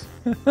noise.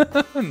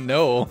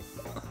 No.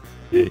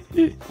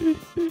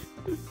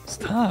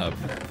 Stop.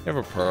 You have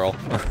a pearl.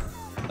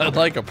 I'd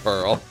like a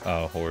pearl.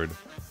 Oh, horde.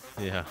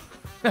 Yeah.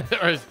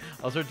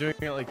 I'll start doing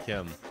it like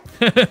Kim.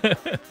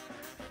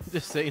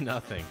 Just say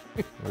nothing.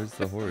 Where's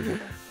the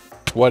horde?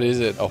 What is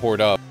it? A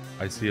horde up.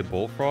 I see a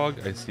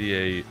bullfrog. I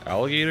see a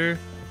alligator.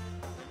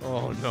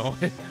 Oh no.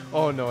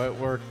 Oh no, it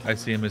worked. I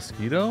see a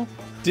mosquito.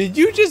 Did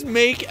you just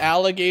make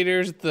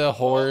alligators the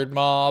horde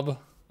mob?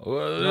 No,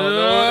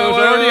 it was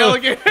already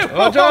alligator.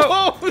 Watch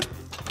out.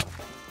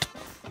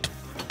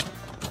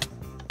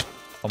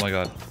 Oh my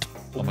God.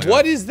 Oh my God.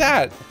 What is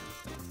that?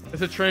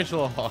 It's a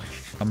tarantula hawk.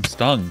 I'm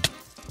stung.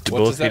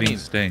 Debilitating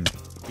sting.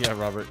 Yeah,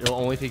 Robert. It'll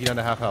only take you down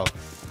to half health.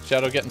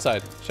 Shadow, get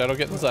inside. Shadow,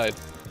 get inside.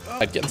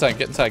 Get inside,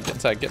 get inside, get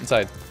inside, get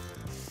inside.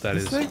 That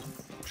is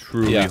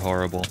truly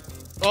horrible.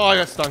 Oh, I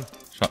got stung.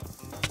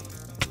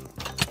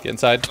 Get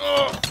inside.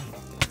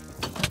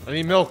 I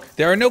need milk.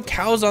 There are no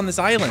cows on this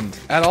island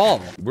at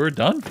all. We're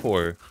done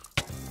for.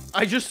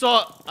 I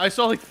saw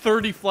like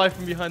 30 fly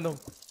from behind them.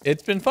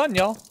 It's been fun,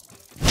 y'all.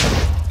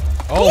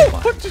 Oh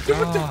my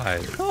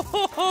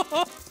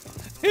God.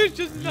 There's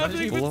just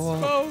nothing but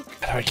smoke.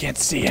 I can't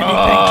see anything.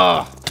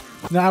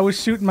 No, I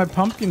was shooting my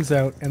pumpkins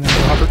out, and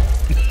then Robert.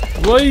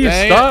 Will you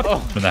stop?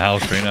 I'm in the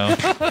house right now.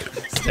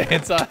 Stay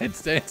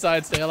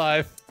inside, stay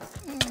alive.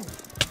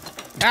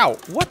 Ow!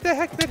 What the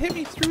heck? That hit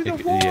me through the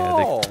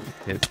wall. Yeah,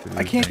 they hit through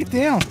I can't get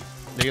down.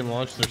 They can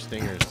launch their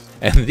stingers.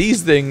 And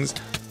these things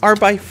are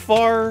by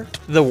far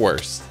the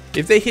worst.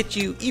 If they hit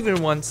you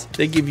even once,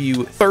 they give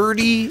you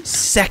 30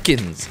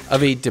 seconds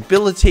of a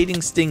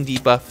debilitating sting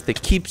debuff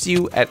that keeps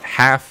you at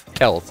half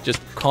health, just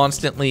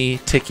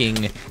constantly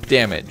ticking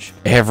damage.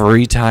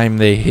 Every time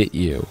they hit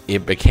you,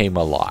 it became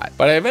a lot.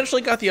 But I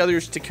eventually got the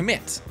others to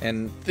commit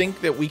and think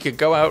that we could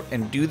go out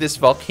and do this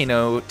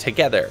volcano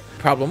together.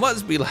 Problem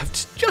was, we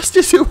left just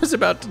as it was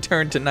about to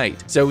turn to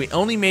night. So we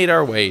only made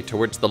our way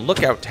towards the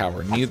lookout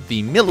tower near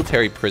the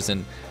military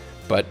prison,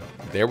 but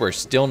there were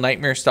still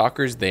nightmare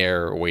stalkers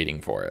there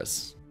waiting for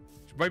us.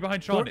 It's right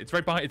behind Sean. It's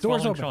right behind. It's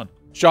Doors following open.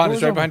 Sean. Sean Doors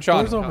is right open. behind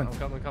Sean. Doors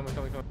open.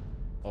 Coming.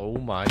 Oh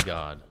my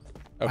god.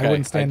 Okay, I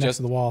wouldn't stand next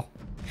to the wall.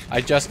 I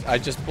just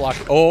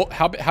blocked. Oh,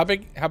 how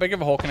big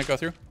of a hole can it go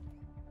through?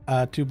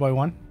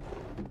 2x1.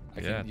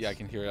 Yeah, I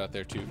can hear it out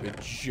there too. It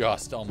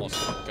just almost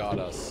got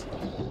us.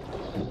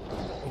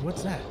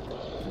 What's that?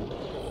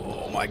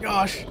 Oh my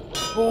gosh.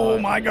 Oh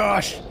my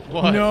gosh.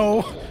 What?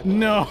 No.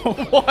 No.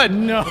 What?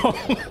 No.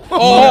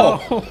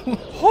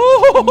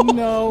 Oh.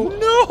 No.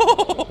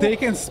 No. They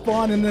can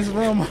spawn in this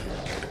room.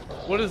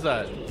 What is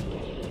that?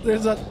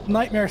 There's a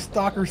nightmare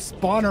stalker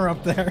spawner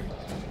up there.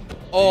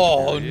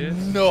 Oh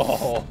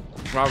no.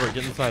 Robert,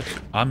 get inside.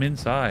 I'm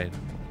inside.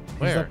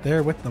 He's up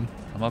there with them.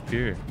 I'm up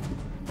here.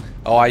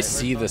 Oh, I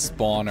see the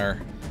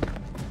spawner.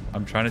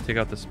 I'm trying to take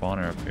out the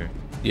spawner up here.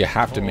 You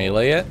have to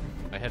melee it.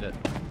 I hit it.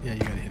 Yeah, you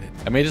gotta hit it.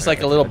 I made just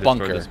like a little I destroyed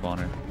bunker. The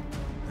spawner.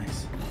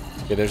 Nice.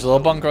 Okay, there's a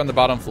little bunker on the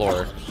bottom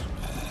floor.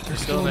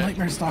 There's still a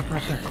nightmare stalker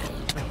up there.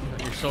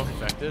 You're so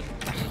infected.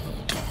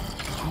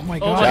 Oh my Oh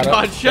god. my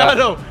god,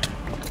 Shadow!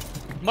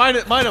 Mine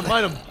him.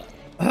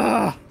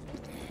 I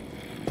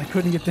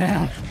couldn't get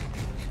down.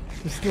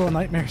 There's still a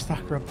nightmare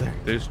stalker up there.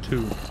 There's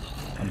 2.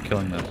 I'm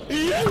killing them.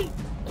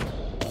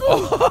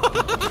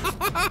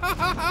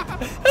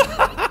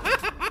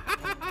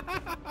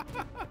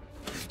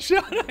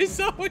 Sean, I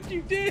saw what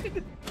you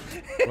did.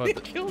 What?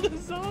 It killed a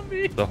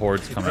zombie. The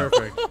horde's coming.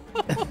 Perfect.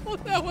 Oh,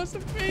 that was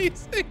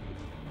amazing.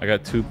 I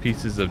got 2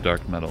 pieces of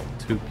dark metal.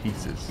 2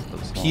 pieces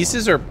of small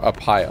Pieces or a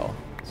pile?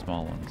 ones.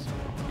 Small ones. Pieces.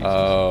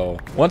 Oh.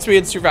 Once we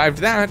had survived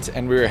that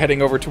and we were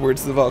heading over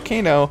towards the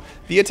volcano,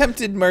 the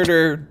attempted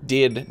murder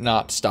did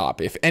not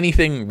stop. If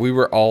anything, we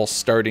were all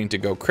starting to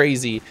go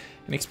crazy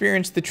and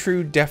experience the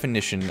true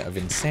definition of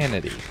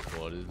insanity.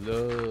 What is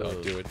love?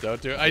 Don't do it.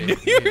 Don't do it. I knew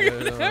you were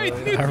gonna. I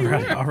knew you were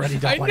I already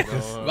don't like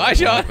this. Bye,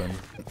 Sean.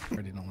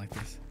 Already don't like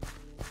this.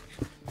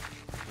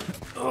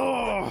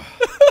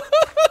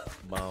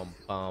 Bum,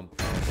 bum.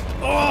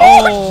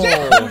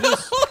 Oh!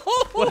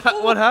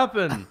 What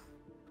happened?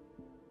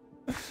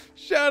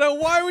 Shadow,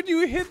 why would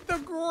you hit the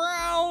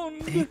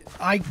ground?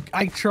 I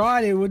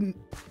tried. It wouldn't.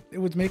 It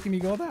was making me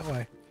go that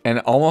way. And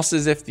almost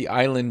as if the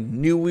island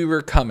knew we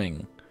were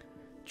coming,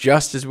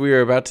 just as we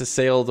were about to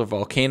sail the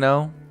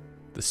volcano,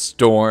 the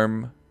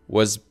storm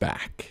was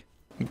back.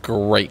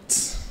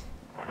 Great.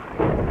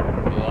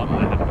 Well, I'm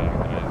headed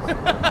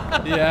back,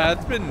 guys. Yeah,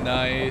 it's been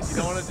nice. You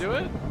don't want to do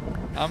it?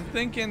 I'm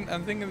thinking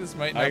this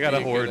might not I got be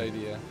a horde. good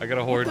idea. I got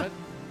a horde.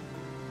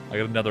 I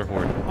got another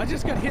horde. I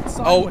just got hit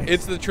sideways. Oh,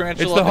 it's the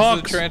tarantula. It's the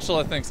hawks. The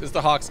tarantula thinks it's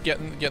the hawks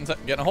getting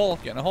a hole.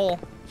 Getting a hole.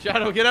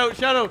 Shadow, get out,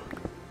 Shadow!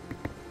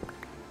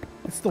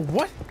 It's the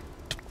what?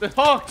 The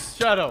hawks,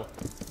 Shadow!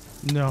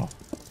 No.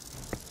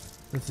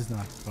 This is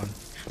not fun.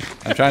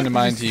 I'm trying to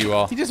mind to you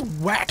all. He just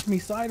whacked me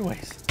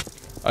sideways.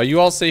 Are you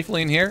all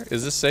safely in here?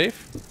 Is this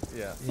safe?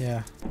 Yeah.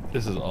 Yeah.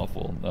 This is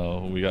awful.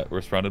 No,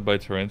 we're surrounded by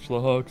tarantula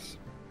hawks.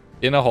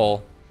 In a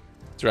hole.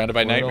 Surrounded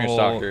by We're in a nightmare hole.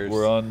 stalkers.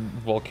 We're on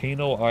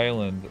Volcano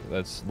Island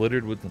that's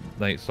littered with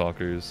night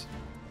stalkers.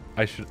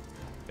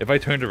 If I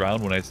turned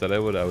around when I said I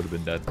would have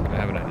been dead. I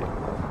have an idea.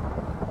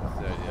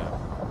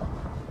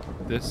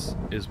 This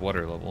is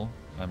water level,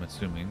 I'm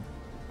assuming.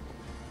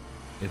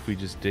 If we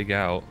just dig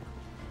out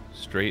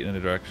straight in a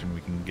direction,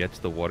 we can get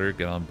to the water,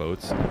 get on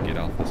boats, and get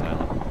off this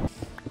island.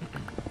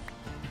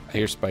 I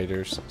hear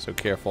spiders, so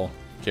careful.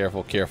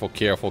 Careful, careful,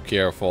 careful,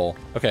 careful.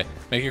 Okay,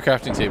 make your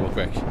crafting table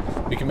quick.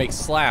 We can make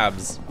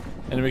slabs,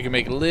 and then we can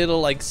make little,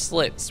 like,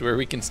 slits where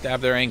we can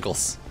stab their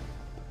ankles.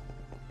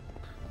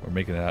 We're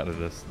making it out of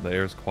this. The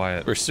air's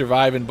quiet. We're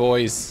surviving,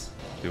 boys.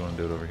 Do you want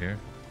to do it over here?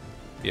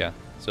 Yeah,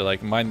 so,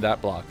 like, mind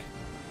that block.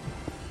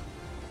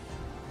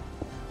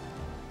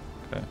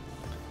 Okay.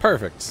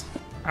 Perfect.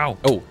 Ow.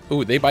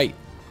 Oh, they bite.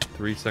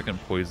 3-second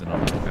poison on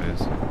those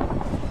guys.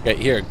 Okay,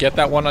 here, get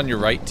that one on your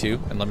right, too,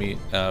 and let me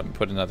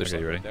put another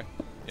slab you ready? right there.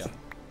 Yeah.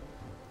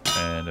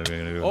 And we're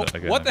going to do Oh, it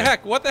again. what the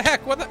heck? What the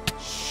heck? What the?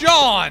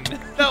 Sean!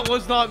 That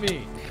was not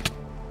me!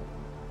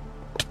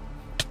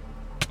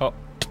 Oh.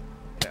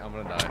 Okay, I'm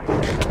gonna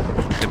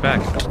die. Get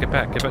back. Just get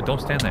back. Get back.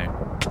 Don't stand there.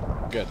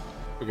 Good.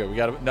 We're good. We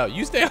gotta. No,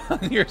 you stay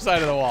on your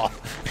side of the wall.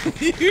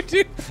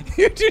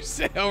 you two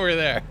stay over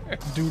there.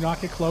 Do not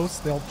get close.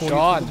 They'll pull you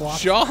through the blocks.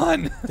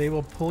 Sean! They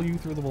will pull you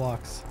through the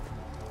blocks.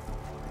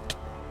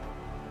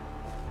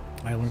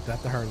 I learned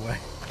that the hard way.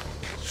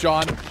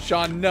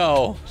 Sean,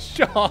 no.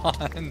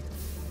 Sean!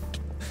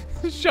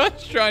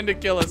 Sean's trying to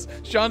kill us.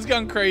 Sean's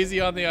gone crazy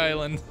on the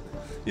island.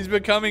 He's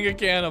becoming a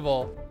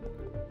cannibal.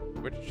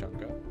 Where did Sean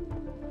go?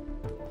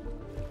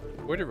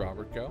 Where did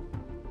Robert go?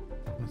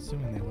 I'm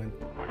assuming they went.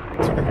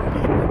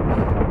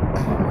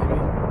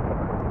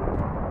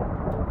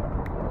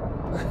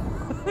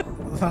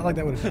 It's not like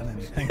that would have done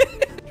anything.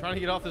 Trying to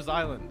get off this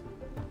island.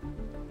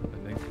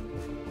 I think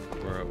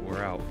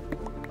we're out.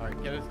 All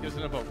right, get us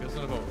in a boat. Get us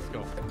in a boat. Let's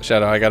go.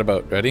 Shadow, I got a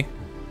boat. Ready?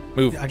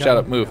 Move. Yeah,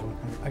 Shadow, move.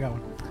 I got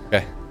one.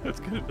 Okay. Let's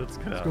get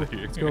out Go. of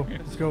here. Let's go.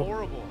 Let's go.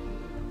 Horrible.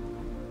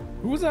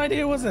 Whose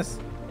idea was this?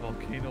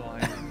 Volcano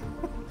Island.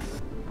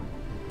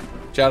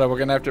 Shadow, we're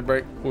gonna have to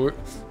break.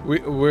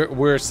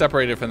 We're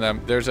separated from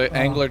them. There's an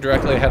angler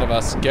directly ahead of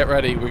us. Get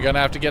ready. We're gonna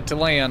have to get to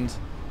land.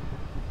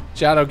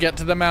 Shadow, get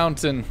to the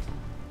mountain.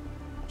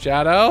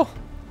 Shadow.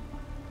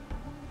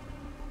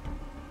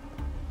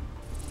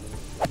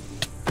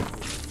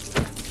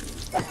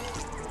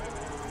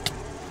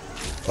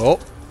 Oh,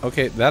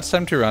 okay. That's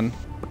time to run.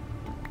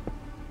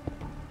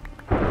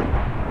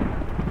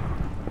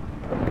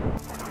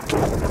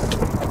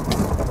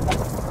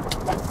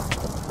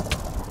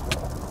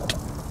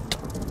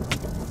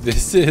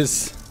 This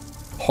is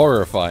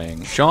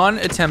horrifying. Sean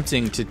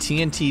attempting to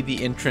TNT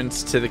the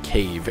entrance to the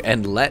cave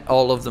and let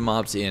all of the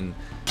mobs in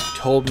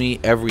told me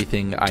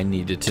everything I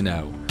needed to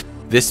know.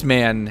 This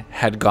man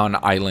had gone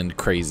island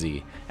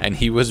crazy, and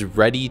he was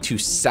ready to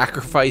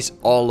sacrifice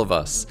all of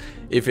us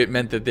if it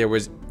meant that there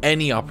was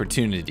any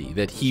opportunity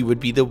that he would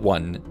be the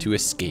one to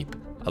escape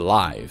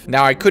alive.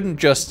 Now, I couldn't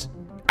just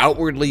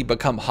outwardly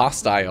become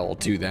hostile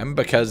to them,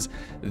 because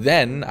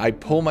then I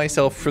pull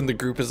myself from the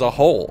group as a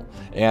whole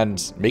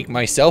and make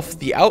myself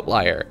the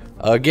outlier.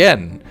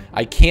 Again,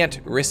 I can't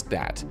risk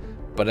that,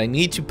 but I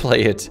need to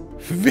play it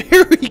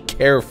very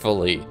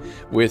carefully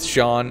with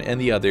Sean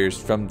and the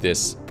others from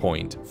this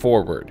point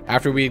forward.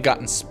 After we had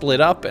gotten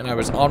split up and I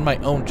was on my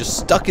own, just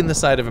stuck in the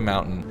side of a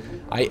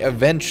mountain, I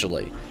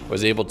eventually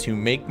was able to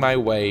make my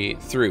way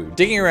through,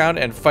 digging around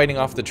and fighting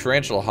off the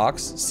tarantula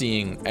hawks,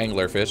 seeing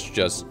anglerfish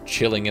just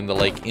chilling in the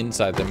lake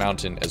inside the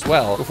mountain as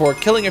well, before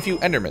killing a few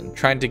endermen,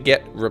 trying to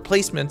get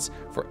replacements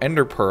for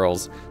ender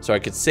pearls so I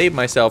could save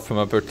myself from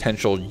a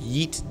potential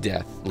yeet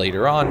death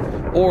later on,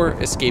 or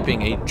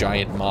escaping a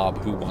giant mob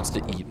who wants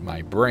to eat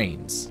my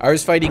brains. I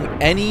was fighting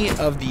any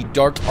of the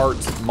dark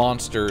arts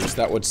monsters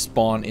that would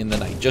spawn in the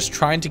night, just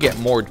trying to get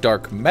more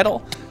dark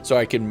metal so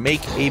I could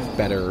make a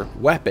better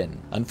weapon.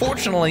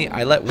 Unfortunately,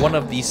 I let one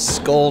of these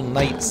skull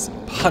knights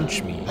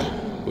punch me,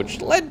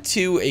 which led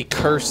to a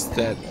curse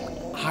that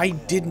I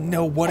didn't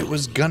know what it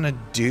was gonna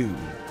do.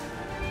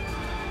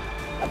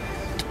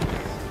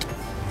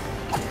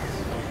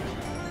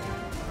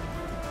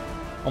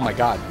 Oh my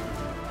god.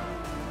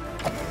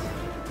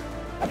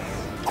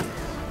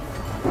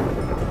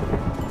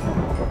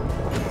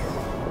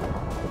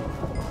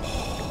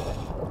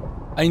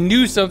 I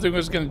knew something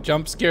was gonna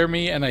jump scare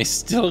me and I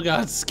still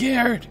got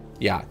scared.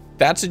 Yeah,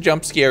 that's a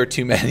jump scare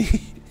too many.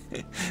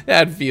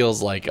 That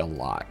feels like a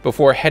lot.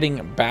 Before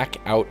heading back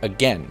out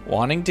again,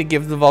 wanting to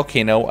give the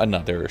volcano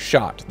another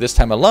shot. This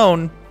time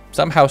alone,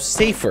 somehow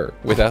safer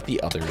without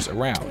the others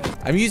around.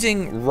 I'm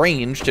using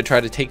range to try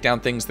to take down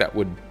things that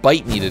would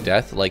bite me to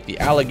death, like the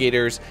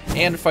alligators,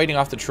 and fighting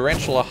off the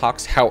tarantula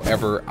hawks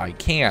however I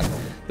can.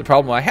 The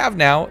problem I have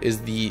now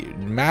is the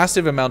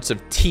massive amounts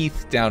of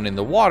teeth down in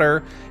the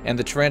water and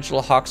the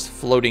tarantula hawks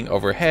floating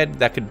overhead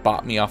that could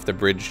bop me off the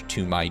bridge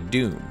to my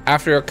doom.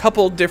 After a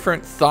couple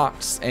different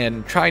thoughts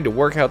and trying to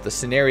work out the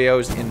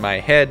scenarios in my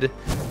head,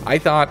 I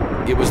thought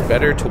it was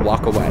better to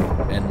walk away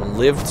and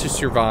live to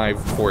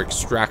survive for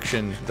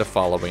extraction the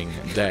following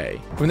day.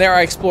 From there,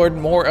 I explored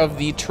more of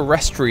the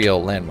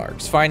terrestrial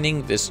landmarks,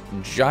 finding this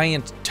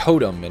giant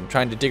totem and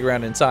trying to dig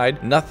around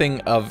inside.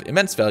 Nothing of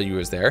immense value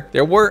is there.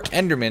 There were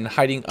endermen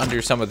hiding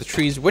under some of the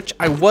trees, which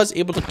I was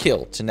able to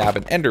kill to nab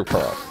an ender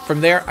pearl.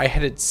 From there, I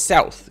headed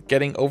south,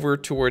 getting over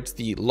towards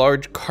the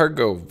large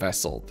cargo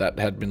vessel that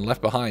had been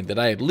left behind that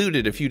I had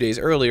looted a few days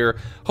earlier,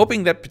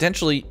 hoping that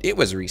potentially it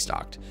was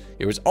restocked.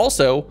 It was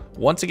also,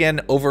 once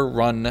again,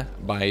 overrun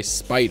by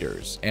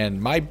spiders,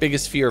 and my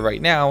biggest fear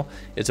right now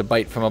is a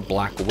bite from a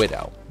black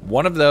widow.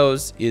 One of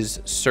those is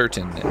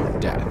certain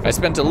death. I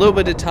spent a little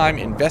bit of time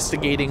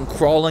investigating,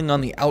 crawling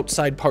on the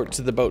outside parts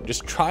of the boat,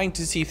 just trying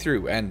to see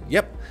through, and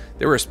yep,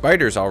 there were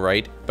spiders all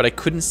right, but I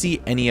couldn't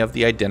see any of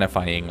the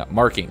identifying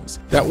markings.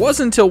 That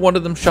wasn't until one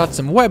of them shot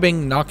some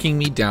webbing, knocking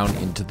me down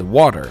into the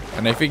water,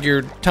 and I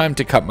figured time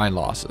to cut my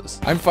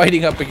losses. I'm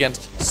fighting up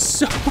against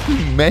so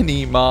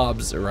many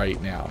mobs right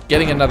now.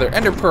 Getting another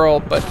ender pearl,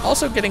 but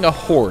also getting a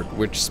horde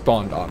which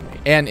spawned on me.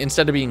 And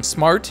instead of being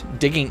smart,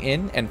 digging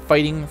in and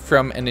fighting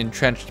from an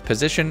entrenched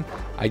position,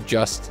 I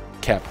just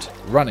kept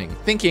running,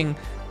 thinking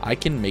I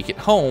can make it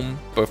home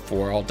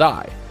before I'll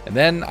die. And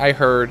then I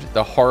heard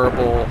the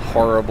horrible,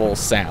 horrible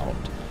sound.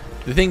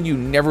 The thing you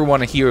never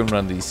want to hear in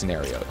one of these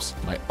scenarios.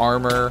 My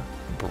armor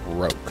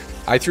broke.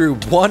 I threw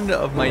one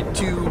of my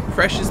 2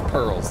 precious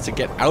pearls to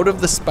get out of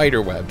the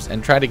spider webs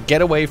and try to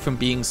get away from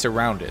being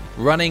surrounded,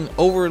 running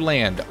over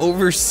land,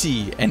 over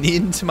sea, and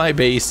into my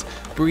base,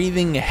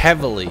 breathing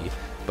heavily,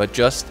 but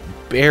just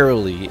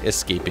barely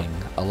escaping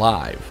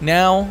alive.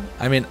 Now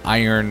I'm in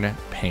iron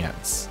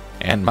pants,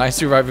 and my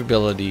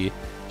survivability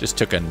just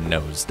took a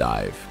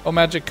nosedive. Oh,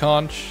 magic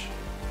conch.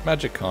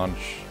 Magic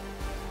conch.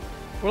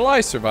 Will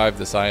I survive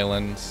this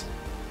island?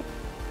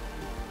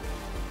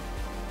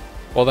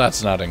 Well,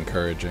 that's not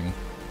encouraging.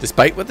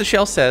 Despite what the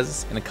shell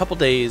says, in a couple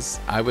days,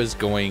 I was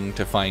going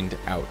to find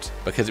out,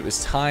 because it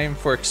was time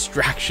for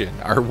extraction,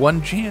 our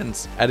one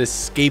chance at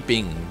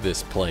escaping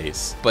this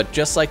place. But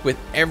just like with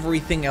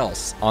everything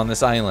else on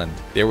this island,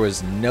 there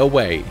was no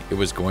way it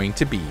was going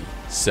to be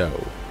so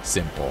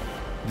simple.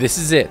 This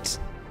is it.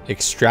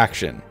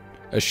 Extraction.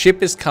 A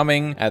ship is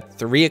coming at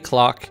 3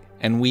 o'clock,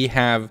 and we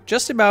have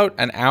just about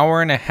an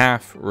hour and a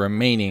half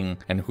remaining,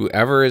 and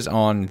whoever is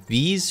on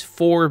these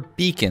 4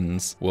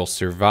 beacons will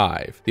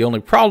survive. The only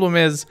problem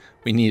is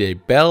we need a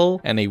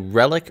bell and a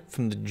relic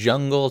from the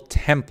jungle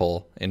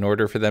temple in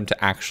order for them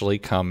to actually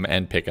come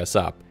and pick us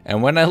up.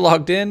 And when I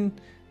logged in,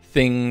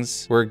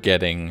 things were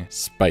getting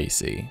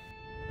spicy.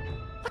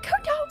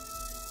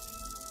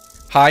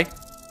 Legundo! Hi.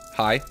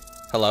 Hi.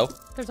 Hello.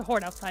 There's a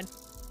horde outside.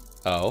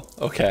 Oh,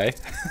 okay.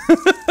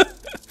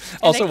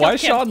 Also, why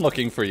is Sean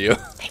looking for you?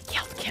 They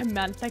killed Kim,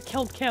 man. They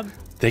killed Kim.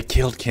 They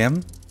killed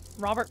Kim?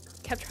 Robert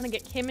kept trying to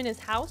get Kim in his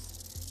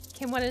house.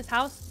 Kim went in his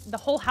house. The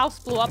whole house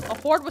blew up. A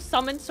horde was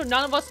summoned, so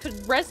none of us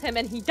could res him,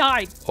 and he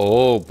died.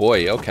 Oh,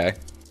 boy. Okay.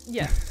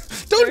 Yeah.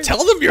 Don't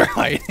tell them you're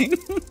hiding.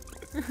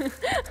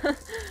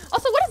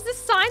 Also, what is this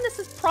sign? This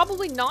is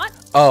probably not.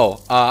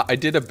 Oh, I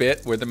did a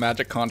bit where the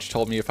magic conch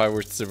told me if I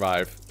were to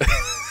survive.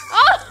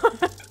 Oh!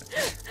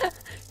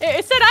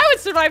 It said I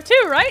would survive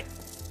too, right?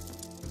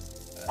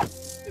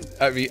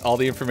 I mean, all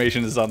the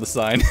information is on the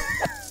sign.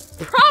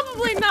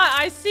 Probably not,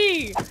 I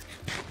see.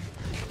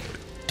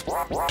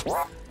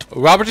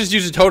 Robert just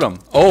used a totem.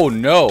 Oh,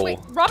 no. Wait,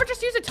 Robert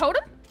just used a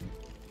totem?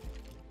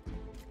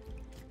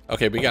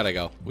 Okay, we gotta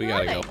go. We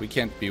gotta go. We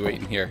can't be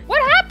waiting here.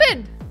 What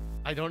happened?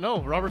 I don't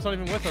know. Robert's not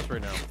even with us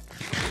right now.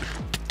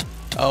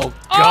 Oh,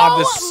 God,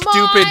 this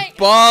stupid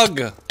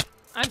bug.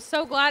 I'm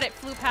so glad it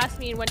flew past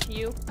me and went to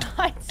you.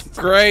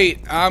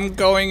 Great. I'm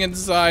going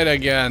inside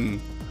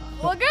again.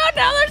 Well, good.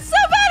 Now there's so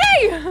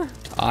many.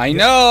 I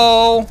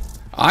know.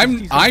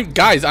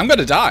 Guys, I'm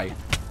gonna die.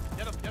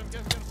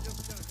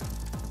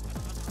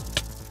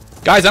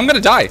 Guys, I'm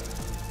gonna die.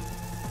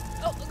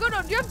 Oh, good.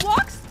 Do you have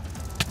blocks?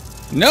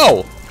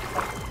 No.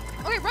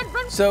 Okay,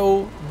 run.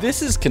 So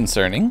this is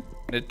concerning.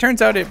 It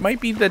turns out it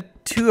might be the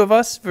 2 of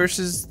us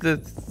versus the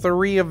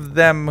 3 of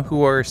them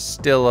who are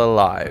still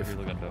alive.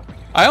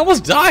 I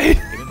almost died.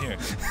 Get in here.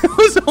 It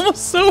was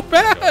almost so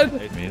bad.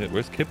 I made it.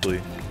 Where's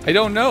Kipley? I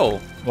don't know.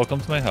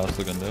 Welcome to my house,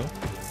 Legundo.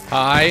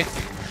 Hi.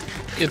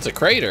 It's a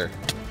crater.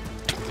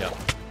 Yeah,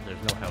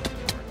 there's no house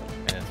anymore,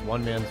 and it's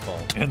one man's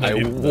fault. And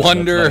I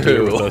wonder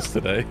who with us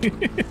today.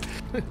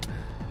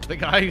 The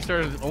guy who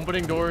started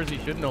opening doors he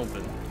shouldn't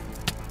open.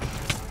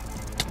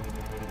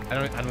 I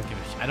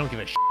don't give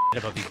a shit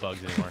about these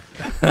bugs anymore.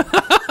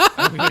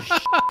 I don't give a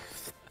shit.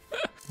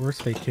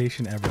 Worst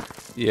vacation ever.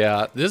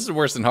 Yeah, this is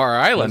worse than Horror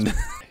Island.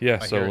 Yeah,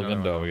 so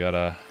Legundo, we got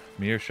a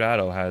me or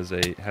Shadow has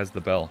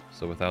the bell.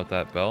 So without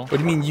that bell, What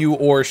do you mean you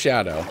or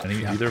Shadow? and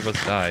either of us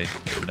die,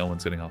 no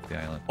one's getting off the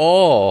island.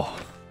 Oh.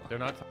 They're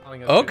not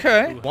telling us.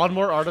 Okay. One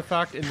more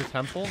artifact in the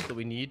temple that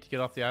we need to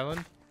get off the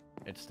island.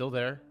 It's still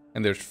there.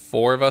 And there's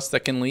 4 of us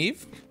that can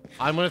leave?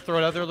 I'm gonna throw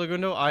it out there,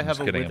 Legundo. I have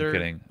a kidding, wither. I'm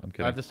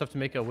kidding. I have the stuff to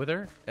make a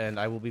wither, and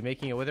I will be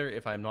making a wither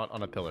if I'm not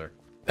on a pillar.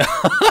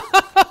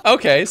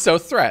 Okay, so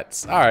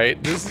threats. All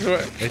right, this is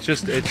what It's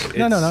just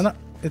No.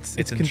 It's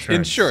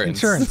insurance.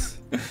 Insurance.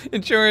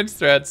 Insurance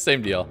threats,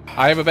 same deal.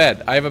 I have a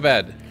bed. I have a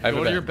bed. I have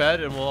Go a to bed. your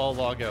bed, and we'll all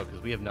log out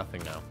because we have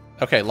nothing now.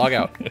 Okay, log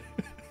out.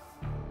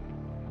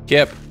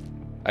 Kip,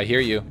 I hear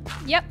you.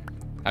 Yep.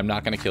 I'm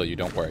not gonna kill you.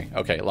 Don't worry.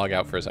 Okay, log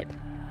out for a second.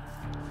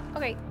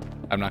 Okay.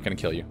 I'm not gonna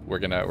kill you. We're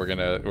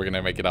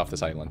gonna make it off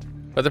this island.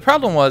 But the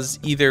problem was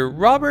either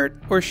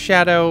Robert or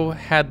Shadow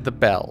had the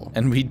bell,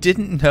 and we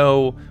didn't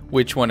know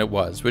which one it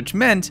was, which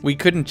meant we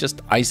couldn't just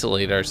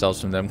isolate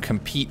ourselves from them,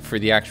 compete for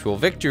the actual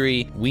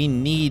victory. We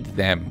need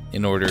them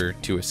in order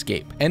to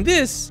escape. And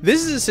this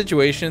is a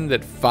situation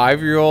that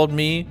 5-year-old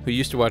me, who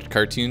used to watch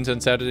cartoons on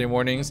Saturday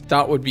mornings,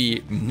 thought would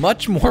be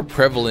much more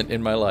prevalent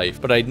in my life,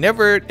 but I'd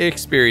never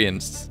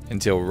experienced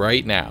until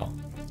right now.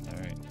 All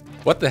right.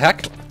 What the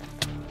heck?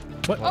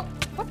 What? Oh,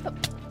 what the?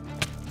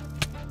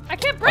 I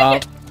can't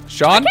break it.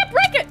 Sean? I can't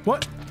break it.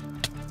 What?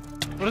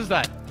 What is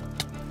that?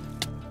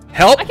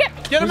 Help! I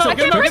can't. Get him out!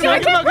 Get him out! Get him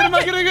out!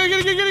 Get him out!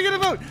 Get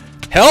him out!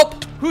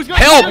 Help! Who's got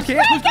Help!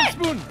 Who's got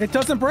spoon? It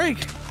doesn't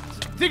break.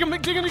 Dig him!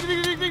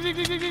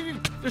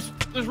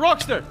 There's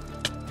rocks there.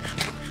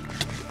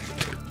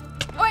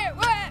 Wait.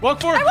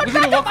 Walk forward. I want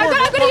back up. I'm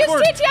gonna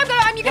use TT. I'm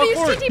gonna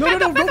use TT.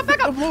 Back up.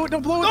 Don't blow it.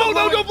 Don't blow it.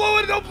 No, don't blow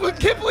it. Don't blow it.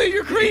 Kipley,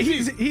 you're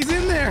crazy. He's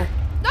in there.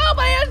 No,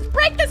 but I just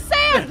break the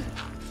sand.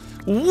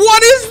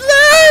 What is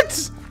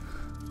that?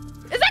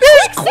 Is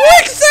that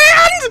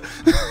quicksand?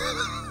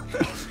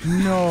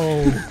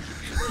 No.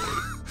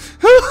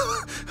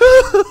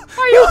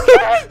 Are you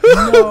okay?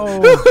 No.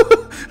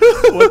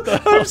 What the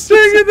hell? I'm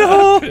staying in the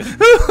hole.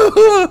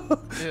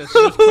 Yeah,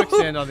 so there's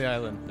quicksand on the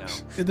island now.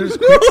 There's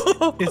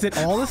quicksand. Is it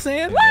all the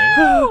sand? Woo!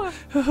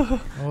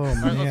 Oh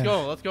man.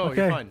 Alright, let's go.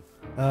 Okay. You're fine.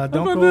 Don't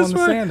go on the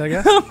sand, I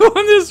guess. I'm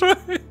going this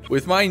way.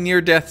 With my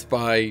near death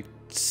by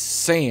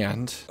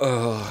sand.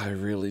 Oh, I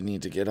really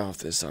need to get off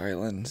this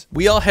island.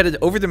 We all headed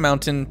over the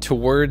mountain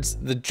towards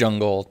the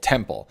jungle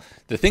temple.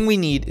 The thing we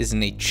need is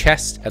in a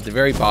chest at the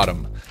very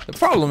bottom. The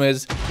problem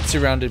is it's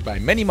surrounded by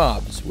many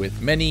mobs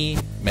with many,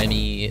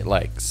 many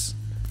legs.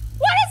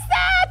 What is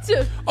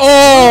that?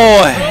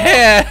 Oh,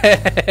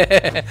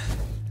 heck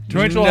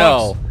Torrential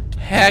no. Hawks.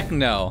 Heck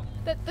no.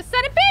 The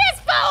centipede is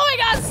following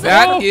us.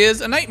 That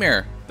is a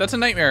nightmare. That's a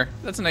nightmare.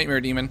 That's a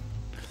nightmare demon.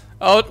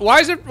 Oh,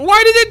 why did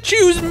it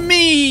choose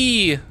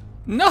me?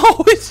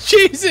 No, it's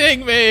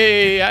choosing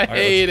me. I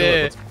hate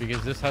it.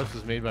 Because this house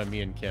was made by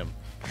me and Kim.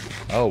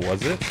 Oh,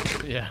 was it?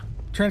 Yeah.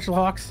 Torrential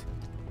hawks.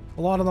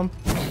 A lot of them.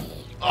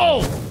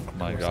 Oh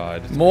my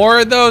God. More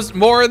of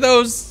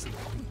those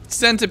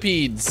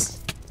centipedes.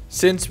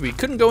 Since we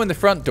couldn't go in the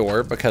front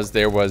door because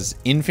there was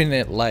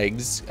infinite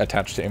legs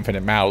attached to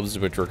infinite mouths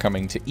which were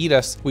coming to eat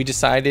us, we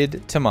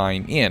decided to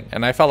mine in.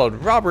 And I followed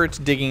Robert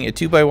digging a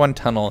 2x1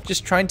 tunnel,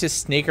 just trying to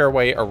snake our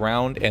way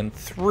around and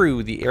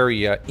through the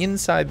area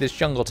inside this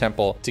jungle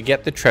temple to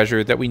get the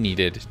treasure that we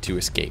needed to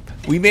escape.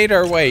 We made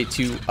our way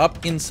to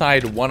up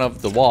inside one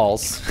of the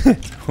walls.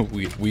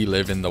 we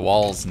live in the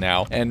walls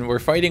now. And we're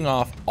fighting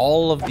off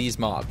all of these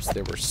mobs.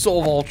 There were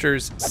soul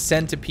vultures,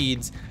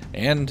 centipedes,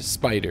 and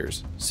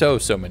spiders. So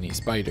many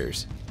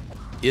spiders.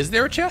 Is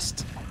there a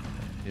chest?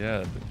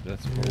 Yeah,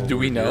 that's what Do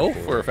we know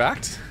for a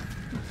fact?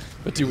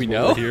 But do we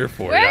know? We're here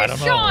for it. I don't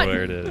know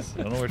where it is.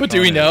 I don't know where But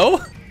do we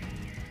know?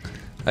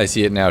 I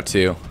see it now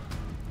too.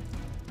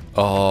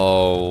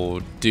 Oh,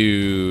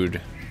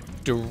 dude.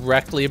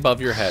 Directly above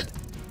your head.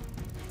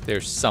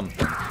 There's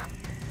something.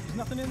 There's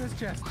nothing in this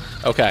chest.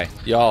 Okay,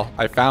 y'all,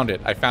 I found it.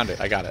 I got it.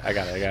 I got it. You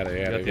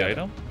got the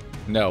item?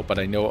 No, but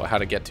I know how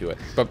to get to it.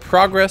 But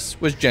progress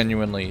was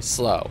genuinely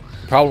slow.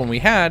 The problem we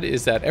had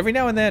is that every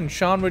now and then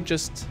Sean would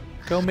just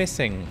go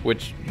missing,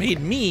 which made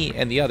me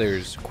and the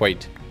others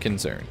quite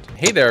concerned.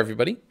 Hey there,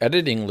 everybody.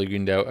 Editing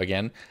Legundo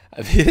again.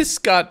 This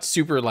got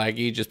super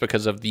laggy just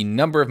because of the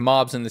number of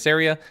mobs in this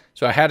area,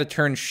 so I had to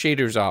turn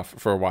shaders off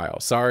for a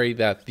while. Sorry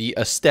that the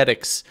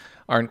aesthetics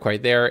aren't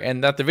quite there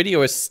and that the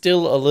video is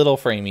still a little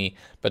framey,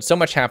 but so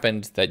much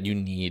happened that you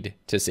need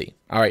to see.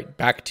 All right,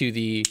 back to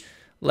the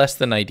less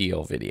than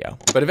ideal video.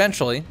 But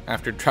eventually,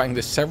 after trying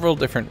this several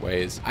different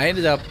ways, I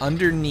ended up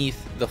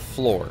underneath the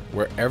floor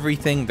where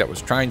everything that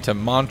was trying to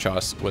munch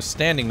us was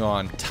standing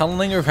on,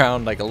 tunneling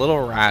around like a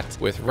little rat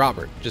with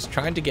Robert, just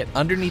trying to get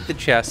underneath the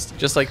chest,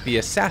 just like the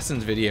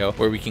Assassin's video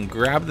where we can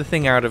grab the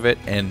thing out of it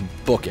and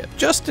book it.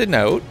 Just a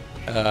note,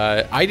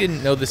 I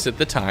didn't know this at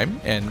the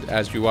time, and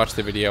as you watch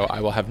the video,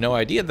 I will have no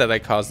idea that I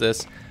caused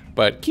this,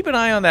 but keep an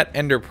eye on that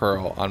ender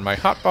pearl on my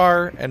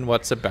hotbar and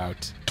what's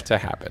about to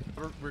happen.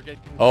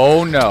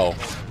 Oh no.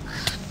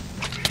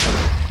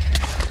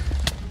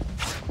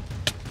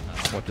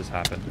 What just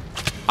happened?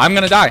 I'm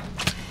gonna die.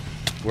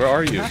 Where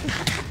are you?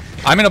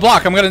 I'm in a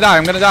block. I'm gonna die.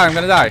 I'm gonna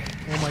die.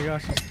 Oh my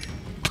gosh.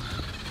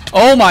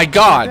 Oh my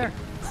god.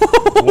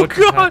 Oh what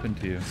god. happened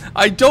to you?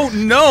 I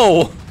don't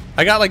know.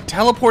 I got like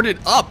teleported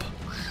up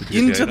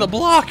into the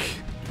block.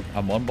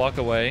 I'm 1 block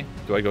away.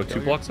 Do I go 2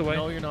 blocks away?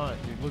 No, you're not.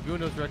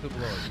 Lagundo's directly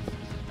below.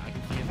 I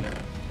can see him there.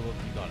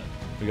 You got it.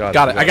 We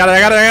got it. I got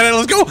it.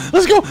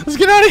 Let's go. Let's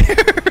get out of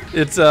here.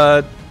 It's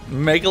a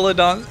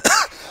megalodon.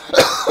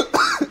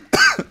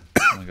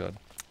 Oh my god.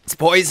 It's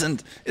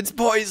poisoned.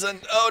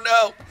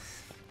 Oh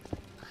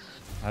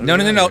no.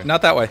 No,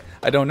 not that way.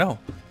 I don't know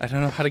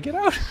how to get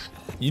out.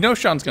 You know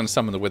Sean's gonna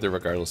summon the Wither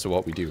regardless of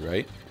what we do,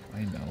 right?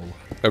 I know.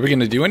 Are we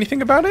gonna do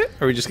anything about it?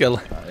 Or are we just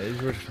gonna...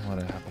 We're just gonna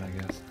let it happen, I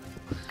guess.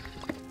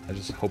 I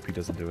just hope he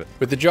doesn't do it.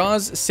 With the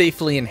jaws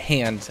safely in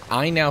hand,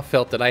 I now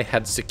felt that I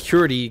had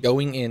security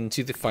going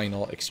into the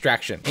final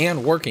extraction.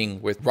 And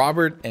working with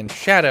Robert and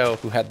Shadow,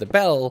 who had the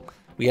bell,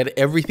 we had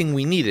everything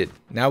we needed.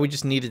 Now we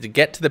just needed to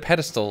get to the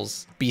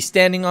pedestals, be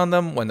standing on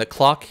them when the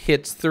clock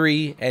hits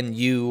 3, and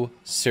you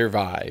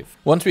survive.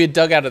 Once we had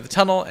dug out of the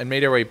tunnel and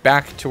made our way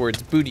back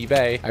towards Booty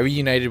Bay, I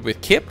reunited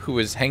with Kip, who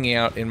was hanging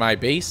out in my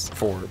base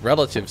for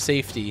relative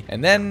safety,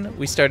 and then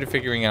we started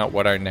figuring out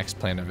what our next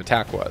plan of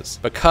attack was.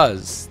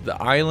 Because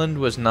the island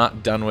was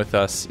not done with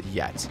us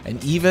yet,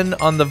 and even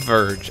on the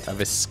verge of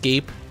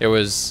escape, there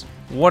was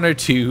 1 or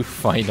 2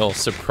 final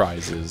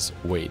surprises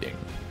waiting.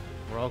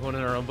 We're all going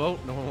in our own boat.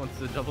 No one wants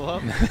to double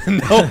up.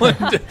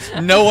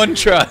 no one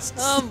trusts.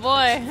 Oh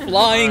boy.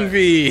 Flying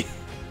V.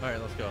 All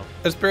right, let's go.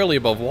 It's barely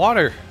above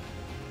water.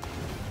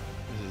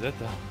 This is it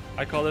though.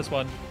 I call this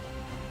one.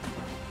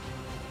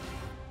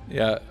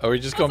 Yeah, are we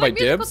just Sounds going like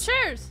by dibs?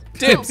 Chairs.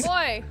 Dibs. Oh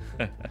boy.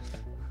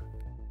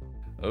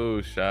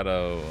 Oh,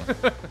 Shadow.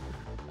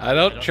 I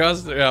don't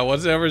trust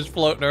whatever's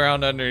floating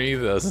around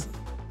underneath us.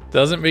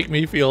 Doesn't make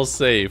me feel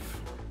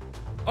safe.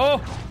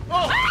 Oh!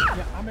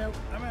 Yeah, I'm out.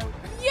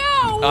 Yo!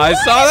 I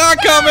saw that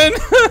coming.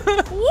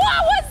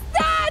 What was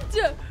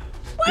that?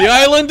 What The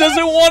island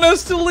doesn't want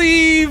us to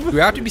leave. Do we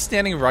have to be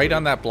standing right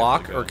on that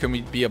block, or can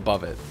we be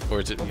above it? Or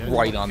is it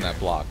right on that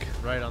block?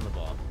 Right on the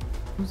block.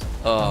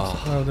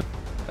 Oh,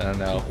 I don't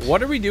know.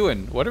 What are we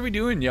doing? What are we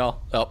doing, y'all?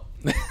 Oh.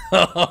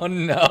 Oh,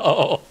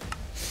 no.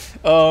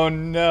 Oh,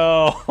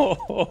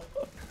 no.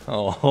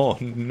 Oh,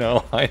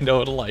 no. I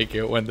don't like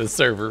it when the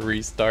server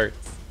restarts.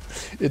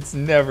 It's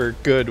never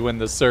good when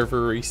the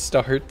server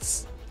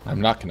restarts.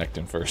 I'm not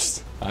connecting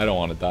first. I don't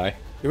want to die.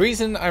 The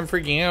reason I'm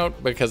freaking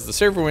out because the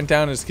server went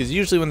down is because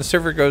usually when the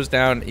server goes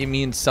down, it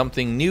means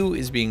something new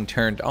is being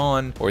turned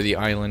on or the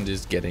island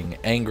is getting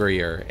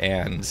angrier.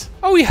 And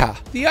oh yeah,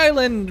 the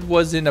island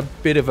was in a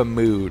bit of a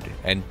mood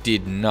and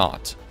did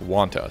not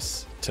want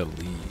us to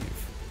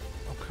leave.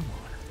 Oh, come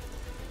on.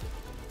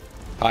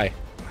 Hi.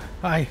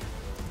 Hi.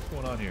 What's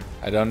going on here?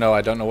 I don't know.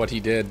 I don't know what he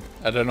did.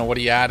 I don't know what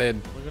he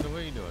added. Look at the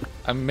way you do it.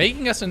 I'm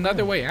making us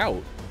another way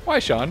out. Why,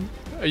 Sean?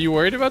 Are you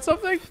worried about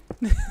something?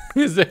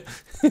 Is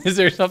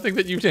there something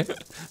that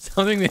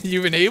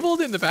you've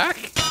enabled in the back?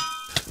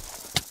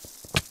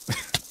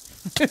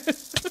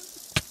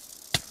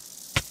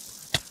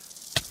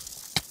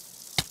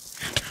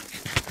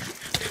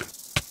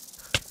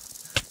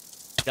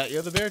 Got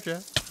you the bear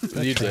trap.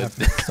 You did.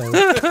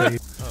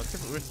 Oh,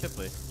 where's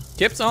Kipley?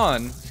 Kip's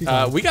on.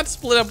 We got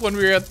split up when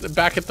we were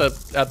back at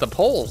the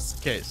poles.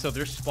 Okay, so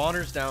there's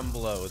spawners down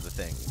below the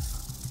things.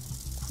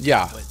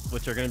 Yeah.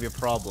 Which are going to be a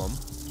problem.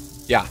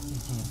 Yeah.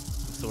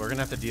 So we're going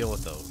to have to deal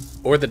with those.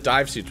 Or the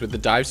dive suits. Would the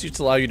dive suits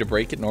allow you to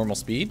break at normal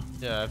speed?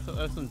 Yeah,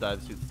 I have some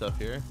dive suit stuff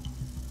here.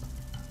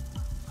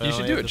 You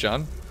should do it,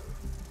 Sean.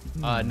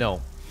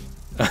 No.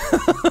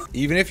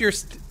 Even if you're...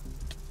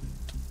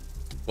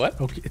 What?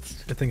 Okay,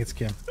 I think it's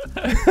Kim.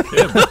 I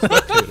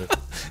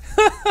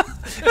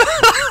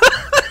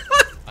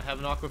have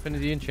an Aqua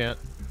Affinity enchant.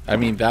 I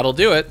mean, that'll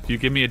do it. If you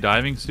give me a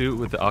diving suit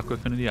with the Aqua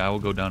Affinity, I will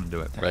go down and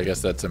do it. I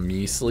guess that's a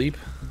me sleep.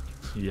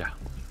 Yeah.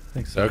 I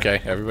think so.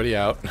 Okay, everybody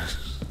out.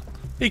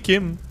 Hey,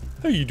 Kim.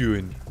 How you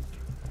doing?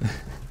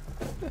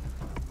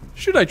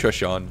 Should I trust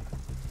Sean?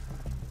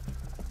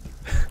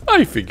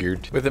 I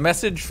figured. With a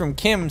message from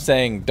Kim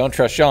saying, don't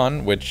trust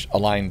Sean, which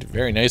aligned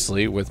very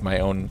nicely with my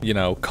own,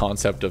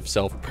 concept of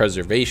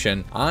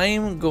self-preservation,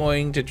 I'm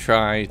going to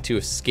try to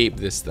escape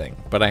this thing,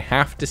 but I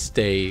have to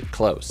stay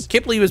close.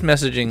 Kipley was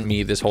messaging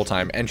me this whole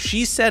time, and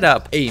she set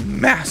up a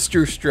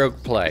master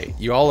stroke play.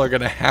 You all are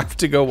gonna have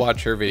to go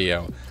watch her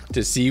video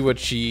to see what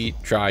she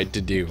tried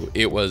to do.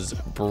 It was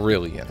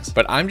brilliant.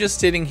 But I'm just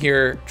sitting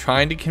here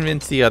trying to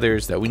convince the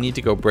others that we need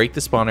to go break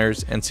the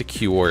spawners and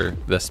secure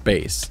the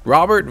space.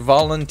 Robert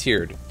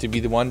volunteered to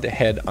be the one to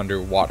head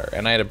underwater,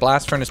 and I had a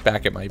blast furnace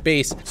back at my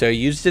base, so I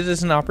used it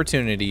as an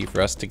opportunity for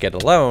us to get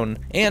alone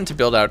and to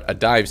build out a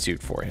dive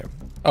suit for him.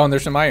 Oh, and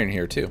there's some iron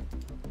here too.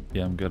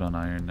 Yeah, I'm good on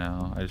iron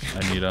now. I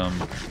need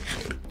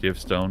do you have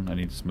stone? I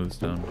need smooth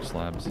stone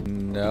slabs.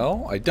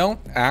 No, I don't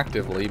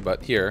actively,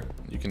 but here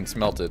you can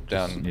smelt it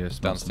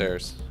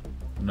downstairs.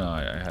 No,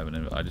 I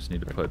haven't. I just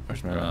need to put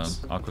Aqua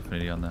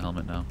Affinity on the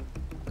helmet now,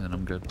 and then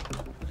I'm good.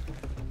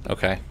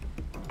 Okay.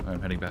 I'm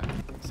heading back.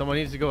 Someone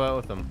needs to go out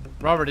with them.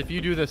 Robert, if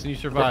you do this and you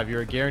survive,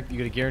 you get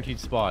a guaranteed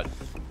spot.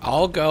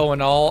 I'll go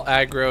and I'll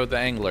aggro the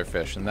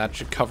anglerfish, and that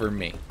should cover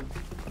me.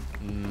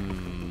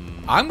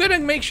 I'm gonna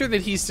make sure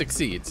that he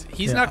succeeds.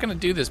 He's not gonna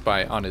do this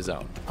on his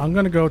own. I'm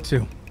gonna go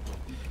too.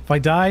 If I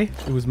die,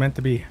 it was meant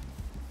to be.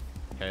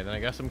 Okay, then I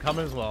guess I'm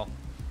coming as well.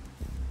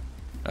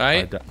 All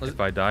right. If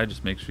I die,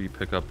 just make sure you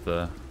pick up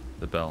the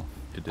bell.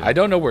 I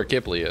don't know where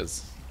Kipley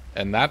is,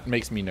 and that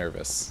makes me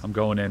nervous. I'm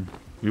going in.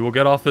 We will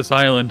get off this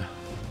island.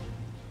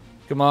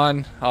 Come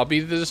on, I'll be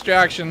the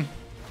distraction.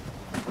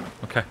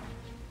 Okay.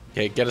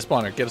 Okay, get a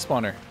spawner. Get a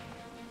spawner.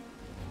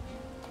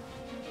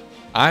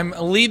 I'm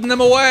leading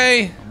them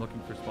away. I'm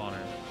looking for spawners.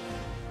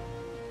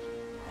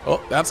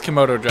 Oh, that's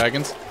Komodo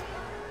dragons.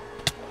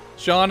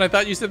 Sean, I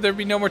thought you said there'd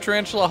be no more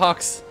tarantula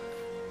hawks.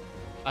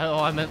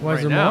 I meant Was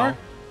right there now. more?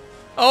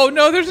 Oh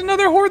no, there's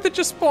another horde that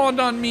just spawned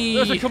on me.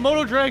 There's a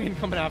Komodo dragon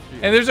coming after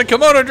you. And there's a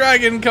Komodo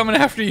dragon coming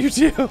after you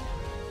too.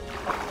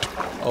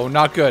 Oh,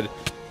 not good.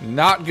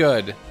 Not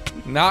good.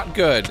 Not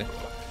good.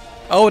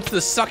 Oh, it's the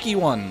sucky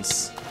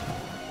ones.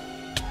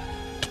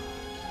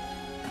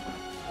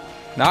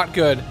 Not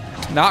good.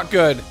 Not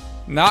good.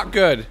 Not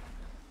good.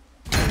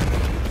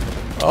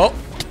 Oh.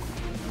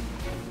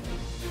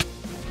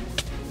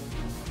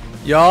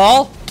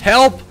 Y'all,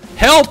 help!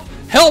 Help!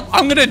 Help!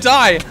 I'm gonna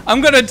die!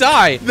 I'm gonna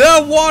die!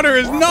 The water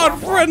is not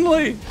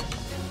friendly!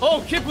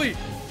 Oh, Kipley!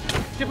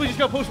 Kipley just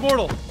got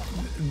post-mortal.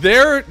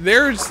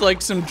 There's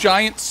like some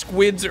giant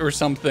squids or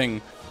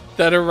something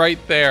that are right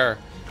there.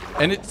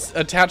 And it's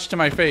attached to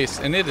my face,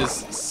 and it is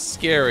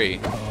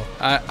scary.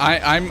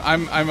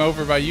 I'm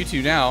over by you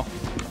two now.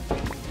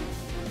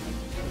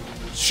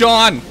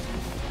 Sean!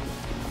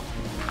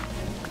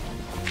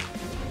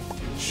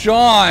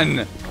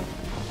 Sean!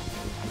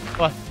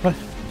 What?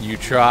 You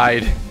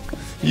tried.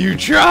 You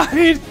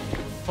tried!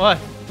 What?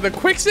 The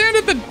quicksand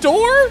at the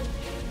door?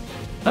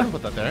 I didn't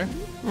put that there.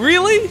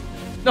 Really?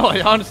 No,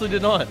 I honestly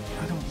did not.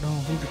 I don't know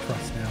who to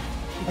trust now.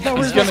 I thought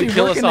we were gonna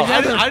kill us all.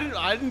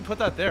 I didn't put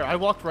that there. I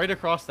walked right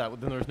across that,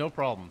 then there was no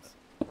problems.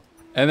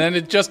 And then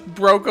it just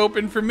broke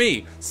open for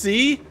me.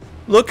 See?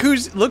 Look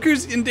who's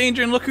in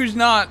danger and look who's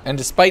not. And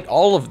despite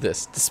all of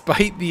this,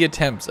 despite the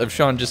attempts of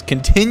Sean just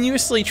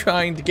continuously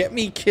trying to get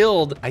me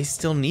killed, I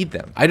still need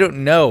them. I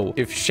don't know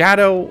if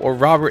Shadow or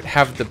Robert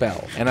have the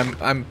bell. And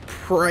I'm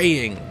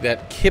praying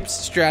that Kip's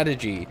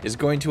strategy is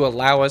going to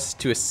allow us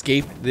to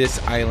escape this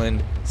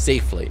island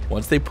safely.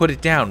 Once they put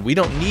it down, we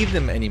don't need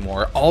them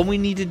anymore. All we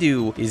need to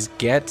do is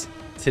get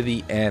to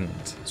the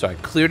end. So I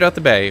cleared out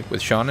the bay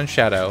with Sean and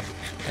Shadow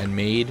and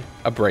made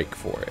a break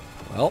for it.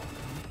 Well,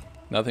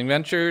 nothing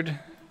ventured,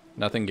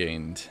 nothing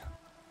gained.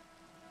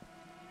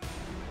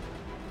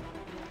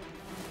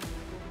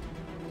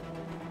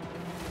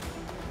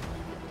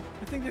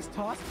 I think this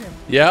tossed him.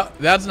 Yeah,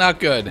 that's not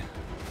good.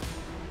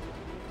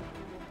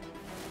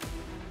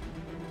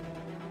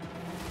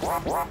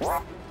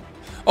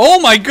 Oh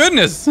my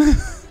goodness!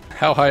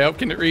 How high up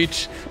can it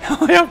reach? How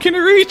high up can it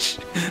reach?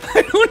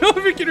 I don't know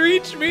if it can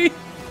reach me.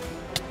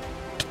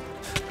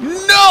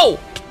 No!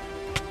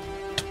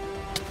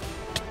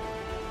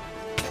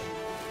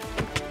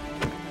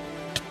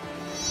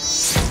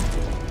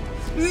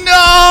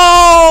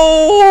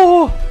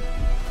 No!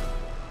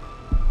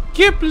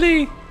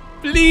 Kipley,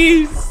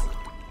 please.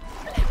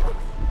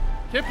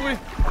 Kipley,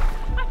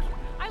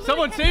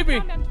 someone save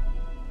me.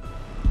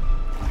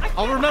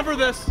 I'll remember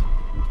this.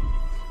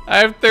 I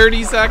have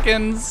 30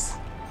 seconds.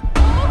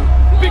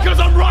 Because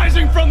I'm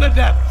rising from the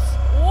depths.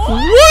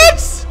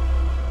 What?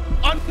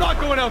 I'm not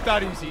going out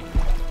that easy.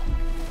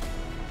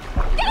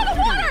 Get in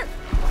the water!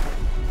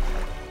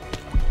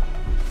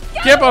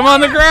 Kip, I'm on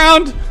the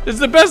ground. This is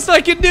the best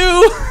I can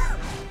do.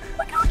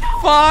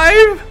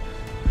 5,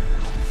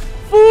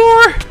 4.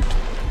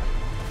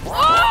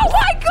 Oh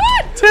my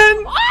god!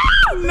 10, oh!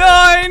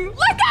 9. Look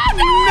out!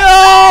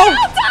 No!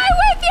 I'll die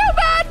with you,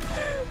 man!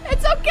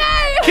 It's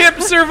okay!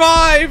 Kip,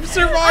 survive!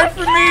 Survive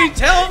for me!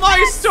 Tell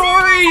my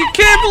story!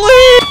 Kip,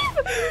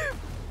 leave!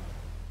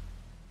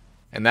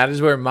 And that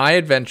is where my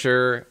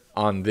adventure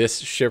on this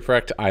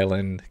shipwrecked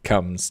island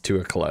comes to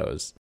a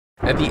close.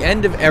 At the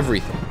end of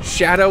everything,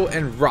 Shadow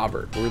and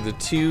Robert were the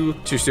two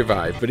to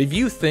survive. But if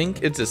you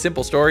think it's a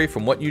simple story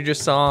from what you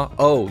just saw,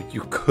 oh,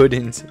 you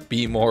couldn't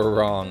be more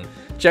wrong.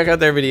 Check out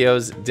their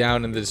videos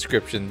down in the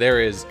description.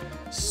 There is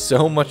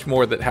so much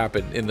more that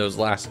happened in those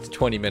last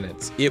 20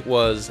 minutes. It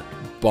was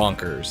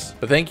bonkers.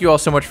 But thank you all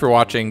so much for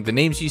watching. The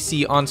names you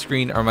see on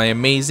screen are my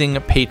amazing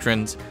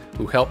patrons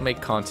who help make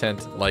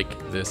content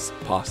like this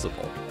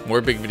possible. More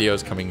big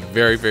videos coming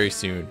very, very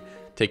soon.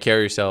 Take care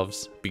of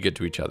yourselves. Be good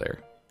to each other.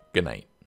 Good night.